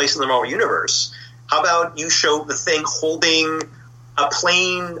 this takes place in the Marvel Universe, how about you show the Thing holding a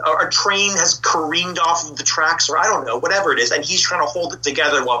plane or a train has careened off of the tracks, or I don't know, whatever it is, and he's trying to hold it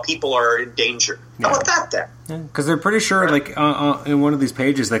together while people are in danger. How about that then? Because they're pretty sure, like, in one of these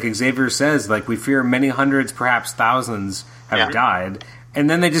pages, like Xavier says, like, we fear many hundreds, perhaps thousands have died, and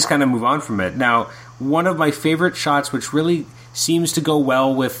then they just kind of move on from it. Now, one of my favorite shots, which really seems to go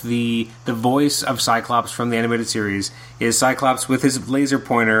well with the voice of Cyclops from the animated series, is Cyclops with his laser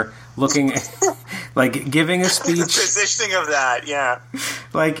pointer looking like giving a speech. The positioning of that, yeah.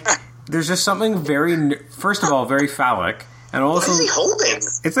 Like, there's just something very, first of all, very phallic, and also what is he holding?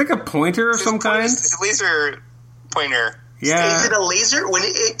 It's like a pointer of some kind. It's a laser pointer. Yeah. Is it a laser?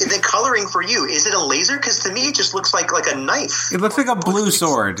 The coloring for you, is it a laser? Because to me, it just looks like a knife. It looks like a blue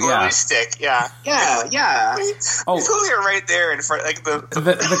sword. Blue Yeah. stick. Yeah. Yeah. Oh. It's literally right there in front. Like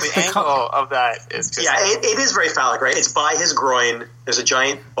the angle of that is just. Yeah, it is very phallic, right? It's by his groin. There's a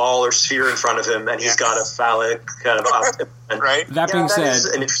giant ball or sphere in front of him, and he's got a phallic kind of right. That being said,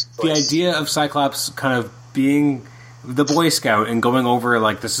 the idea of Cyclops kind of being the Boy Scout and going over,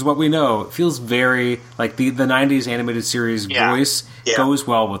 like, this is what we know, it feels very like the 90s animated series voice goes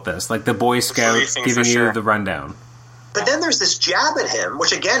well with this, like the Boy Scout giving you the rundown. But then there's this jab at him,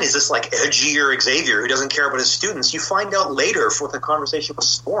 which again is this like edgier Xavier who doesn't care about his students. You find out later, for the conversation with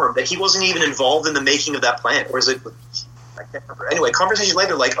Storm, that he wasn't even involved in the making of that plan. Or is it? I can't remember. Anyway, conversation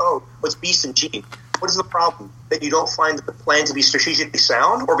later, like, oh, what's Beast and Jean? What is the problem? That you don't find the plan to be strategically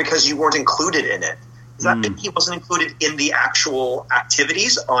sound, or because you weren't included in it? Is that he wasn't included in the actual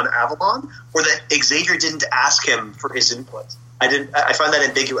activities on Avalon, or that Xavier didn't ask him for his input? I find that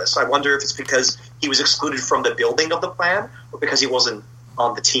ambiguous. I wonder if it's because he was excluded from the building of the plan, or because he wasn't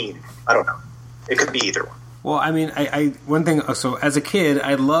on the team. I don't know. It could be either one. Well, I mean, one thing. So, as a kid,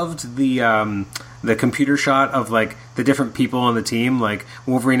 I loved the computer shot of, like, the different people on the team, like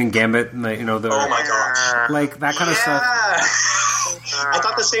Wolverine and Gambit, and oh my gosh, like that kind of stuff. I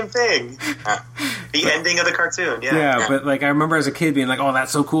thought the same thing. The ending of the cartoon, yeah. But, like, I remember as a kid being like, "Oh,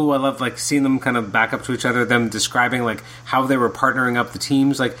 that's so cool!" I loved, like, seeing them kind of back up to each other, them describing, like, how they were partnering up the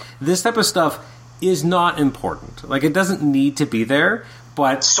teams. Like, this type of stuff is not important. Like, it doesn't need to be there.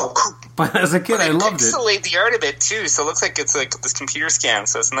 But so cool. But as a kid, I loved it. Pixelate the art a bit too, so it looks like it's like this computer scan.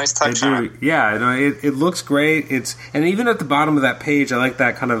 So it's a nice touch on it. Yeah, no, it looks great. And even at the bottom of that page, I like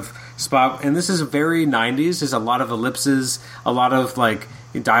that kind of spot. And this is very 90s. There's a lot of ellipses, a lot of, like,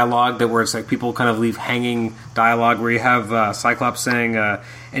 dialogue where it's like people kind of leave hanging dialogue where you have Cyclops saying, "And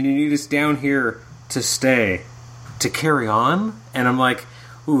you need us down here to stay, to carry on." And I'm like,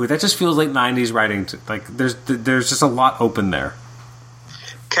 ooh, that just feels like 90s writing. Like, there's just a lot open there.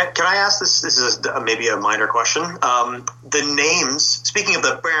 Can I ask this? This is maybe a minor question. The names, speaking of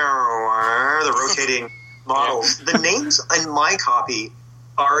the rotating models, the names in my copy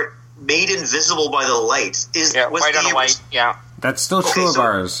are made invisible by the light. White on white. Yeah, that's still true of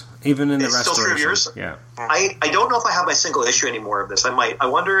ours, even in the restoration. Still true of yours? Yeah. I don't know if I have my single issue anymore of this. I might. I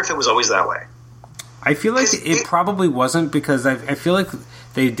wonder if it was always that way. I feel like it probably wasn't, because I feel like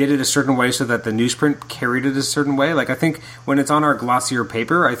they did it a certain way so that the newsprint carried it a certain way. Like, I think when it's on our glossier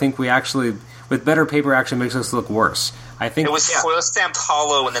paper, I think we actually, with better paper, actually makes us look worse. I think it was foil stamped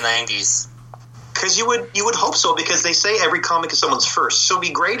hollow in the 90s. Because you would hope so, because they say every comic is someone's first. So it'd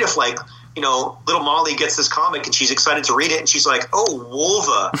be great if, like, you know, little Molly gets this comic and she's excited to read it, and she's like, oh,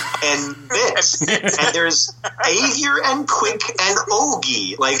 Wolva and Bits, and there's Avier and Quick and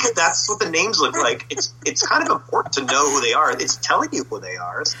Ogie. Like, that's what the names look like. It's kind of important to know who they are. It's telling you who they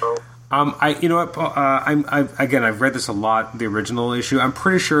are. So, you know what, Paul, I've read this a lot, the original issue. I'm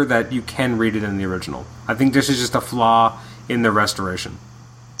pretty sure that you can read it in the original. I think this is just a flaw in the restoration.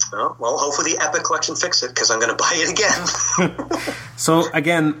 Oh, well, hopefully the Epic Collection fix it, because I'm going to buy it again. So,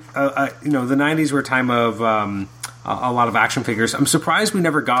 again, you know, the 90s were a time of a lot of action figures. I'm surprised we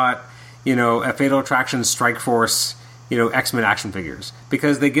never got, you know, a Fatal Attraction Strike Force, you know, X-Men action figures,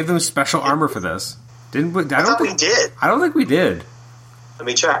 because they give them special armor for this. Didn't we? I thought we did. I don't think we did. Let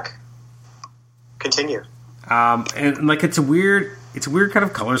me check. Continue. And, like, it's a weird kind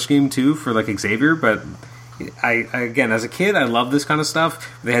of color scheme, too, for, like, Xavier, but I again, as a kid, I love this kind of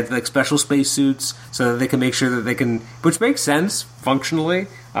stuff. They had, like, special spacesuits so that they can make sure that they can, which makes sense functionally.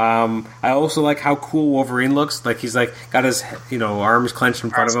 I also like how cool Wolverine looks. Like, he's, like, got his, you know, arms clenched in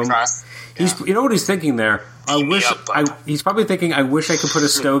front of him. He's, you know what he's thinking there? He's probably thinking, I wish I could put a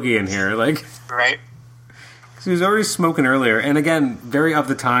stogie in here, like, right? Because he was already smoking earlier. And again, very of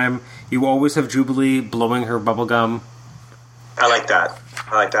the time. You always have Jubilee blowing her bubble gum. I like that.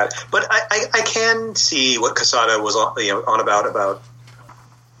 But I can see what Quesada was on about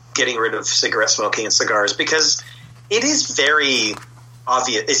getting rid of cigarette smoking and cigars, because it is very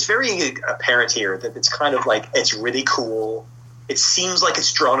obvious. It's very apparent here that it's kind of like, it's really cool. It seems like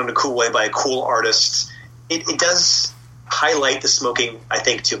it's drawn in a cool way by a cool artist. It does highlight the smoking, I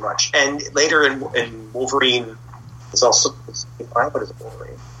think, too much. And later in Wolverine, is also 75. What is it,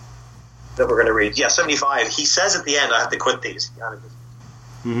 Wolverine? That we're going to read. Yeah, 75. He says at the end, I have to quit these.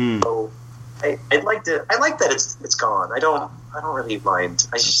 So I like that it's gone. I don't really mind.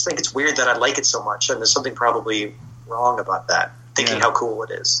 I just think it's weird that I like it so much, and there's something probably wrong about that. Thinking how cool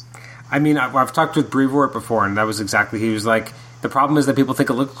it is. I mean, I've talked with Brevoort before, and that was exactly. He was like, the problem is that people think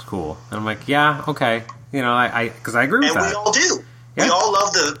it looks cool, and I'm like, yeah, okay, because I agree with that. And we all do. Yeah. We all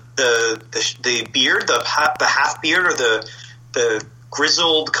love the beard, the half beard, or the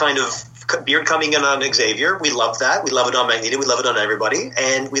grizzled kind of beard coming in on Xavier. We love that. We love it on Magneto. We love it on everybody,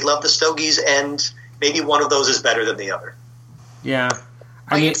 and we love the stogies. And maybe one of those is better than the other. Yeah.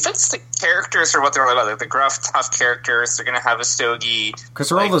 I mean, it fits the characters for what they're all about. Like the gruff, tough characters, they're going to have a stogie. Because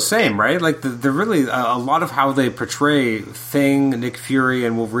they're all the same, right? Like, they're really... a lot of how they portray Thing, Nick Fury,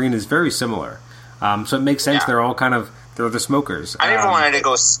 and Wolverine is very similar. So it makes sense. They're all kind of... They're the smokers. I never wanted to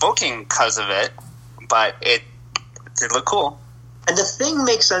go smoking because of it, but it did look cool. And the Thing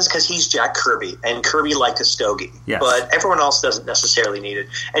makes sense because he's Jack Kirby, and Kirby liked a stogie. Yes. But everyone else doesn't necessarily need it.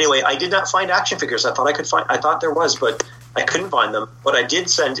 Anyway, I did not find action figures. I thought there was, but I couldn't find them. What I did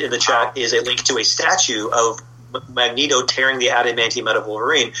send in the chat is a link to a statue of Magneto tearing the adamantium out of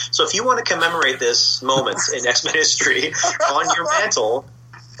Wolverine. So if you want to commemorate this moment in X-Men history on your mantle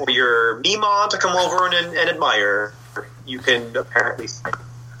for your Mima to come over and admire, you can apparently find it.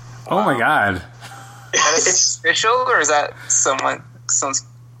 Oh my god. It's official, or is that someone's...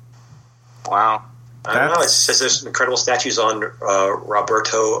 Wow. I don't know. It says there's incredible statues on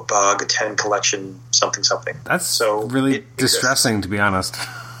Roberto Bog 10 collection something. That's so really distressing, to be honest.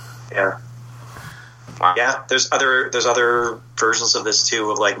 Yeah. Wow. Yeah, there's other versions of this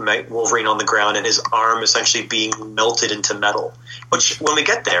too, of like Wolverine on the ground and his arm essentially being melted into metal, which when we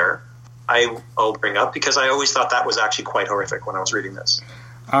get there, I'll bring up, because I always thought that was actually quite horrific when I was reading this.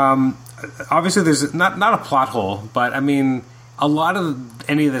 Obviously, there's not a plot hole, but I mean, a lot of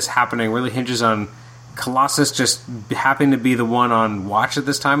any of this happening really hinges on Colossus just happening to be the one on watch at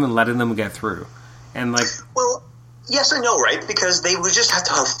this time and letting them get through. And like, well, yes and no, right? Because they would just have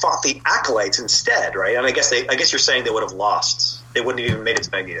to have fought the Acolytes instead, right? And I guess you're saying they would have lost. They wouldn't have even made it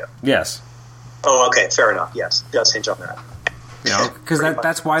to Magneto. Yes. Oh, okay, fair enough. Yes, it does hinge on that. Because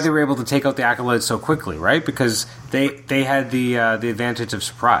that's why they were able to take out the Acolytes so quickly, right? Because they had the advantage of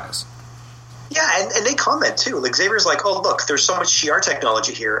surprise. Yeah, and they comment too. Like Xavier's like, "Oh, look, there's so much Shi'ar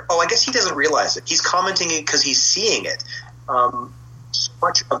technology here." Oh, I guess he doesn't realize it. He's commenting it because he's seeing it. So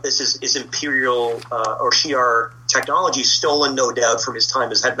much of this is Imperial or Shi'ar technology, stolen, no doubt, from his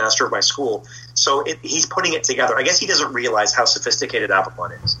time as headmaster of my school. So he's putting it together. I guess he doesn't realize how sophisticated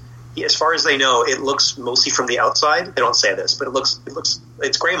Avalon is. As far as they know, it looks mostly from the outside. They don't say this, but it looks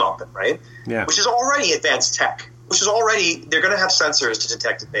it's Grey Malkin, right? Yeah. Which is already advanced tech. Which is already, they're going to have sensors to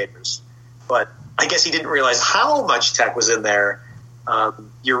detect invaders. But I guess he didn't realize how much tech was in there.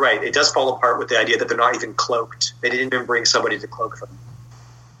 You're right. It does fall apart with the idea that they're not even cloaked. They didn't even bring somebody to cloak them.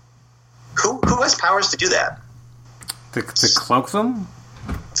 Who has powers to do that? To cloak them?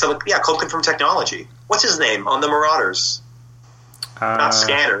 So yeah, cloak them from technology. What's his name on the Marauders? Not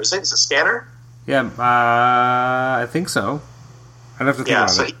Scanner. Is it a Scanner? Yeah, I think so. I'd have to think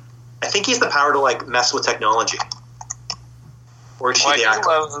about it. I think he has the power to like mess with technology. Or is she the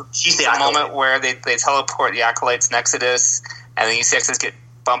Acolyte? She's the moment where they teleport the Acolytes in Exodus, and then you see Exodus get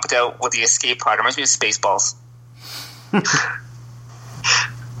bumped out with the escape pod. It reminds me of Spaceballs.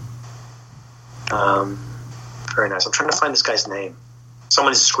 Very nice. I'm trying to find this guy's name.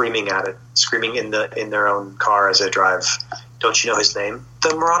 Someone is screaming at it, screaming in their own car as they drive. Don't you know his name?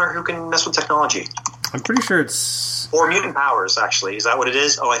 The Marauder who can mess with technology. I'm pretty sure it's... Or mutant powers, actually. Is that what it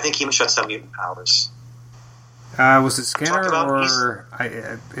is? Oh, I think he shuts down mutant powers. Was it Scanner or...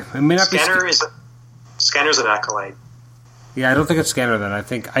 it may not Scanner be... Scanner's an Acolyte. Yeah, I don't think it's Scanner then.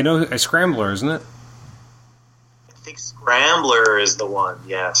 I know a Scrambler, isn't it? I think Scrambler is the one,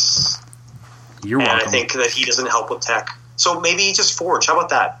 yes. You're welcome. And I think that he doesn't help with tech. So maybe just Forge. How about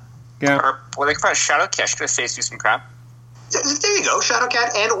that? Yeah. Or they could probably Shadowcat could face you some crap. There you go.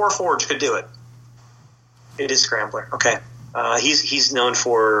 Shadowcat and or Forge could do it. It is Scrambler. Okay. He's known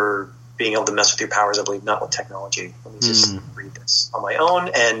for being able to mess with your powers, I believe, not with technology. Let me just read this on my own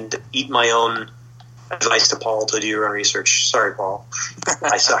and eat my own advice to Paul to do your own research. Sorry, Paul.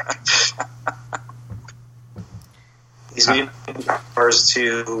 I suck. He's mutant powers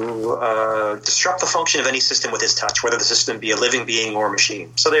to disrupt the function of any system with his touch, whether the system be a living being or a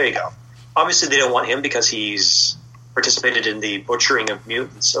machine. So there you go. Obviously, they don't want him because he's participated in the butchering of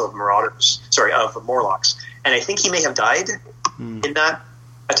mutants, of Marauders, of Morlocks. And I think he may have died. in that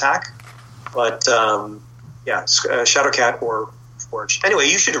attack. But Shadowcat or Forge. Anyway,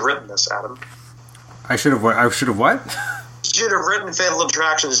 you should have written this, Adam. I should have what? You should have written Fatal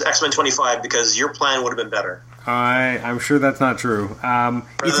Attractions X-Men 25 because your plan would have been better. I'm sure that's not true.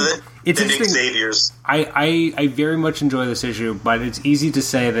 It's interesting. Xavier's. I very much enjoy this issue, but it's easy to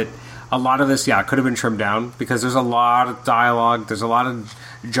say that a lot of this, could have been trimmed down because there's a lot of dialogue, there's a lot of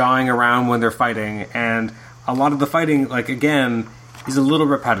jawing around when they're fighting, and a lot of the fighting, like, again, is a little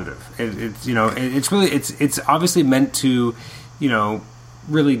repetitive. It's obviously meant to,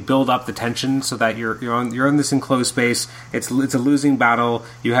 really build up the tension so that you're on this enclosed space. It's a losing battle.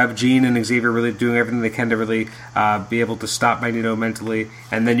 You have Jean and Xavier really doing everything they can to really be able to stop Magneto mentally,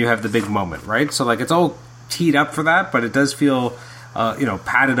 and then you have the big moment, right? So, like, it's all teed up for that, but it does feel,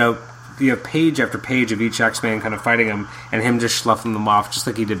 padded out. You have page after page of each X-Man kind of fighting him, and him just sloughing them off just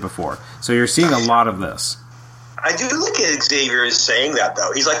like he did before. So you're seeing a lot of this. I do look at Xavier is saying that,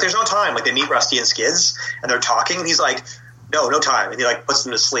 though. He's like, there's no time. Like, they meet Rusty and Skids, and they're talking, and he's like, no time. And he, like, puts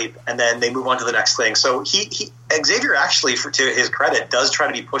them to sleep, and then they move on to the next thing. So Xavier actually, to his credit, does try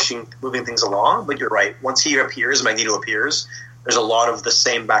to be moving things along, but you're right. Once he appears, Magneto appears, there's a lot of the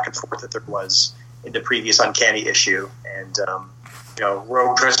same back and forth that there was in the previous Uncanny issue, and,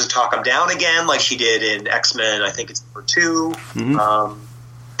 Rogue tries to talk him down again, like she did in X-Men. I think it's number 2. Mm-hmm.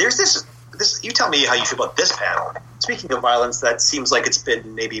 There's this. You tell me how you feel about this panel. Speaking of violence, that seems like it's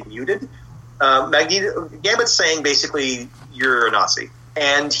been maybe muted. Gambit's saying basically you're a Nazi,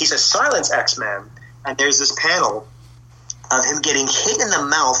 and he says silence X-Men. And there's this panel of him getting hit in the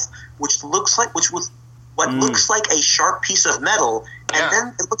mouth, which looks like looks like a sharp piece of metal, and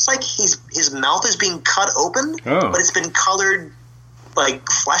then it looks like his mouth is being cut open, but it's been colored like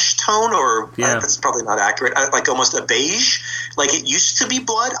flesh tone, or that's probably not accurate, like almost a beige, like it used to be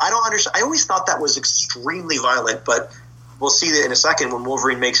blood. I don't understand. I always thought that was extremely violent, but we'll see that in a second when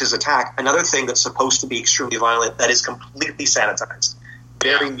Wolverine makes his attack. Another thing that's supposed to be extremely violent that is completely sanitized,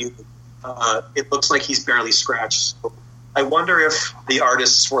 very muted. It looks like he's barely scratched. So I wonder if the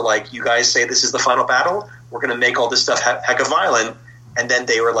artists were like, you guys say this is the final battle, we're going to make all this stuff heck of violent, and then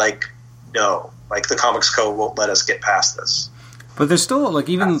they were like, no, like the Comics Co. won't let us get past this. But there's still, like,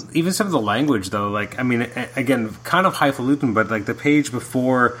 even some of the language, though, like, I mean, again, kind of highfalutin, but, like, the page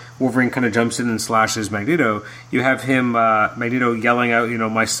before Wolverine kind of jumps in and slashes Magneto, you have him, Magneto yelling out,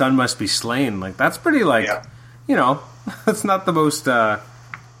 my son must be slain. Like, that's pretty, like, that's not the most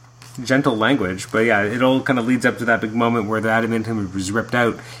gentle language, but, it all kind of leads up to that big moment where the adamantium was ripped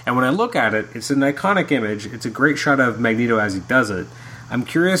out. And when I look at it, it's an iconic image. It's a great shot of Magneto as he does it. I'm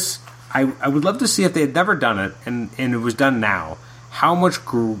curious... I would love to see if they had never done it and it was done now, how much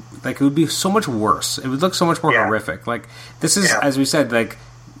it would be so much worse. It would look so much more horrific. Like, this is, as we said, like,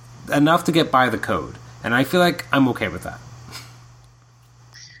 enough to get by the code. And I feel like I'm okay with that.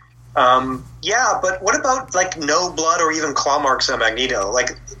 But what about, like, no blood or even claw marks on Magneto? Like,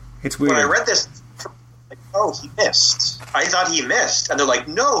 it's weird. When I read this, like, he missed. I thought he missed. And they're like,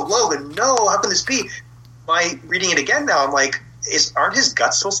 no, Logan, no, how can this be? By reading it again now, I'm like, aren't his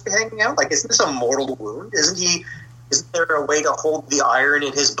guts supposed to be hanging out? Like, isn't this a mortal wound? Isn't there a way to hold the iron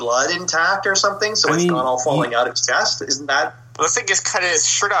in his blood intact or something so it's not all falling out of his chest? Isn't that... It looks like he just cut his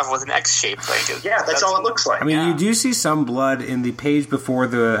shirt off with an X shape. Like, that's all it looks like. I mean, you do see some blood in the page before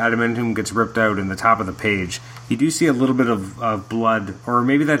the adamantium gets ripped out in the top of the page. You do see a little bit of blood, or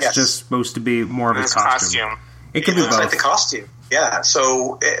maybe that's just supposed to be more of his costume. It could be both. Like the costume. Yeah,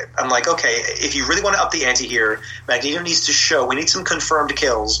 so I'm like, okay, if you really want to up the ante here, Magneto needs to show, we need some confirmed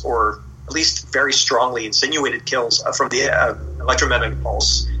kills, or at least very strongly insinuated kills from the electromagnetic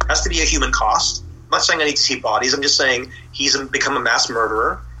pulse. It has to be a human cost. I'm not saying I need to see bodies, I'm just saying he's become a mass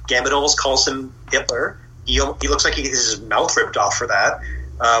murderer. Gambit almost calls him Hitler. He looks like he gets his mouth ripped off for that.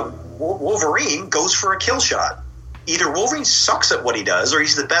 Wolverine goes for a kill shot. Either Wolverine sucks at what he does, or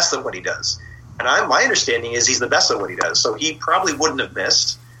he's the best at what he does. And my understanding is he's the best at what he does, so he probably wouldn't have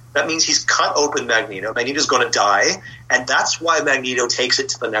missed. That means he's cut open Magneto. Magneto's going to die, and that's why Magneto takes it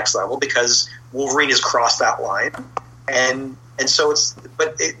to the next level, because Wolverine has crossed that line. And so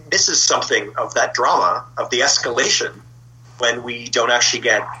it misses something of that drama, of the escalation, when we don't actually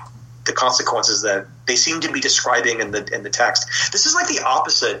get the consequences that they seem to be describing in the text. This is like the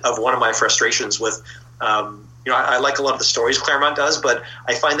opposite of one of my frustrations with... I like a lot of the stories Claremont does, but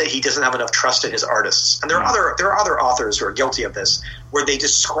I find that he doesn't have enough trust in his artists. And there are other authors who are guilty of this, where they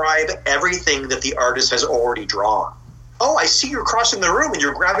describe everything that the artist has already drawn. Oh, I see you're crossing the room and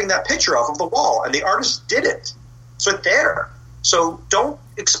you're grabbing that picture off of the wall, and the artist did it. So it's there. So don't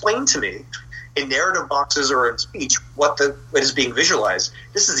explain to me. in narrative boxes or in speech what is being visualized.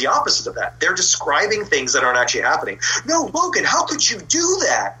 This is the opposite of that. They're describing things that aren't actually happening. No, Logan, how could you do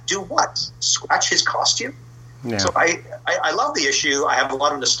that? Do what? Scratch his costume? Yeah. So I love the issue. I have a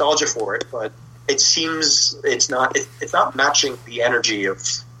lot of nostalgia for it, but it seems it's not matching the energy of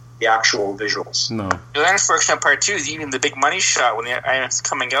the actual visuals. No. The unfortunate part too is even the big money shot when the iron's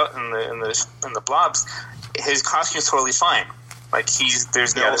coming out in the blobs, his costume is totally fine. Like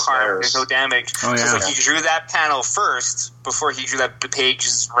there's no harm, there's no damage. Oh, yeah. So it's like he drew that panel first before he drew that page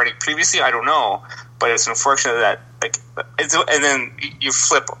writing previously. I don't know, but it's unfortunate that and then you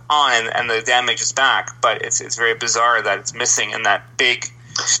flip on and the damage is back. But it's very bizarre that it's missing in that big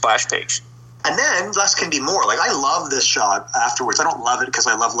splash page. And then less can be more. Like, I love this shot afterwards. I don't love it because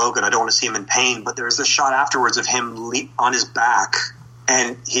I love Logan. I don't want to see him in pain. But there's this shot afterwards of him on his back,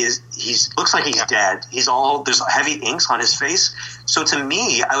 and he's looks like he's dead. There's heavy inks on his face. So to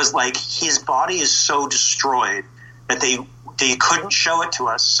me, I was like, his body is so destroyed that they couldn't show it to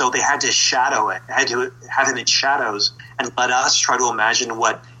us. So they had to shadow it. They had to have him in shadows and let us try to imagine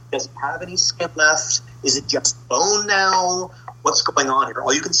does he have any skin left? Is it just bone now? What's going on here?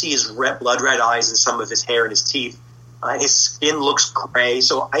 All you can see is blood red eyes and some of his hair and his teeth. His skin looks gray.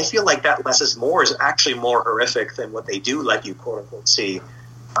 So I feel like that less is more is actually more horrific than what they do let you quote unquote see.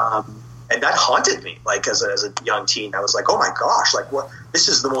 And that haunted me. Like as a young teen, I was like, oh my gosh, like what? This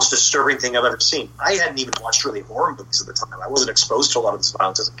is the most disturbing thing I've ever seen. I hadn't even watched really horror movies at the time. I wasn't exposed to a lot of this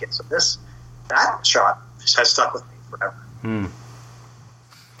violence as a kid. So that shot has stuck with me forever.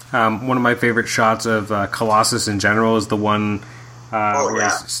 One of my favorite shots of Colossus in general is the one where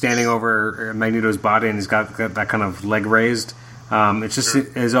he's standing over Magneto's body and he's got that kind of leg raised. It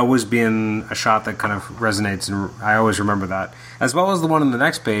has always been a shot that kind of resonates, and I always remember that. As well as the one on the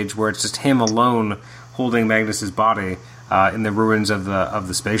next page where it's just him alone holding Magnus's body in the ruins of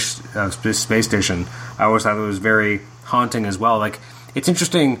the space station. I always thought it was very haunting as well. Like, it's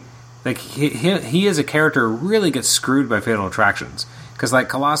interesting. Like he as a character really gets screwed by Fatal Attractions. Because, like,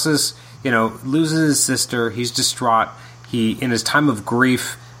 Colossus, loses his sister. He's distraught. In his time of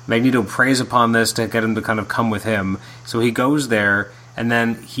grief, Magneto preys upon this to get him to kind of come with him. So he goes there, and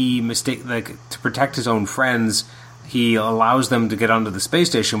then to protect his own friends, he allows them to get onto the space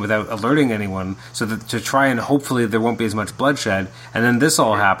station without alerting anyone, so that to try and hopefully there won't be as much bloodshed. And then this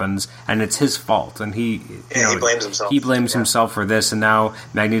all happens, and it's his fault. And he blames himself. He blames himself for this, and now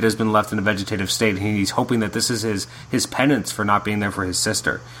Magneto's been left in a vegetative state, and he's hoping that this is his penance for not being there for his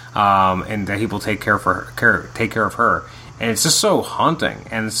sister, and that he will take care of her. And it's just so haunting,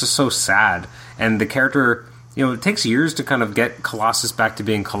 and it's just so sad. And the character, it takes years to kind of get Colossus back to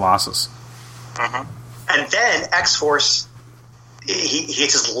being Colossus. Mm-hmm. And then X-Force, he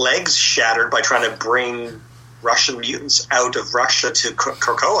gets his legs shattered by trying to bring Russian mutants out of Russia to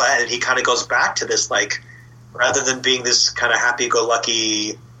Krakoa, and he kind of goes back to this, like, rather than being this kind of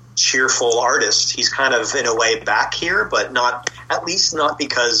happy-go-lucky, cheerful artist, he's kind of, in a way, back here, but at least not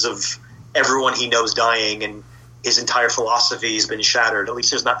because of everyone he knows dying and his entire philosophy has been shattered. At least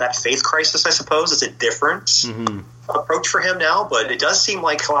there's not that faith crisis, I suppose. It's a different approach for him now, but it does seem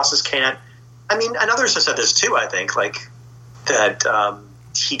like Colossus can't. I mean, and others have said this too, I think, like, that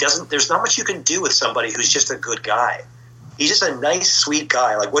he doesn't, there's not much you can do with somebody who's just a good guy. He's just a nice, sweet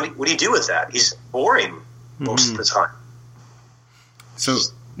guy. Like, what do you do with that? He's boring most of the time. So,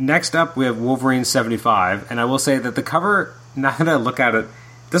 next up, we have Wolverine 75, and I will say that the cover, now that I look at it,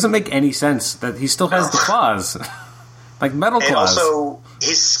 doesn't make any sense that he still has the claws. Like metal claws. And also,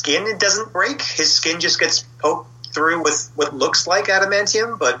 his skin doesn't break. His skin just gets poked through with what looks like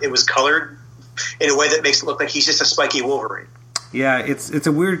adamantium, but it was colored in a way that makes it look like he's just a spiky Wolverine. Yeah, it's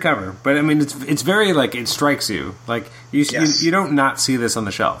a weird cover, but I mean it's very, like, it strikes you. Like you don't not see this on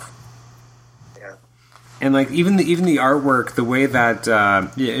the shelf. Yeah. And, like, even the artwork, the way that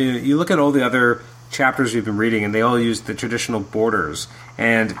you look at all the other chapters we've been reading, and they all use the traditional borders.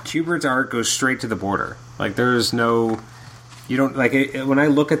 And Kubert's art goes straight to the border. Like, there's no, you don't, like, when I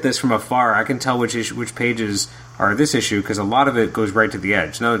look at this from afar, I can tell which pages are this issue, because a lot of it goes right to the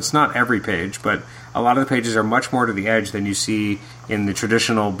edge. No, it's not every page, but a lot of the pages are much more to the edge than you see in the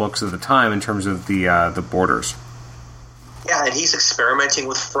traditional books of the time in terms of the borders. Yeah, and he's experimenting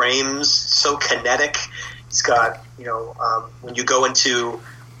with frames, so kinetic. He's got, when you go into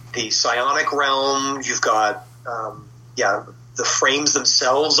the psionic realm, you've got, the frames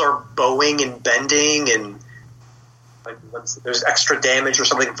themselves are bowing and bending, and when there's extra damage or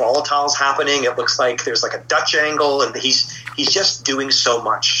something volatile's happening, it looks like there's like a Dutch angle, and he's just doing so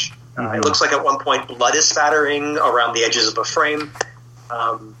much. It looks like at one point blood is spattering around the edges of a frame.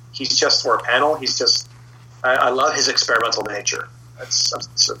 He's just, or a panel, I love his experimental nature.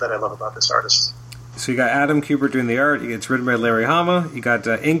 that's that I love about this artist. So you got Adam Kubert doing the art. It's written by Larry Hama. You got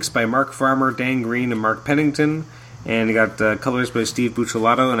inks by Mark Farmer, Dan Green, and Mark Pennington. And you got colors by Steve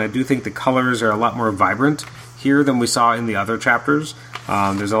Buccellato. And I do think the colors are a lot more vibrant here than we saw in the other chapters.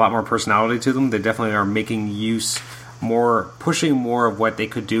 There's a lot more personality to them. They definitely are making pushing more of what they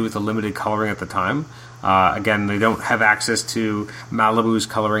could do with the limited coloring at the time. Again, they don't have access to Malibu's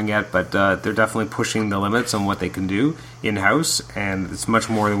coloring yet, but they're definitely pushing the limits on what they can do in-house, and it's much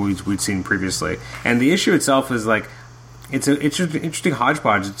more than we'd seen previously. And the issue itself is like, it's an interesting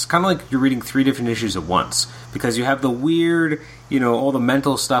hodgepodge. It's kind of like you're reading 3 different issues at once, because you have the weird, all the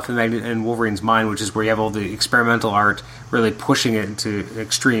mental stuff in Wolverine's mind, which is where you have all the experimental art really pushing it into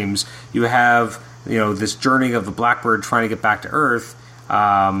extremes. You have, this journey of the Blackbird trying to get back to Earth,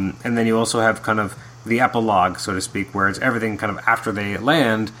 and then you also have kind of the epilogue, so to speak, where it's everything kind of after they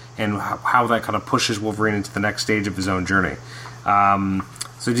land and how that kind of pushes Wolverine into the next stage of his own journey.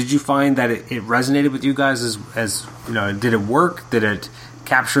 So did you find that it resonated with you guys as did it work? Did it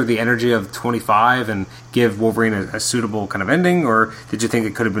capture the energy of 25 and give Wolverine a suitable kind of ending, or did you think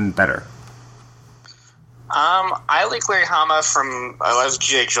it could have been better? I like Larry Hama from I love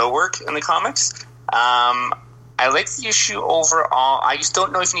G.I. Joe work in the comics. I like the issue overall. I just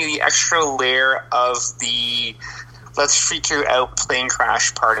don't know if you need the extra layer of the let's freak you out plane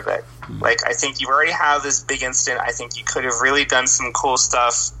crash part of it. Like, I think you already have this big incident. I think you could have really done some cool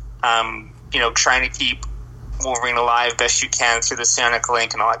stuff, trying to keep Wolverine alive best you can through the sonic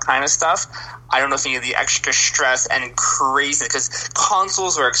link and all that kind of stuff. I don't know if you need the extra stress and crazy, because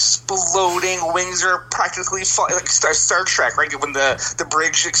consoles are exploding, wings are practically like Star Trek, right? When the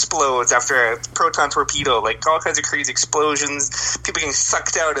bridge explodes after a proton torpedo, like all kinds of crazy explosions, people getting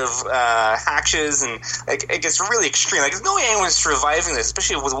sucked out of hatches, and like it gets really extreme. Like, there's no way anyone's surviving this,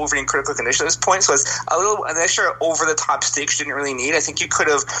 especially with Wolverine in critical condition at this point. So it's an extra over the top stakes you didn't really need. I think you could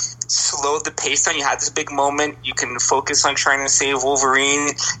have slowed the pace down. You had this big moment. You can focus on trying to save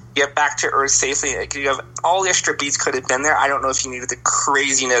Wolverine, get back to Earth safely. Like, you have all the extra beats could have been there. I don't know if you needed the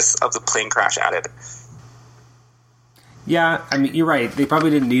craziness of the plane crash added. Yeah, I mean, you're right. They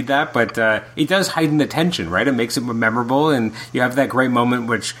probably didn't need that, but it does heighten the tension, right? It makes it more memorable, and you have that great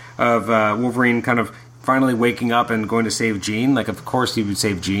moment of Wolverine kind of finally waking up and going to save Jean. Like, of course he would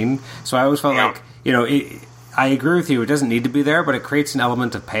save Jean. So I always felt like, I agree with you. It doesn't need to be there, but it creates an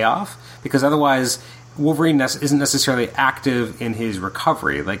element of payoff, because otherwise Wolverine isn't necessarily active in his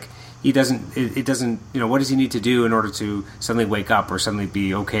recovery. Like, it doesn't, what does he need to do in order to suddenly wake up or suddenly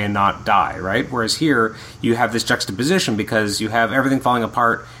be okay and not die, right? Whereas here, you have this juxtaposition, because you have everything falling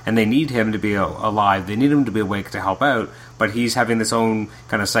apart and they need him to be alive. They need him to be awake to help out, but he's having this own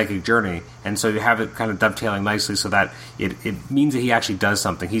kind of psychic journey. And so you have it kind of dovetailing nicely so that it means that he actually does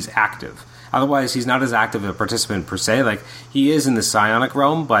something. He's active. Otherwise, he's not as active a participant per se. Like, he is in the psionic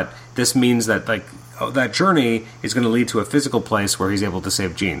realm, but this means that, like, that journey is going to lead to a physical place where he's able to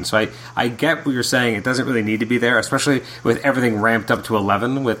save Jean. So I get what you're saying. It doesn't really need to be there, especially with everything ramped up to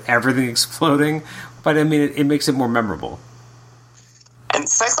 11, with everything exploding. But, I mean, it makes it more memorable. And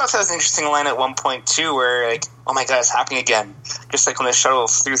Cyclops has an interesting line at one point, too, where, like, oh my god, it's happening again. Just like when the shuttle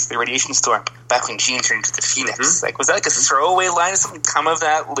flew through the radiation storm, back when Jean turned into the Phoenix. Mm-hmm. Like, was that like a throwaway line? Did something come of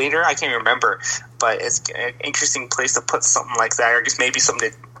that later? I can't remember. But it's an interesting place to put something like that, or just maybe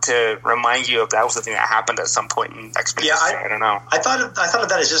something to remind you of that was the thing that happened at some point in X-Men. Yeah, I don't know. I thought of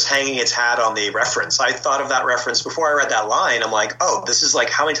that as just hanging its hat on the reference. I thought of that reference before I read that line. I'm like, oh, this is like,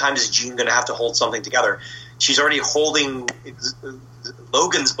 how many times is Jean going to have to hold something together? She's already holding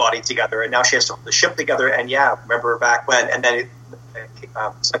Logan's body together, and now she has to hold the ship together. And yeah, remember back when? And then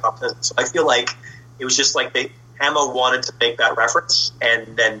Cyclops. So I feel like it was just like Hama wanted to make that reference,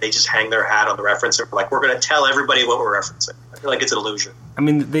 and then they just hang their hat on the reference. And we're like, we're going to tell everybody what we're referencing. I feel like it's an illusion. I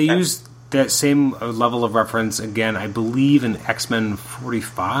mean, they used that same level of reference again, I believe, in X-Men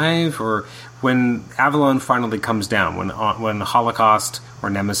 45, or when Avalon finally comes down, when Holocaust or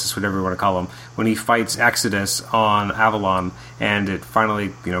Nemesis, whatever you want to call him, when he fights Exodus on Avalon, and it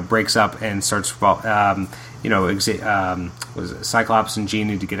finally breaks up and starts, Cyclops and Jean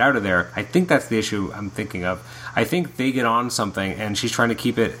need to get out of there. I think that's the issue I'm thinking of. I think they get on something, and she's trying to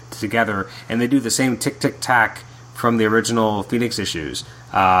keep it together, and they do the same tick-tick-tack from the original Phoenix issues.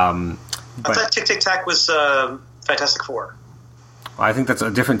 I thought Tic Tic Tac was Fantastic Four. Well, I think that's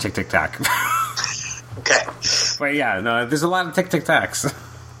a different Tic Tic Tac. Okay. But yeah, no, there's a lot of Tic Tic Tacs.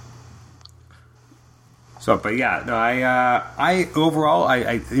 So, but yeah, no, I overall,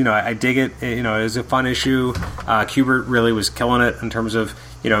 I dig it. It was a fun issue. Kubert really was killing it in terms of,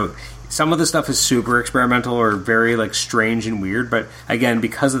 some of the stuff is super experimental or very like strange and weird, but again,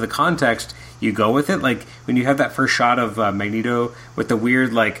 because of the context, you go with it. Like when you have that first shot of Magneto with the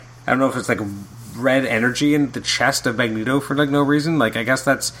weird, like, I don't know if it's like red energy in the chest of Magneto for like no reason. Like, I guess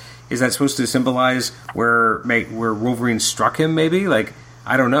is that supposed to symbolize where Wolverine struck him? Maybe, like,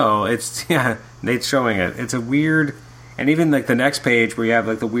 I don't know. It's Nate's showing it. It's a weird, and even like the next page where you have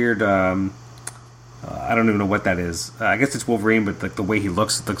like the weird. I don't even know what that is. I guess it's Wolverine, but like the way he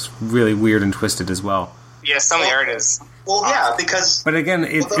looks really weird and twisted as well. Yeah, some of the art is. Well, yeah, because. But again,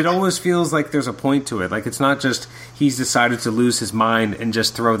 it always feels like there's a point to it. Like it's not just he's decided to lose his mind and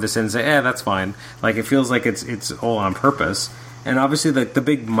just throw this in and say, that's fine. Like it feels like it's all on purpose. And obviously, the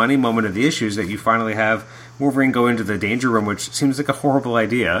big money moment of the issue is that you finally have Wolverine go into the Danger Room, which seems like a horrible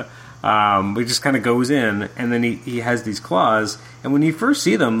idea. He just kind of goes in, and then he has these claws. And when you first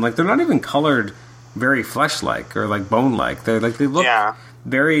see them, like they're not even colored very flesh-like or like bone-like. They look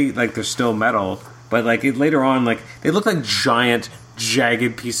very like they're still metal. But like later on, like they look like giant,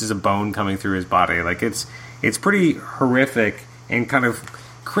 jagged pieces of bone coming through his body. Like it's pretty horrific and kind of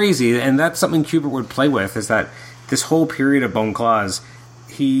crazy. And that's something Kubert would play with. Is that this whole period of Bone Claws,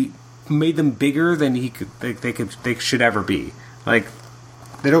 he made them bigger than they should ever be. Like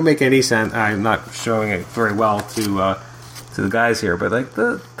they don't make any sense. I'm not showing it very well to the guys here, but like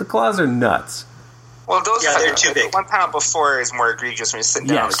the claws are nuts. Well, they're too big. One panel before is more egregious when he's sitting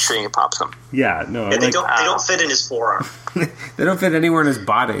down on the tree and he pops them. Yeah, no. Yeah, they don't fit in his forearm. They don't fit anywhere in his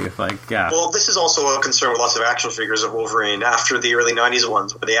body. Like, yeah. Well, this is also a concern with lots of action figures of Wolverine after the early 90s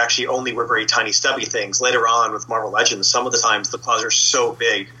ones, where they actually only were very tiny, stubby things. Later on with Marvel Legends, some of the times the claws are so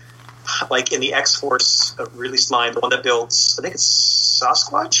big. Like in the X-Force release line, the one that builds, I think it's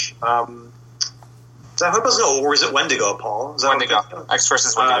Sasquatch? Or is it Wendigo, Paul? Is that Wendigo. X-Force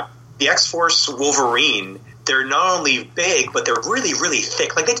is Wendigo. The X-Force Wolverine, they're not only big, but they're really, really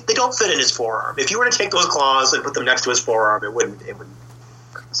thick. Like they don't fit in his forearm. If you were to take those claws and put them next to his forearm, it wouldn't.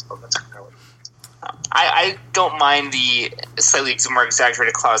 So that's kind of I don't mind the slightly more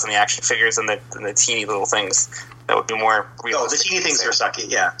exaggerated claws in the action figures than the teeny little things. That would be more realistic. Oh, the teeny things are sucky,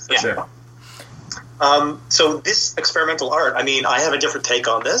 yeah. Sure. So this experimental art, I mean, I have a different take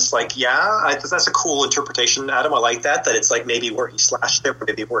on this. Like, that's a cool interpretation, Adam. I like that it's like maybe where he slashed it, or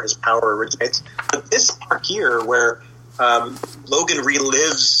maybe where his power originates. But this part here, where Logan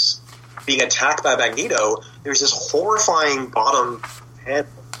relives being attacked by Magneto, there's this horrifying bottom head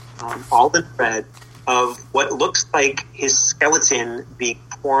all in red of what looks like his skeleton being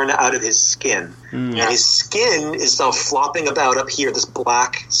torn out of his skin. And his skin is now flopping about up here, this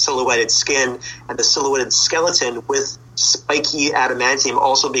black silhouetted skin, and the silhouetted skeleton with spiky adamantium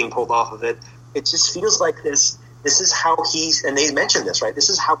also being pulled off of it. It just feels like this is how and they mentioned this, right? This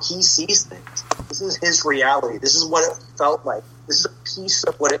is how he sees things. This is his reality. This is what it felt like. This is a piece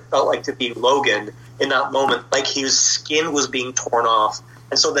of what it felt like to be Logan in that moment, like his skin was being torn off.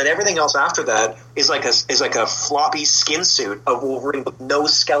 And so then everything else after that is like a floppy skin suit of Wolverine with no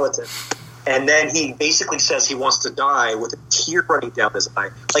skeleton. And then he basically says he wants to die with a tear running down his eye.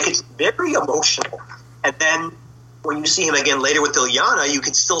 Like, it's very emotional. And then when you see him again later with Illyana, you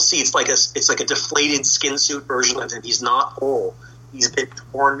can still see it's like a deflated skin suit version of him. He's not whole. He's been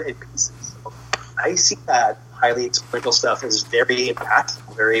torn in pieces. So I see that highly experimental stuff as very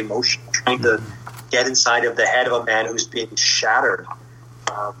impactful, very emotional, trying to get inside of the head of a man who's being shattered.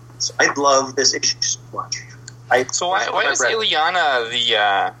 So I love this issue so much. So why is Illyana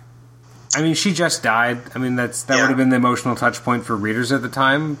the... I mean, she just died. I mean, that would have been the emotional touch point for readers at the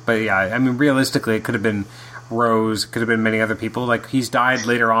time. But yeah, I mean, realistically, it could have been Rose, could have been many other people. Like, he's died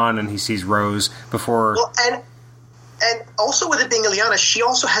later on, and he sees Rose before... Well, and also with it being Illyana, she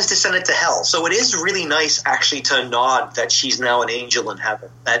also has descended to hell. So it is really nice, actually, to nod that she's now an angel in heaven.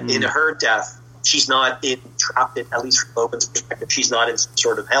 That in her death, she's not trapped in, at least from Logan's perspective, she's not in some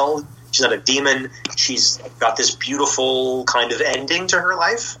sort of hell. She's not a demon. She's got this beautiful kind of ending to her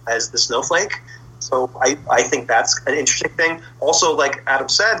life as the snowflake. So I think that's an interesting thing. Also, like Adam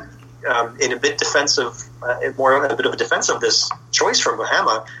said, in a bit defensive, more a bit of a defense of this choice from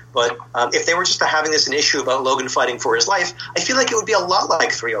Bahama. But if they were just having this an issue about Logan fighting for his life, I feel like it would be a lot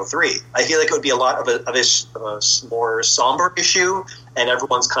like 303. I feel like it would be a lot of a more somber issue, and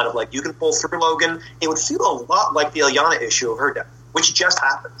everyone's kind of like, you can pull through Logan. It would feel a lot like the Illyana issue of her death, which just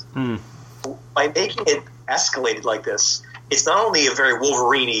happened. By making it escalated like this, it's not only a very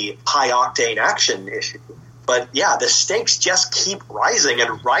Wolverine-y, high-octane action issue, but yeah, the stakes just keep rising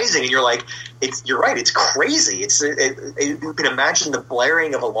and rising, and you're like, you're right, it's crazy. You can imagine the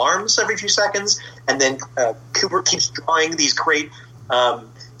blaring of alarms every few seconds, and then Kubert keeps drawing these great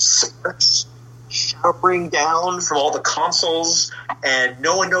sparks showering down from all the consoles, and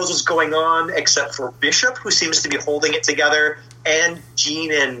no one knows what's going on except for Bishop, who seems to be holding it together, and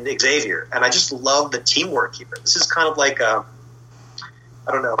Jean and Xavier. And I just love the teamwork here. This is kind of like an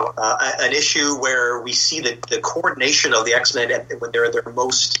issue where we see the coordination of the X-Men when they're at their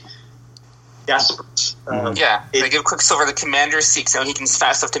most desperate. They give Quicksilver the commander's seat so he can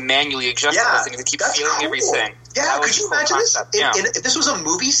fast enough to manually adjust everything to keep feeling everything. Yeah, could you imagine this? If this was a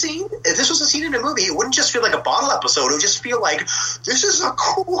movie scene, if this was a scene in a movie, it wouldn't just feel like a bottle episode. It would just feel like, this is a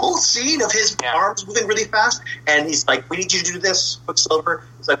cool scene of his arms moving really fast. And he's like, we need you to do this, Quicksilver.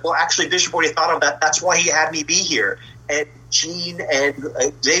 He's like, well, actually, Bishop already thought of that. That's why he had me be here. And Jean and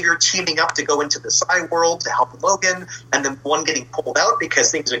Xavier teaming up to go into the Psi world to help Logan, and then one getting pulled out because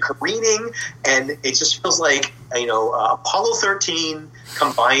things are careening. And it just feels like, Apollo 13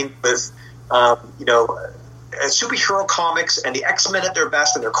 combined with, superhero comics and the X-Men at their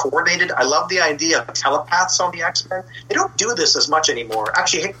best, and they're coordinated. I love the idea of telepaths on the X-Men. They don't do this as much anymore.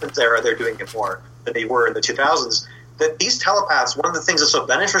 Actually, Hickman's era, they're doing it more than they were in the 2000s. That these telepaths, one of the things that's so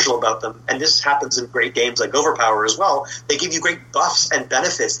beneficial about them, and this happens in great games like Overpower as well, they give you great buffs and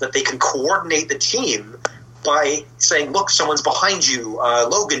benefits that they can coordinate the team by saying, look, someone's behind you.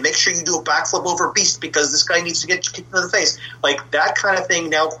 Logan, make sure you do a backflip over Beast because this guy needs to get kicked in the face. Like that kind of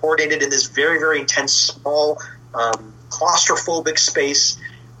thing now coordinated in this very, very intense, small, claustrophobic space.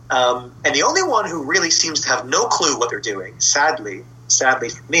 And the only one who really seems to have no clue what they're doing, sadly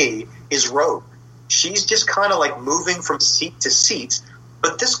for me, is Rogue. She's just kind of like moving from seat to seat,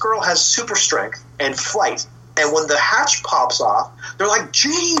 but this girl has super strength and flight. And when the hatch pops off, they're like,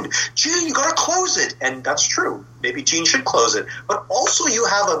 Jean, you gotta close it. And that's true. Maybe Jean should close it. But also you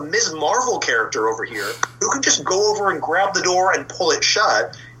have a Ms. Marvel character over here who can just go over and grab the door and pull it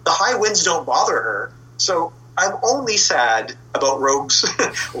shut. The high winds don't bother her. So I'm only sad about Rogue's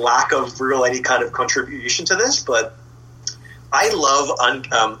lack of real any kind of contribution to this, but I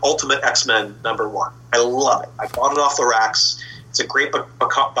love Ultimate X-Men #1. I love it. I bought it off the racks. It's a great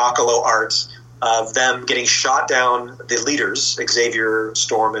Bacalo art of them getting shot down, the leaders, Xavier,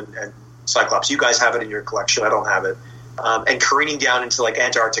 Storm, and Cyclops. You guys have it in your collection. I don't have it. And careening down into like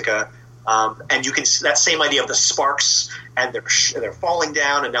Antarctica. And you can see that same idea of the sparks, and they're falling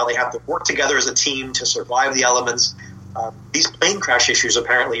down, and now they have to work together as a team to survive the elements. These plane crash issues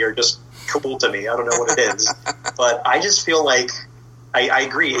apparently are just cool to me. I don't know what it is. But I just feel like, I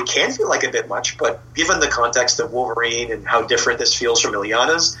agree, it can feel like a bit much, but given the context of Wolverine and how different this feels from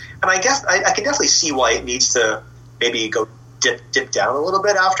Illyana's, and I guess I can definitely see why it needs to maybe go dip down a little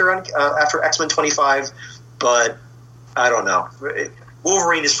bit after X-Men 25, but I don't know.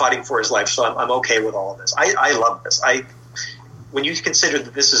 Wolverine is fighting for his life, so I'm okay with all of this. I love this. When you consider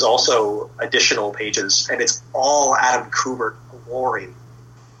that this is also additional pages, and it's all Adam Kubert glory,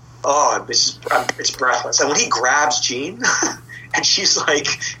 it's breathless. And when he grabs Jean, and she's like,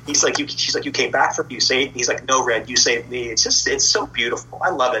 you came back from me, you saved me. He's like, no, Red, you saved me. It's so beautiful.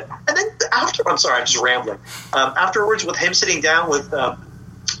 I love it. And then I'm sorry, I'm just rambling. Afterwards, with him sitting down with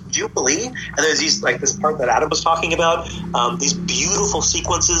Jubilee, and there's this part that Adam was talking about, these beautiful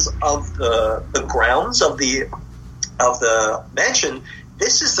sequences of the grounds of the mansion.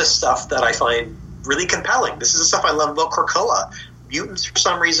 This is the stuff that I find really compelling. This is the stuff I love about Krakoa. Mutants, for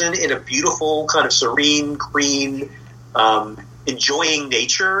some reason, in a beautiful kind of serene, green, enjoying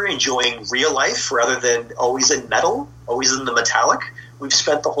nature, enjoying real life rather than always in metal, always in the metallic. We've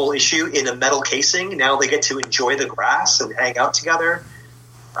spent the whole issue in a metal casing. Now they get to enjoy the grass and hang out together.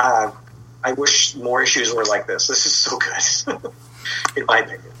 I wish more issues were like this. This is so good, in my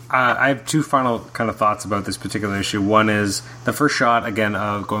opinion. I have two final kind of thoughts about this particular issue. One is the first shot, again,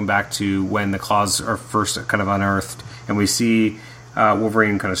 of going back to when the claws are first kind of unearthed, and we see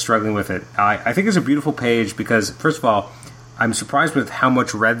Wolverine kind of struggling with it. I think it's a beautiful page because, first of all, I'm surprised with how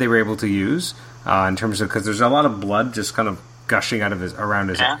much red they were able to use in terms of, because there's a lot of blood just kind of gushing out of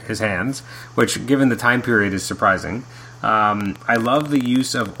his hands, which, given the time period, is surprising. I love the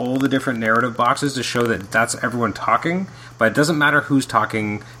use of all the different narrative boxes to show that that's everyone talking, but it doesn't matter who's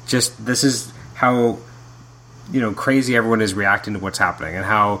talking. Just this is how crazy everyone is reacting to what's happening and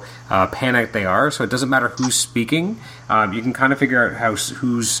how panicked they are. So it doesn't matter who's speaking. You can kind of figure out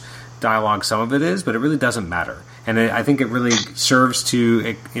whose dialogue some of it is, but it really doesn't matter. And I think it really serves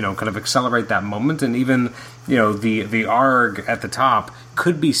to kind of accelerate that moment. And even the ARG at the top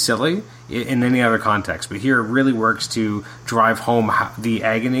could be silly in any other context, but here it really works to drive home the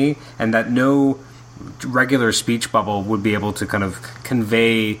agony, and that no regular speech bubble would be able to kind of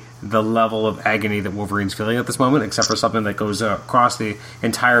convey the level of agony that Wolverine's feeling at this moment, except for something that goes across the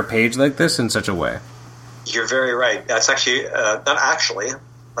entire page like this in such a way. You're very right. That's actually, not actually,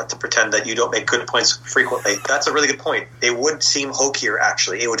 not to pretend that you don't make good points frequently. That's a really good point. It would seem hokier,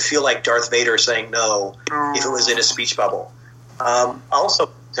 actually. It would feel like Darth Vader saying no if it was in a speech bubble. Also,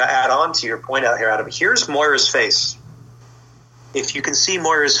 to add on to your point out here, Adam, here's Moira's face. If you can see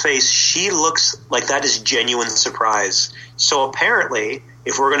Moira's face, she looks like that is genuine surprise. So apparently,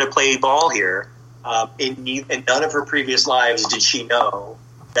 if we're going to play ball here, in none of her previous lives did she know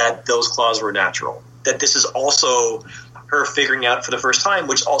that those claws were natural. That this is also her figuring out for the first time,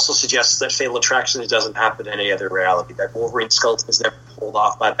 which also suggests that Fatal Attractions doesn't happen in any other reality. That Wolverine's skeleton is never pulled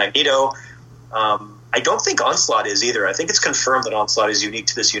off by Magneto. I don't think Onslaught is either. I think it's confirmed that Onslaught is unique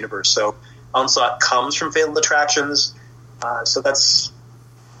to this universe. So Onslaught comes from Fatal Attractions. So that's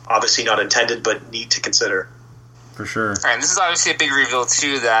obviously not intended, but neat to consider. For sure. And this is obviously a big reveal,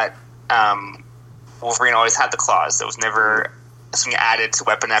 too, that Wolverine always had the claws. There was never something added to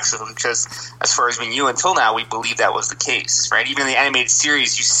Weapon X, because as far as we knew until now, we believe that was the case, right? Even in the animated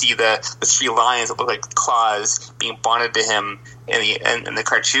series, you see the three lions that look like claws being bonded to him in the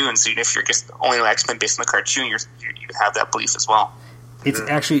cartoon. So even if you're just only know X-Men based on the cartoon, you have that belief as well. It's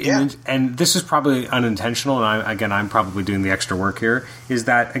actually, and this is probably unintentional, and I'm probably doing the extra work here, is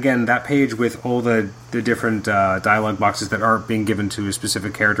that, again, that page with all the different dialogue boxes that aren't being given to a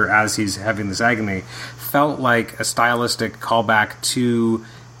specific character as he's having this agony, felt like a stylistic callback to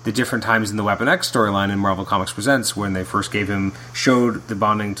the different times in the Weapon X storyline in Marvel Comics Presents when they first showed the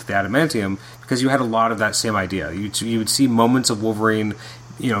bonding to the adamantium, because you had a lot of that same idea. You would see moments of Wolverine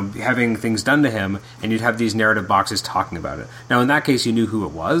having things done to him, and you'd have these narrative boxes talking about it. Now, in that case, you knew who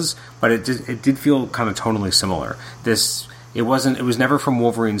it was, but it did feel kind of tonally similar. It was never from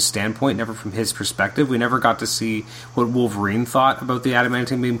Wolverine's standpoint, never from his perspective. We never got to see what Wolverine thought about the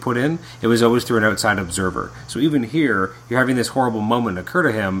adamantium being put in. It was always through an outside observer. So even here, you're having this horrible moment occur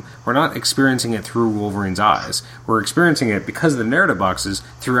to him. We're not experiencing it through Wolverine's eyes. We're experiencing it because of the narrative boxes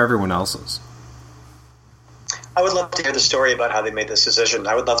through everyone else's. I would love to hear the story about how they made this decision.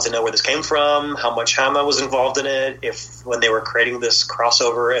 I would love to know where this came from, how much Hama was involved in it, if when they were creating this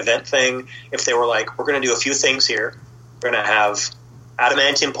crossover event thing, if they were like, we're going to do a few things here. We're going to have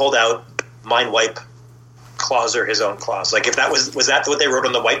adamantium pulled out, mind wipe, claws are his own claws. Like, if that was that what they wrote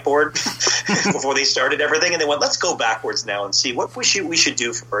on the whiteboard before they started everything? And they went, let's go backwards now and see what we should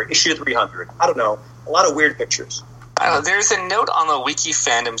do for issue 300. I don't know. A lot of weird pictures. There's a note on the Wiki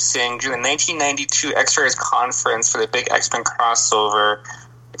fandom saying during the 1992 X-Rays conference for the big X-Men crossover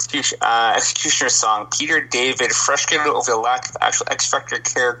Executioner song, Peter David, frustrated over the lack of actual X-Factor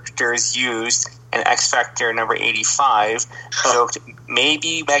characters used in X-Factor number 85, joked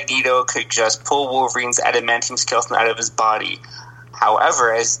maybe Magneto could just pull Wolverine's adamantium skeleton out of his body.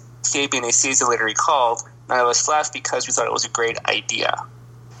 However, as Fabian Nicieza later recalled, none of us laughed because we thought it was a great idea.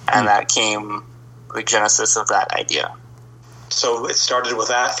 And that came the genesis of that idea. So it started with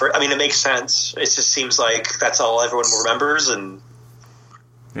that. It makes sense. It just seems like that's all everyone remembers. And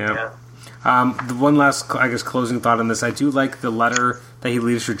yeah. The one last, I guess, closing thought on this. I do like the letter that he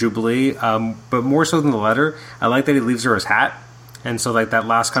leaves for Jubilee, but more so than the letter, I like that he leaves her his hat. And so, like, that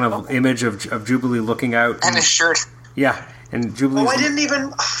last kind of image of Jubilee looking out. And his shirt. Yeah. And Jubilee. I didn't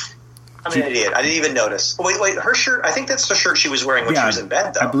even... I'm an idiot. I didn't even notice. Wait, her shirt, I think that's the shirt she was wearing when she was in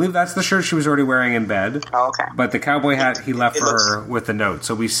bed, though. I believe that's the shirt she was already wearing in bed. Oh, okay. But the cowboy hat he left for her with the note.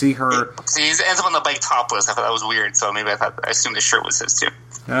 So we see her... So he ends up on the bike topless. I thought that was weird, so maybe I assumed the shirt was his, too.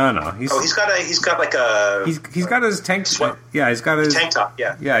 No. He's got like a... He's got his tank... Yeah, he's got his... Tank top,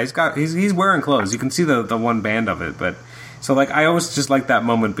 yeah. Yeah, he's wearing clothes. You can see the one band of it, but... So, like, I always just like that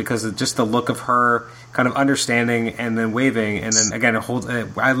moment because of just the look of her kind of understanding and then waving, and then, again,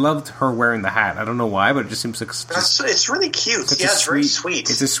 I loved her wearing the hat. I don't know why, but it just seems like... It's really cute. Yeah, it's very sweet.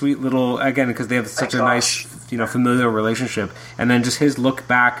 It's a sweet little... Again, because they have such a nice, familiar relationship. And then just his look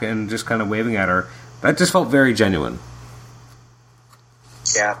back and just kind of waving at her, that just felt very genuine.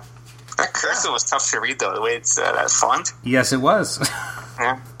 Yeah. That cursive was tough to read, though, the way it's that font. Yes, it was.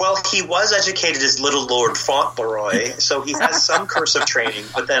 Yeah. Well, he was educated as Little Lord Fauntleroy, so he has some cursive training,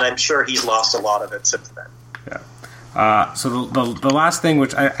 but then I'm sure he's lost a lot of it since then. Yeah. So the last thing,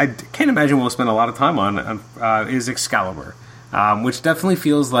 which I can't imagine we'll spend a lot of time on, is Excalibur, which definitely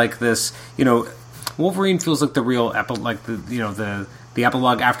feels like this. Wolverine feels like the real the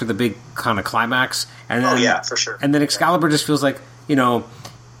epilogue after the big kind of climax, and then, for sure. And then Excalibur just feels like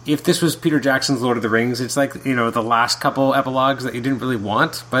if this was Peter Jackson's Lord of the Rings, it's like, the last couple epilogues that you didn't really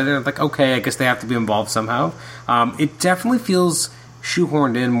want, but they're like, okay, I guess they have to be involved somehow. It definitely feels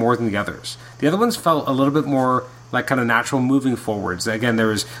shoehorned in more than the others. The other ones felt a little bit more like kind of natural moving forwards. Again, there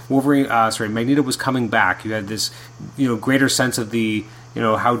was Magneto was coming back. You had this, greater sense of the,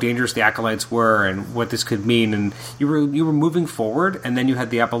 how dangerous the Acolytes were and what this could mean, and you were moving forward, and then you had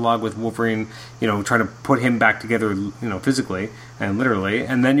the epilogue with Wolverine, trying to put him back together, physically and literally,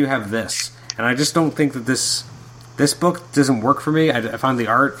 and then you have this, and I just don't think that this book doesn't work for me. I found the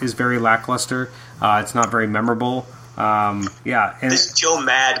art is very lackluster. It's not very memorable. And this Joe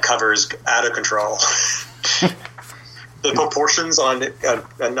Mad cover is out of control. The proportions on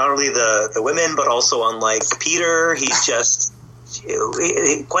not only the women, but also on like Peter, he's just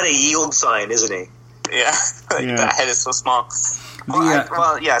quite a yield sign, isn't he? Yeah, that head is so small.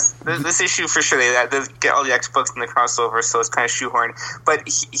 Yes, this issue for sure. They get all the X books in the crossover, so it's kind of shoehorned. But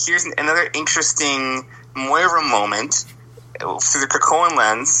here's another interesting Moira moment through the Krakoan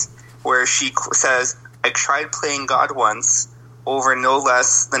lens, where she says, "I tried playing God once over no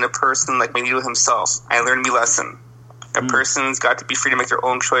less than a person like Magneto himself. I learned me lesson. A person's got to be free to make their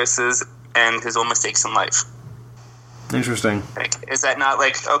own choices and his own mistakes in life." Interesting. Is that not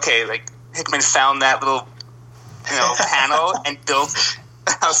Hickman found that little panel and built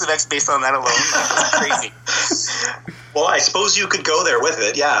House of X based on that alone? That's crazy. Well, I suppose you could go there with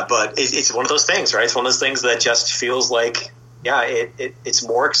it, yeah, but it's one of those things, right? It's one of those things that just feels like, it's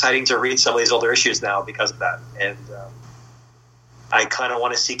more exciting to read some of these older issues now because of that. And I kind of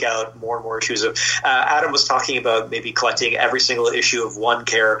want to seek out more and more issues of. Adam was talking about maybe collecting every single issue of one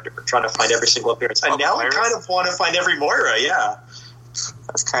character, trying to find every single appearance. And now I kind of want to find every Moira. Yeah,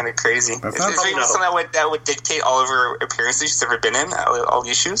 that's kind of crazy. Is there something that would dictate all of her appearances she's ever been in, all the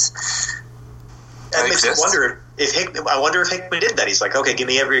issues? That makes me wonder if Hickman did that. He's like, okay, give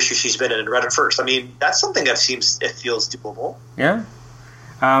me every issue she's been in and read it first. I mean, that's something that feels doable. Yeah.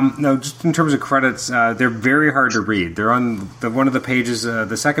 No, just in terms of credits, they're very hard to read. They're on one of the pages.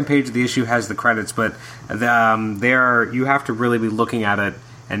 The second page of the issue has the credits, but you have to really be looking at it,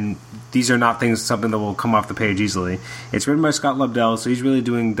 and these are not something that will come off the page easily. It's written by Scott Lobdell, so he's really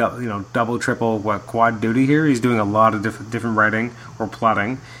doing double, triple, quad duty here. He's doing a lot of different writing or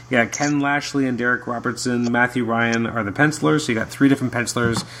plotting. Yeah, Ken Lashley and Derek Robertson, Matthew Ryan are the pencilers. So you got 3 different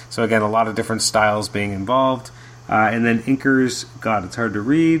pencilers. So again, a lot of different styles being involved. And then inkers, God, it's hard to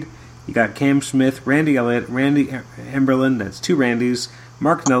read. You got Cam Smith, Randy Elliott, Randy Emberlin, that's 2 Randys,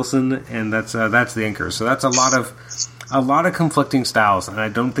 Mark Nelson, and that's the inkers. So that's a lot of conflicting styles, and I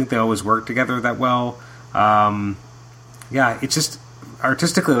don't think they always work together that well. It's just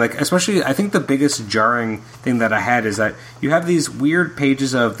artistically, especially, I think the biggest jarring thing that I had is that you have these weird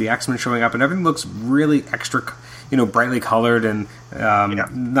pages of the X-Men showing up, and everything looks really extra, brightly colored and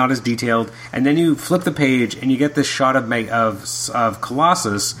not as detailed. And then you flip the page, and you get this shot of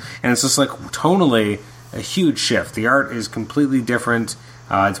Colossus, and it's just tonally a huge shift. The art is completely different.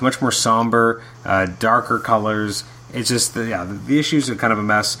 It's much more somber, darker colors. It's just the issues are kind of a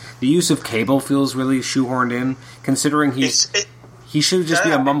mess. The use of Cable feels really shoehorned in, considering he should just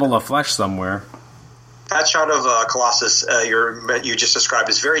be a mumble of flesh somewhere. That shot of Colossus you just described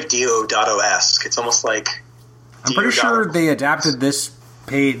is very Deodato-esque. It's almost like I'm pretty sure they adapted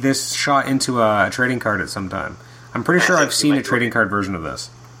this shot into a trading card at some time. I'm pretty sure I've seen a trading card version of this.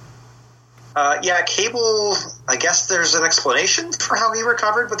 Cable, I guess there's an explanation for how he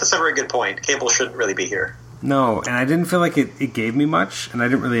recovered, but that's a very good point. Cable shouldn't really be here. No, and I didn't feel like it gave me much, and I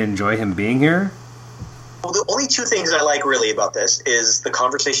didn't really enjoy him being here. Well, the only 2 things I like really about this is the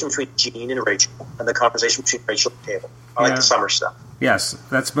conversation between Jean and Rachel, and the conversation between Rachel and Cable. I like the summer stuff. Yes,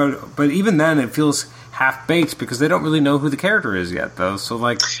 that's about. But even then, it feels half-baked because they don't really know who the character is yet, though. So,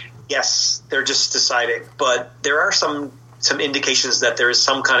 yes, they're just deciding. But there are some indications that there is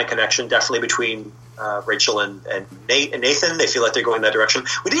some kind of connection, definitely between Rachel and Nathan. They feel like they're going that direction.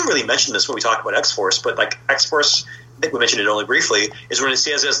 We didn't really mention this when we talked about X-Force, but X-Force, I think we mentioned it only briefly, is when it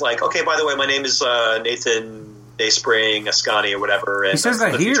says okay, by the way, my name is Nathan Dayspring Ascani or whatever. And he says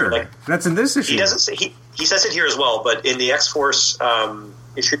that here. That's in this issue. He doesn't say he says it here as well, but in the X-Force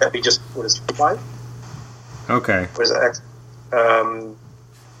issue that we just what is it, 25? Okay. What is that?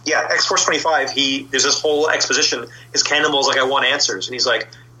 X-Force 25. There's this whole exposition. His Cannibal's I want answers, and he's like,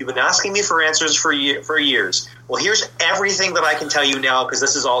 you've been asking me for answers for years. Well, here's everything that I can tell you now because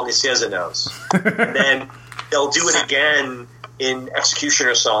this is all Nicieza knows. And then they'll do it again in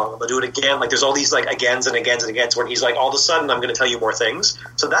Executioner Song. They'll do it again. There's all these agains and agains and agains where he's all of a sudden I'm going to tell you more things.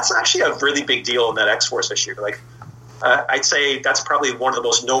 So that's actually a really big deal in that X-Force issue. I'd say that's probably one of the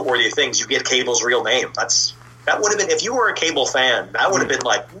most noteworthy things. You get Cable's real name. That would have been, if you were a Cable fan, that would have been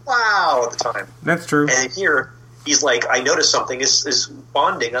wow at the time. That's true. And here, he's like, I noticed something is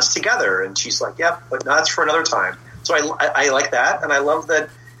bonding us together. And she's like, yep, but that's for another time. So I like that. And I love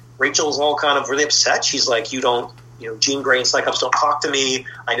that Rachel's all kind of really upset. She's like, Jean Grey and Cyclops don't talk to me.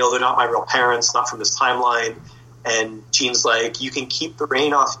 I know they're not my real parents, not from this timeline. And Jean's like, you can keep the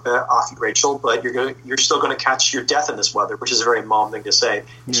rain off you, Rachel, but you're still going to catch your death in this weather, which is a very mom thing to say.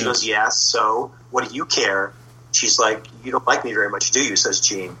 And she goes, yes, so what do you care? She's like, you don't like me very much, do you, says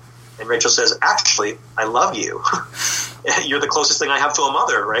Jean. And Rachel says, actually, I love you. You're the closest thing I have to a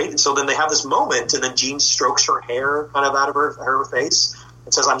mother, right? And so then they have this moment, and then Jean strokes her hair kind of out of her face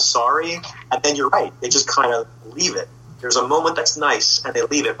and says, I'm sorry. And then you're right. They just kind of leave it. There's a moment that's nice, and they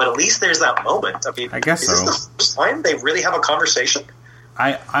leave it. But at least there's that moment. I mean, I guess is this the first time they really have a conversation?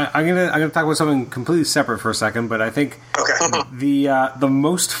 I'm gonna talk about something completely separate for a second, but I think the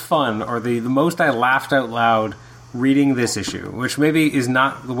most fun, or the most I laughed out loud reading this issue, which maybe is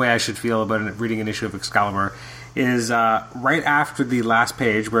not the way I should feel about reading an issue of Excalibur, is right after the last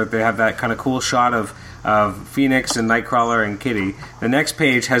page where they have that kind of cool shot of Phoenix and Nightcrawler and Kitty. The next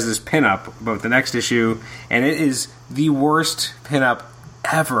page has this pinup about the next issue, and it is the worst pinup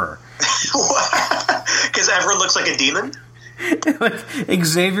ever. Because everyone looks like a demon? Like,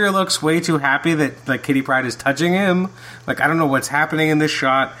 Xavier looks way too happy that like Kitty Pryde is touching him. Like, I don't know what's happening in this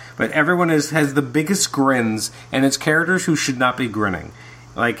shot, but everyone has the biggest grins, and it's characters who should not be grinning.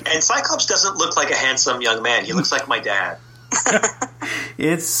 Like, and Cyclops doesn't look like a handsome young man. He looks like my dad.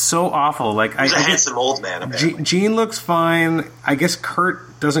 It's so awful. Like, he's a handsome old man. Jean looks fine. I guess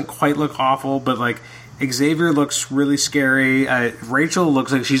Kurt doesn't quite look awful, but like Xavier looks really scary. Rachel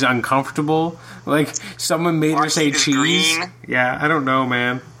looks like she's uncomfortable. Like someone made her say cheese. Green. Yeah, I don't know,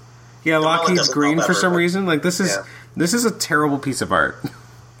 man. Yeah, Lockheed's green for some reason. Like this is a terrible piece of art.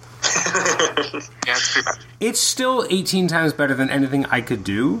 Yeah, it's pretty bad. It's still 18 times better than anything I could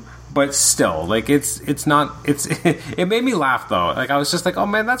do, but still, like it's not. It made me laugh though. Like I was just like, oh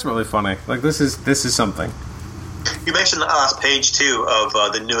man, that's really funny. Like this is something. You mentioned the last page too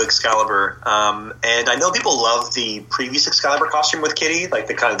of the new Excalibur, and I know people love the previous Excalibur costume with Kitty, like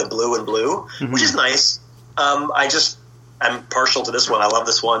the kind of the blue and blue, which is nice. I'm partial to this one. I love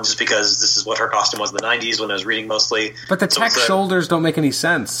this one just because this is what her costume was in the 90s when I was reading mostly. But the tech shoulders don't make any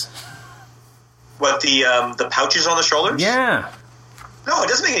sense. What, the pouches on the shoulders? Yeah. No, it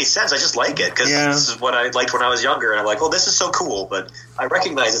doesn't make any sense. I just like it because this is what I liked when I was younger, and I'm like, well, this is so cool. But I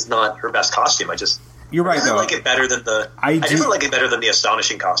recognize it's not her best costume. You're right, though. I like it better than I didn't like it better than the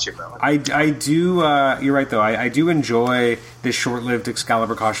Astonishing costume, though. I do. You're right, though. I do enjoy this short-lived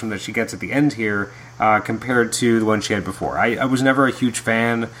Excalibur costume that she gets at the end here, compared to the one she had before. I was never a huge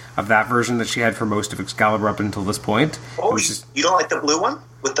fan of that version that she had for most of Excalibur up until this point. Oh, you don't like the blue one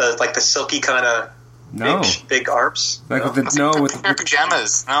with the silky kind of big arms? Like with her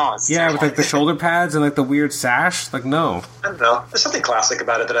pajamas. No, it's with like the shoulder pads and like the weird sash. Like no, I don't know. There's something classic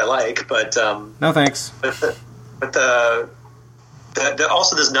about it that I like, but no thanks. But the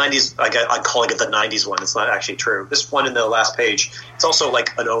also this 90s, I'm calling it the 90s one. It's not actually true. This one in the last page, it's also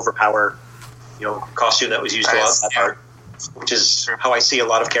like an overpower, costume that was used a lot in that part, which is how I see a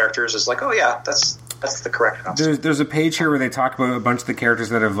lot of characters. Is like, oh yeah, that's the correct costume. There's a page here where they talk about a bunch of the characters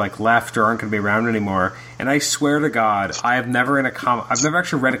that have like left or aren't going to be around anymore. And I swear to God, I've never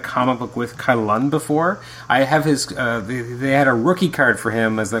actually read a comic book with Kyle before. I have his. They had a rookie card for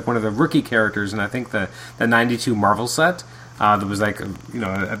him as like one of the rookie characters, and I think the 92 Marvel set. That was like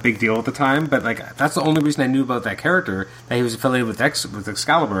a big deal at the time, but like that's the only reason I knew about that character, that he was affiliated with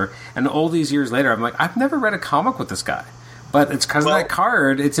Excalibur. And all these years later, I'm like, I've never read a comic with this guy. But it's because of that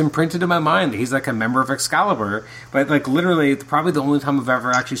card, it's imprinted in my mind. He's like a member of Excalibur. But like literally, probably the only time I've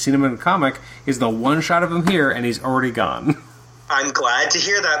ever actually seen him in a comic is the one shot of him here, and he's already gone. I'm glad to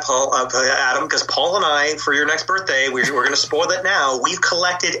hear that, Paul, Adam, because Paul and I, for your next birthday, we're going to spoil it now. We've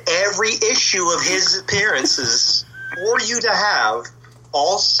collected every issue of his appearances for you to have,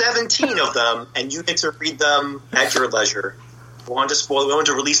 all 17 of them, and you get to read them at your leisure. We wanted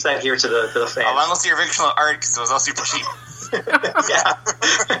to release that here to the fans. I want to see your original art because it was all super cheap. Yeah,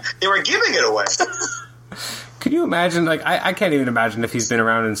 they were giving it away. Could you imagine? Like, I can't even imagine if he's been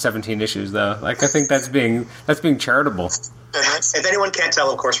around in 17 issues, though. Like, I think that's being charitable. If anyone can't tell,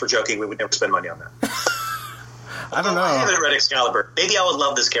 of course, we're joking. We would never spend money on that. I don't know. I haven't read Excalibur. Maybe I would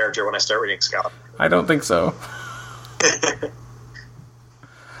love this character when I start reading Excalibur. I don't think so.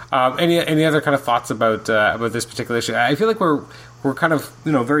 Any other kind of thoughts about this particular issue? I feel like we're kind of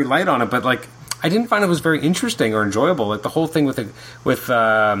very light on it, but like I didn't find it was very interesting or enjoyable. Like the whole thing with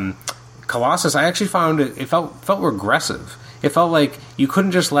Colossus, I actually found it felt regressive. It felt like you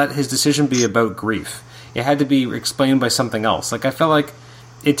couldn't just let his decision be about grief. It had to be explained by something else. Like I felt like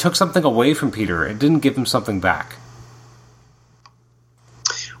it took something away from Peter. It didn't give him something back.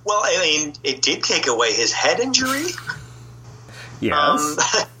 Well, I mean, it did take away his head injury.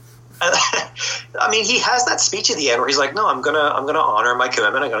 Yes. I mean, he has that speech at the end where he's like, "No, I'm gonna honor my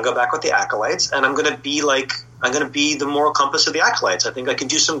commitment. I'm gonna go back with the acolytes, and I'm gonna be like I'm going to be the moral compass of the Acolytes. I think I can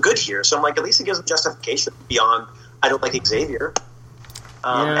do some good here. So I'm like, at least it gives a justification beyond I don't like Xavier.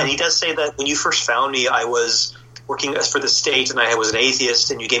 And he does say that when you first found me, I was working for the state and I was an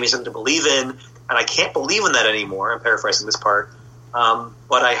atheist and you gave me something to believe in, and I can't believe in that anymore. I'm paraphrasing this part.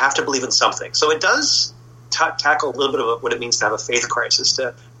 But I have to believe in something. So it does tackle a little bit of what it means to have a faith crisis,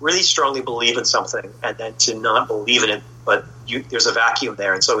 to really strongly believe in something and then to not believe in it, but there's a vacuum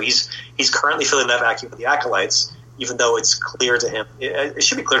there. And so he's currently filling that vacuum with the Acolytes, even though it's clear to him, it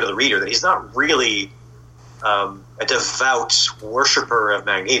should be clear to the reader that he's not really a devout worshiper of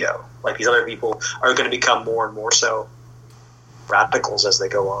Magneto. Like these other people are going to become more and more so radicals as they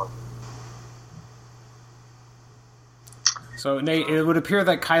go on. So, Nate, it would appear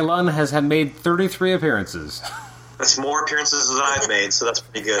that Kai-Lun has had made 33 appearances. That's more appearances than I've made, so that's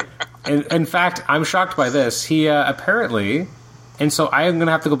pretty good. In fact, I'm shocked by this. He apparently, and so I am going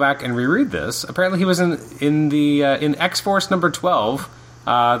to have to go back and reread this. Apparently, he was in X-Force number 12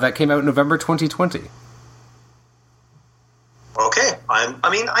 that came out in November 2020. Okay,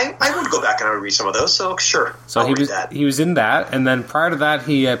 I would go back and I would read some of those. So sure, so he was in that, and then prior to that,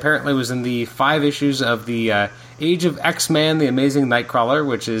 he apparently was in the 5 issues of the Age of X-Man, the Amazing Nightcrawler,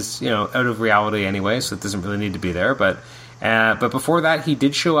 which is out of reality anyway, so it doesn't really need to be there. But before that, he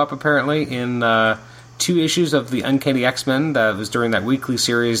did show up apparently in 2 issues of the Uncanny X-Men. That was during that weekly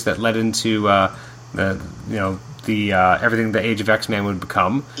series that led into everything the Age of X-Man would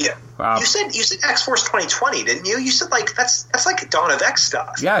become. Yeah. You said X-Force 2020, didn't you? You said that's like Dawn of X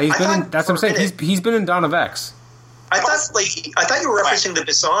stuff. Yeah, that's what I'm saying. He's been in Dawn of X. I thought you were referencing the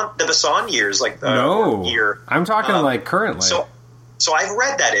Besson years, like no year. I'm talking like currently. So I've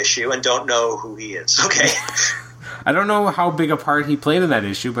read that issue and don't know who he is. Okay. I don't know how big a part he played in that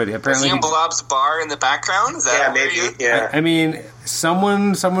issue, but apparently is he in Blob's bar in the background? Is that maybe. Yeah. I mean,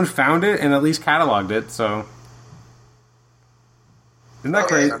 someone found it and at least cataloged it, so. Isn't that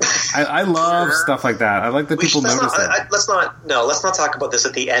great? I love stuff like that. I like that people notice it. Let's not talk about this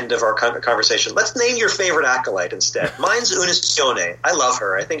at the end of our conversation. Let's name your favorite Acolyte instead. Mine's Unicione. I love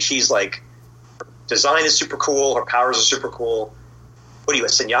her. I think she's like, her design is super cool. Her powers are super cool. What are you, a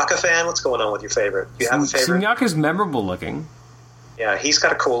Sinyaka fan? What's going on with your favorite? Do you have a favorite? Sinyaka's memorable looking. Yeah, he's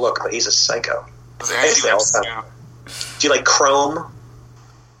got a cool look, but he's a psycho. Do you like Chrome?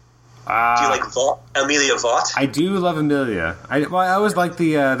 Do you like Amelia Vought? I do love Amelia. I always like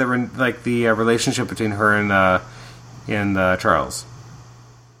the relationship between her and Charles.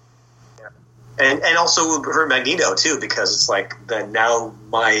 Yeah. And also her Magneto too, because it's like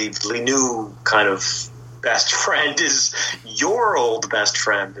my new kind of best friend is your old best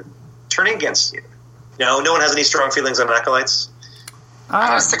friend and turning against you. No one has any strong feelings on Acolytes. I'm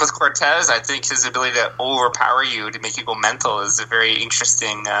going to stick with Cortez. I think his ability to overpower you, to make you go mental, is a very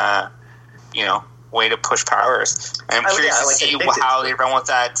interesting, way to push powers. And I'm curious to see how they run with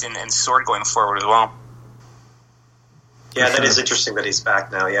that in Sword going forward as well. Yeah, that is interesting that he's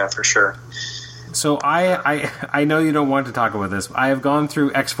back now. Yeah, for sure. So I know you don't want to talk about this. I have gone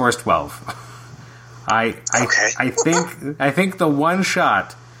through X-Force 12. I think the one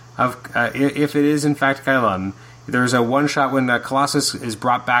shot of if it is in fact Kai-Lun. There's a one-shot when Colossus is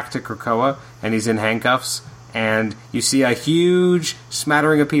brought back to Krakoa, and he's in handcuffs, and you see a huge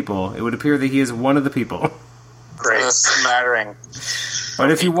smattering of people. It would appear that he is one of the people. Great. A smattering. But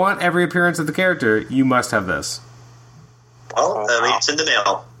if you want every appearance of the character, you must have this. Well, it's in the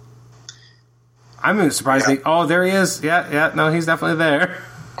mail. I'm surprised. Yeah. There he is. Yeah, no, he's definitely there.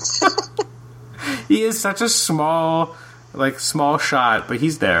 He is such a small shot, but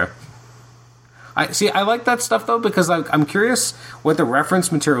he's there. I like that stuff, though, because I'm curious what the reference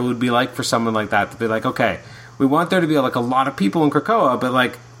material would be like for someone like that. To be like, okay, we want there to be, a lot of people in Krakoa,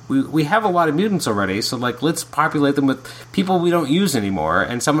 but, we have a lot of mutants already, so, let's populate them with people we don't use anymore.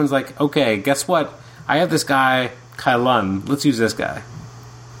 And someone's like, okay, guess what? I have this guy, Kai-Lun. Let's use this guy.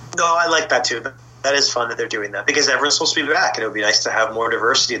 No, I like that, too. That is fun that they're doing that, because everyone's supposed to be back, and it would be nice to have more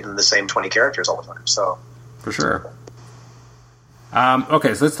diversity than the same 20 characters all the time, so. For sure.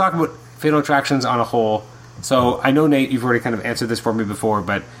 Okay, so let's talk about Fatal Attractions on a whole. So I know, Nate, you've already kind of answered this for me before,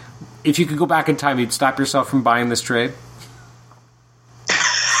 but if you could go back in time, you'd stop yourself from buying this trade?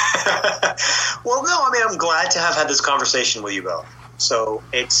 Well, no, I'm glad to have had this conversation with you both. So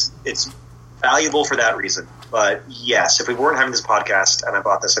it's valuable for that reason. But yes, if we weren't having this podcast and I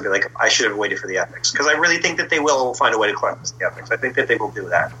bought this, I'd be like, I should have waited for the Epics. Because I really think that they will find a way to collect the Epics. I think that they will do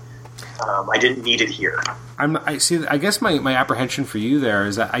that. I didn't need it here. I guess my apprehension for you there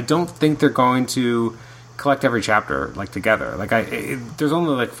is that I don't think they're going to collect every chapter together. There's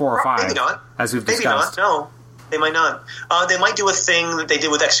only 4 or 5. Maybe not. As we've discussed. Maybe not. No. They might not. They might do a thing that they did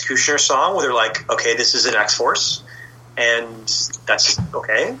with Executioner Song, where they're like, okay, this is an X-Force, and that's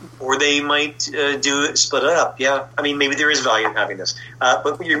okay. Or they might split it up. Yeah, I mean, maybe there is value in having this.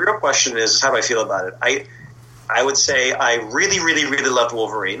 But your real question is, how do I feel about it? I would say I really, really, really loved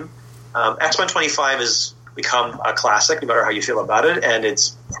Wolverine. X-Men 25 has become a classic, no matter how you feel about it, and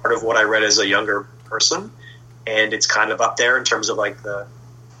it's part of what I read as a younger person, and it's kind of up there in terms of like the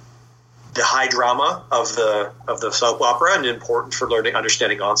high drama of the soap opera, and important for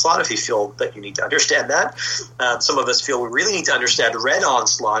understanding Onslaught if you feel that you need to understand that. Some of us feel we really need to understand Red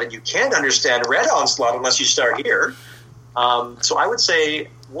Onslaught, and you can't understand Red Onslaught unless you start here. So I would say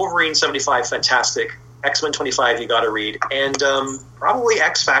Wolverine 75, fantastic. X-Men 25, you got to read. And probably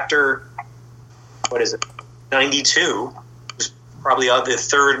X-Factor, 92, was probably the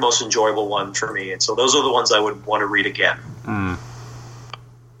third most enjoyable one for me. And so those are the ones I would want to read again.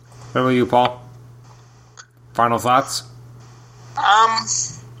 What about you, Paul? Final thoughts?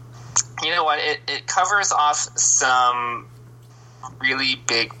 You know what? It covers off some really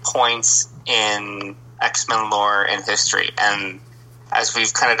big points in X-Men lore and history. And as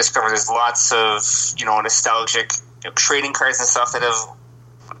we've kind of discovered, there's lots of, nostalgic trading cards and stuff that have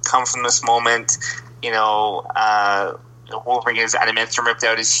come from this moment. Wolverine's adamantium ripped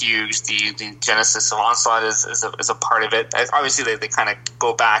out is huge. The genesis of Onslaught is a part of it. Obviously, they kind of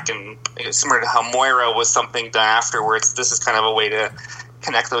go back, and similar to how Moira was something done afterwards, this is kind of a way to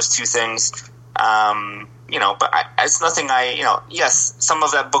connect those two things. But it's nothing yes, some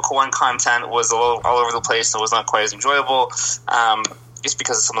of that book one content was a little all over the place and was not quite as enjoyable, just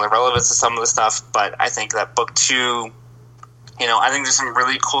because of some of the relevance of some of the stuff. But I think that book two, I think there's some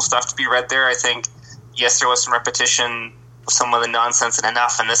really cool stuff to be read there. I think, yes, there was some repetition of some of the nonsense and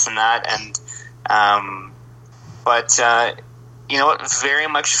enough and this and that, but very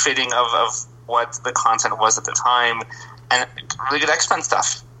much fitting of what the content was at the time, and really good X-Men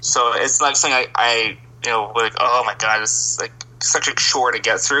stuff. So it's like something I like, oh my god, it's like such a chore to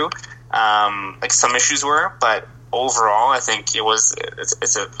get through, like some issues were, but overall I think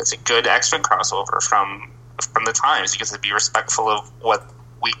it's a good X-Men crossover from the times. You get to be respectful of what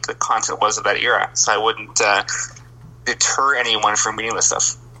weak the content was of that era, so I wouldn't deter anyone from reading this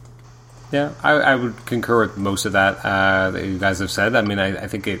stuff. Yeah, I would concur with most of that that you guys have said. I mean, I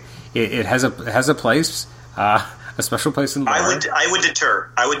think it has a place, a special place in lore. I would deter.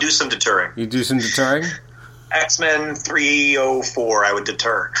 I would do some deterring. You do some deterring? X-Men 304, I would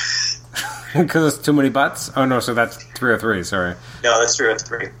deter. Because it's too many butts? Oh no, so that's 303. Sorry. No, that's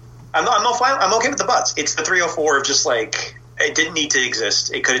 303. I'm okay with the butts. It's the 304 of just like, it didn't need to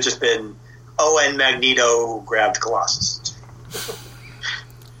exist. It could have just been, and Magneto grabbed Colossus.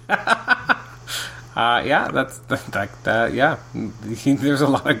 Yeah, yeah. There's a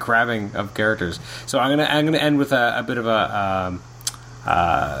lot of grabbing of characters. So I'm gonna end with a bit of a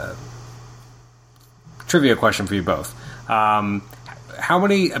trivia question for you both. How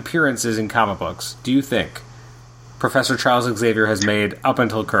many appearances in comic books do you think Professor Charles Xavier has made up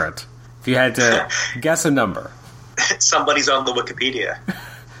until current? If you had to guess a number. Somebody's on the Wikipedia.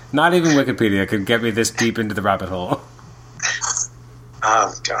 Not even Wikipedia could get me this deep into the rabbit hole.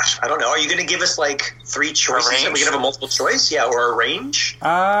 Oh, gosh. I don't know. Are you going to give us, like, 3 choices? Are we going to have a multiple choice? Yeah, or a range?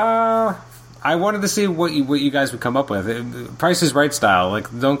 I wanted to see what you guys would come up with. Price is Right style. Like,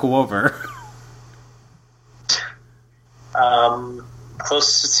 don't go over.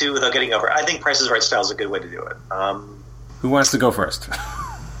 Close to without getting over. I think Price is Right style is a good way to do it. Who wants to go first?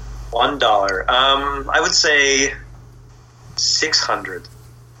 $1. I would say 600.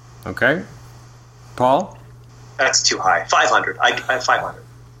 Okay. Paul? That's too high. 500. I 500.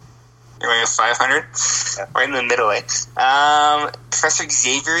 You're going 500? Yeah. Right in the middle, eh? Professor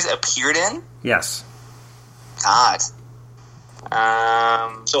Xavier's appeared in? Yes. God.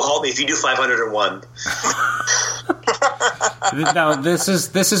 So hold me if you do 501. Now this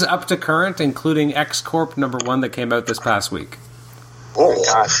is up to current, including X-Corp #1 that came out this past week. Oh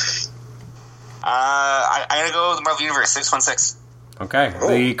God. I'm gonna go with the Marvel Universe 616. Okay. Oh.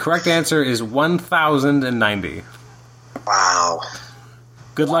 The correct answer is 1,090. Wow.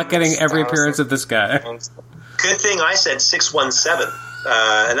 Good luck getting every appearance of this guy. Good thing I said 617,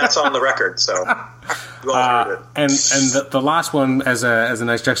 and that's on the record. So, you all heard it. And the last one, as a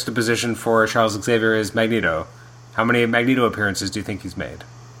nice juxtaposition for Charles Xavier, is Magneto. How many Magneto appearances do you think he's made?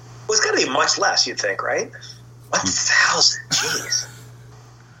 Well, it's got to be much less, you'd think, right? 1,000. Jeez.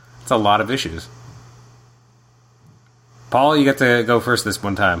 It's a lot of issues. Paul, you get to go first this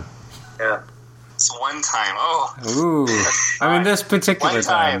one time. Yeah. It's one time. Oh. Ooh. I mean, this particular one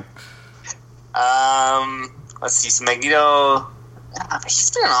time. time. Let's see. So Magneto,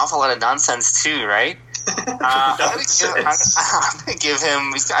 he's been an awful lot of nonsense too, right? I'm gonna give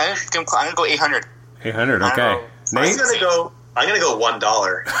him. I'm gonna go 800. 800. Okay. Nate? I'm gonna go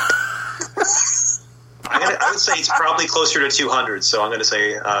 $1. I would say it's probably closer to 200, so I'm gonna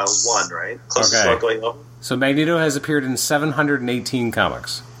say 1. Right? Closest to going up. So Magneto has appeared in 718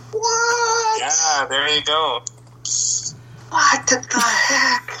 comics. What? Yeah, there you go. What the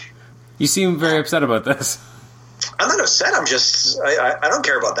heck? You seem very upset about this. I'm not upset. I'm just. I don't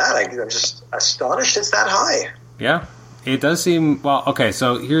care about that. I'm just astonished it's that high. Yeah, it does seem. Well, okay.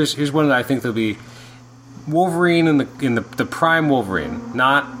 So here's one that I think there'll be Wolverine in the Prime Wolverine,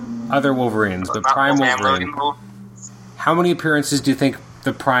 not other Wolverines, but Prime Wolverine. How many appearances do you think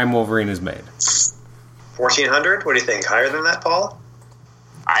the Prime Wolverine has made? 1,400. What do you think? Higher than that, Paul?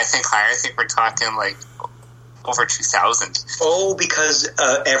 I think higher. I think we're talking like over 2,000. Oh, because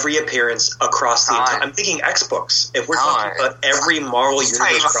every appearance across the entire... I'm thinking X-Books. If we're talking about every Marvel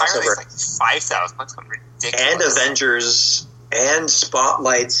Universe crossover... Like 5,000. That's ridiculous. And Avengers, and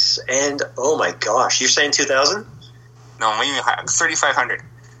Spotlights, and... Oh my gosh. You're saying 2,000? No, maybe 3,500.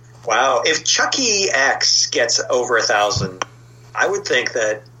 Wow. If Chucky X gets over 1,000, I would think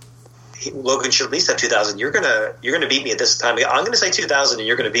that Logan should at least have 2,000. You're gonna beat me at this time. I'm gonna say 2,000, and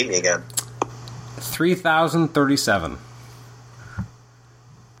you're gonna beat me again. 3,037.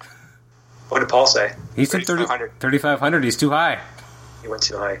 What did Paul say? He said 3,500. He's too high. He went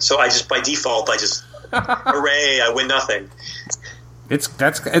too high. So by default, hooray! I win nothing. It's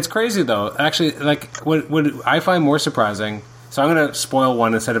crazy though. Actually, like what I find more surprising. So I'm going to spoil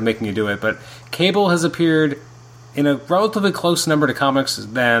one instead of making you do it. But Cable has appeared in a relatively close number to comics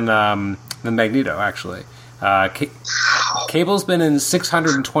than Magneto. Actually, Cable's been in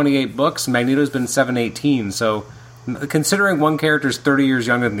 628 books. Magneto's been 718. So, considering one character is 30 years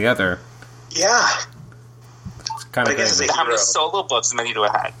younger than the other, yeah, it's kind of crazy. How many solo books Magneto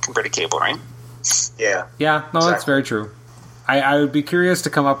had compared to Cable, right? Yeah, no, exactly. That's very true. I would be curious to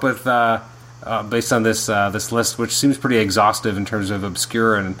come up with based on this list, which seems pretty exhaustive in terms of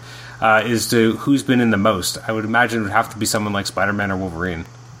obscure and is to who's been in the most. I would imagine it would have to be someone like Spider-Man or Wolverine.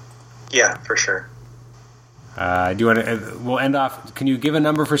 Yeah, for sure. Do you want to? We'll end off. Can you give a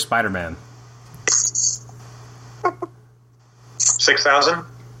number for Spider-Man? 6,000.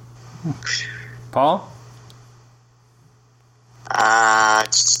 Paul? I'm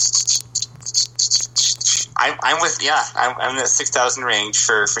in the 6,000 range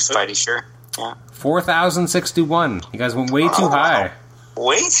for Spidey, sure. Yeah. 4,061. You guys went way too high.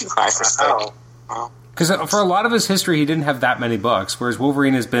 Way too high for Spidey. Because for a lot of his history, he didn't have that many books, whereas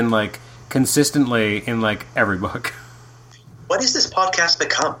Wolverine has been like consistently in like every book. What has this podcast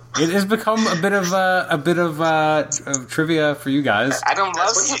become? It has become a bit of trivia for you guys. Adam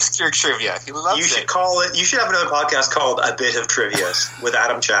loves obscure trivia. He loves it. You should have another podcast called A Bit of Trivia with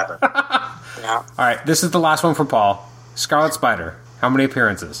Adam Chapman. Yeah. All right, this is the last one for Paul. Scarlet Spider. How many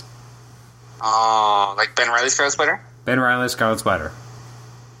appearances? Oh, like Ben Reilly's Scarlet Spider? Ben Reilly's Scarlet Spider.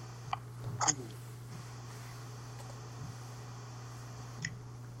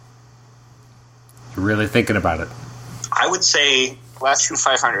 You're really thinking about it. I would say less than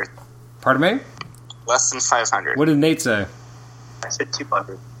 500. Pardon me? Less than 500. What did Nate say? I said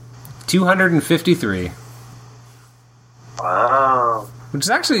 200. 253. Wow. Which is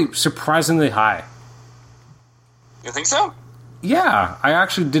actually surprisingly high. You think so? Yeah, I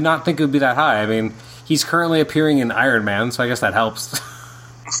actually did not think it would be that high. I mean, he's currently appearing in Iron Man, so I guess that helps.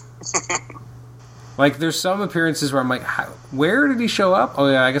 Like, there's some appearances where I'm like, where did he show up? Oh,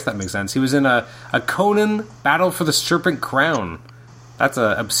 yeah, I guess that makes sense. He was in a Conan Battle for the Serpent Crown. That's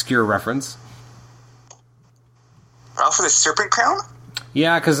an obscure reference. Battle for the Serpent Crown?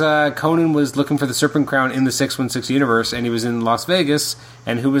 Yeah, because Conan was looking for the Serpent Crown in the 616 universe, and he was in Las Vegas.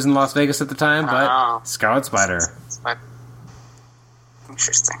 And who was in Las Vegas at the time? But Scarlet Spider.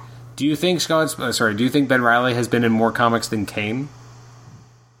 Interesting. Do you think do you think Ben Reilly has been in more comics than Kane?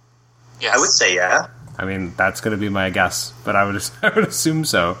 Yes. I would say yeah. I mean, that's going to be my guess, but I would assume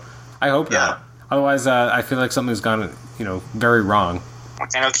so. I hope not. Otherwise, I feel like something's gone, very wrong.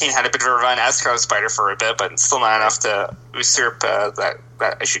 I know Kane had a bit of a run as Scarlet Spider for a bit, but still not enough to usurp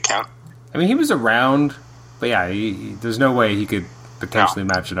that issue count. I mean, he was around, but yeah, there's no way he could potentially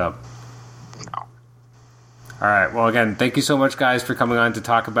match it up. No. All right. Well, again, thank you so much, guys, for coming on to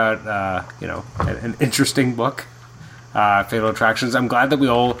talk about, an interesting book. Fatal Attractions. I'm glad that we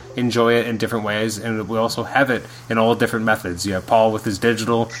all enjoy it in different ways, and we also have it in all different methods. You have Paul with his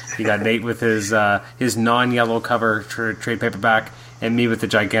digital, you got Nate with his non-yellow cover trade paperback, and me with the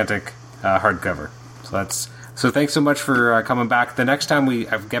gigantic hardcover. So thanks so much for coming back. The next time we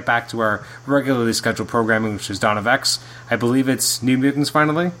get back to our regularly scheduled programming, which is Dawn of X, I believe it's New Mutants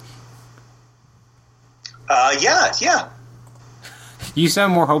finally. Yeah. You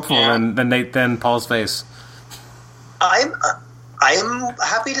sound more hopeful than Paul's face. I'm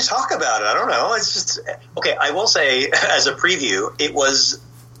happy to talk about it. I don't know. It's just okay. I will say, as a preview, it was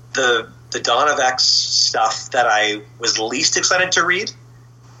the Dawn of X stuff that I was least excited to read.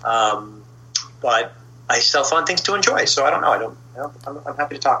 But I still found things to enjoy. So I don't know. I'm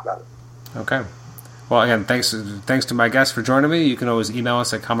happy to talk about it. Okay. Well, again, thanks to my guests for joining me. You can always email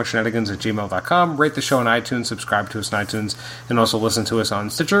us at comicshenanigans@gmail.com, rate the show on iTunes, subscribe to us on iTunes, and also listen to us on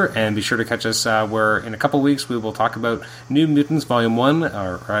Stitcher. And be sure to catch us where in a couple weeks we will talk about New Mutants Volume 1,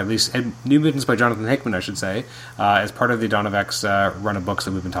 or at least New Mutants by Jonathan Hickman, I should say, as part of the Dawn of X run of books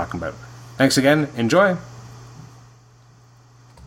that we've been talking about. Thanks again. Enjoy.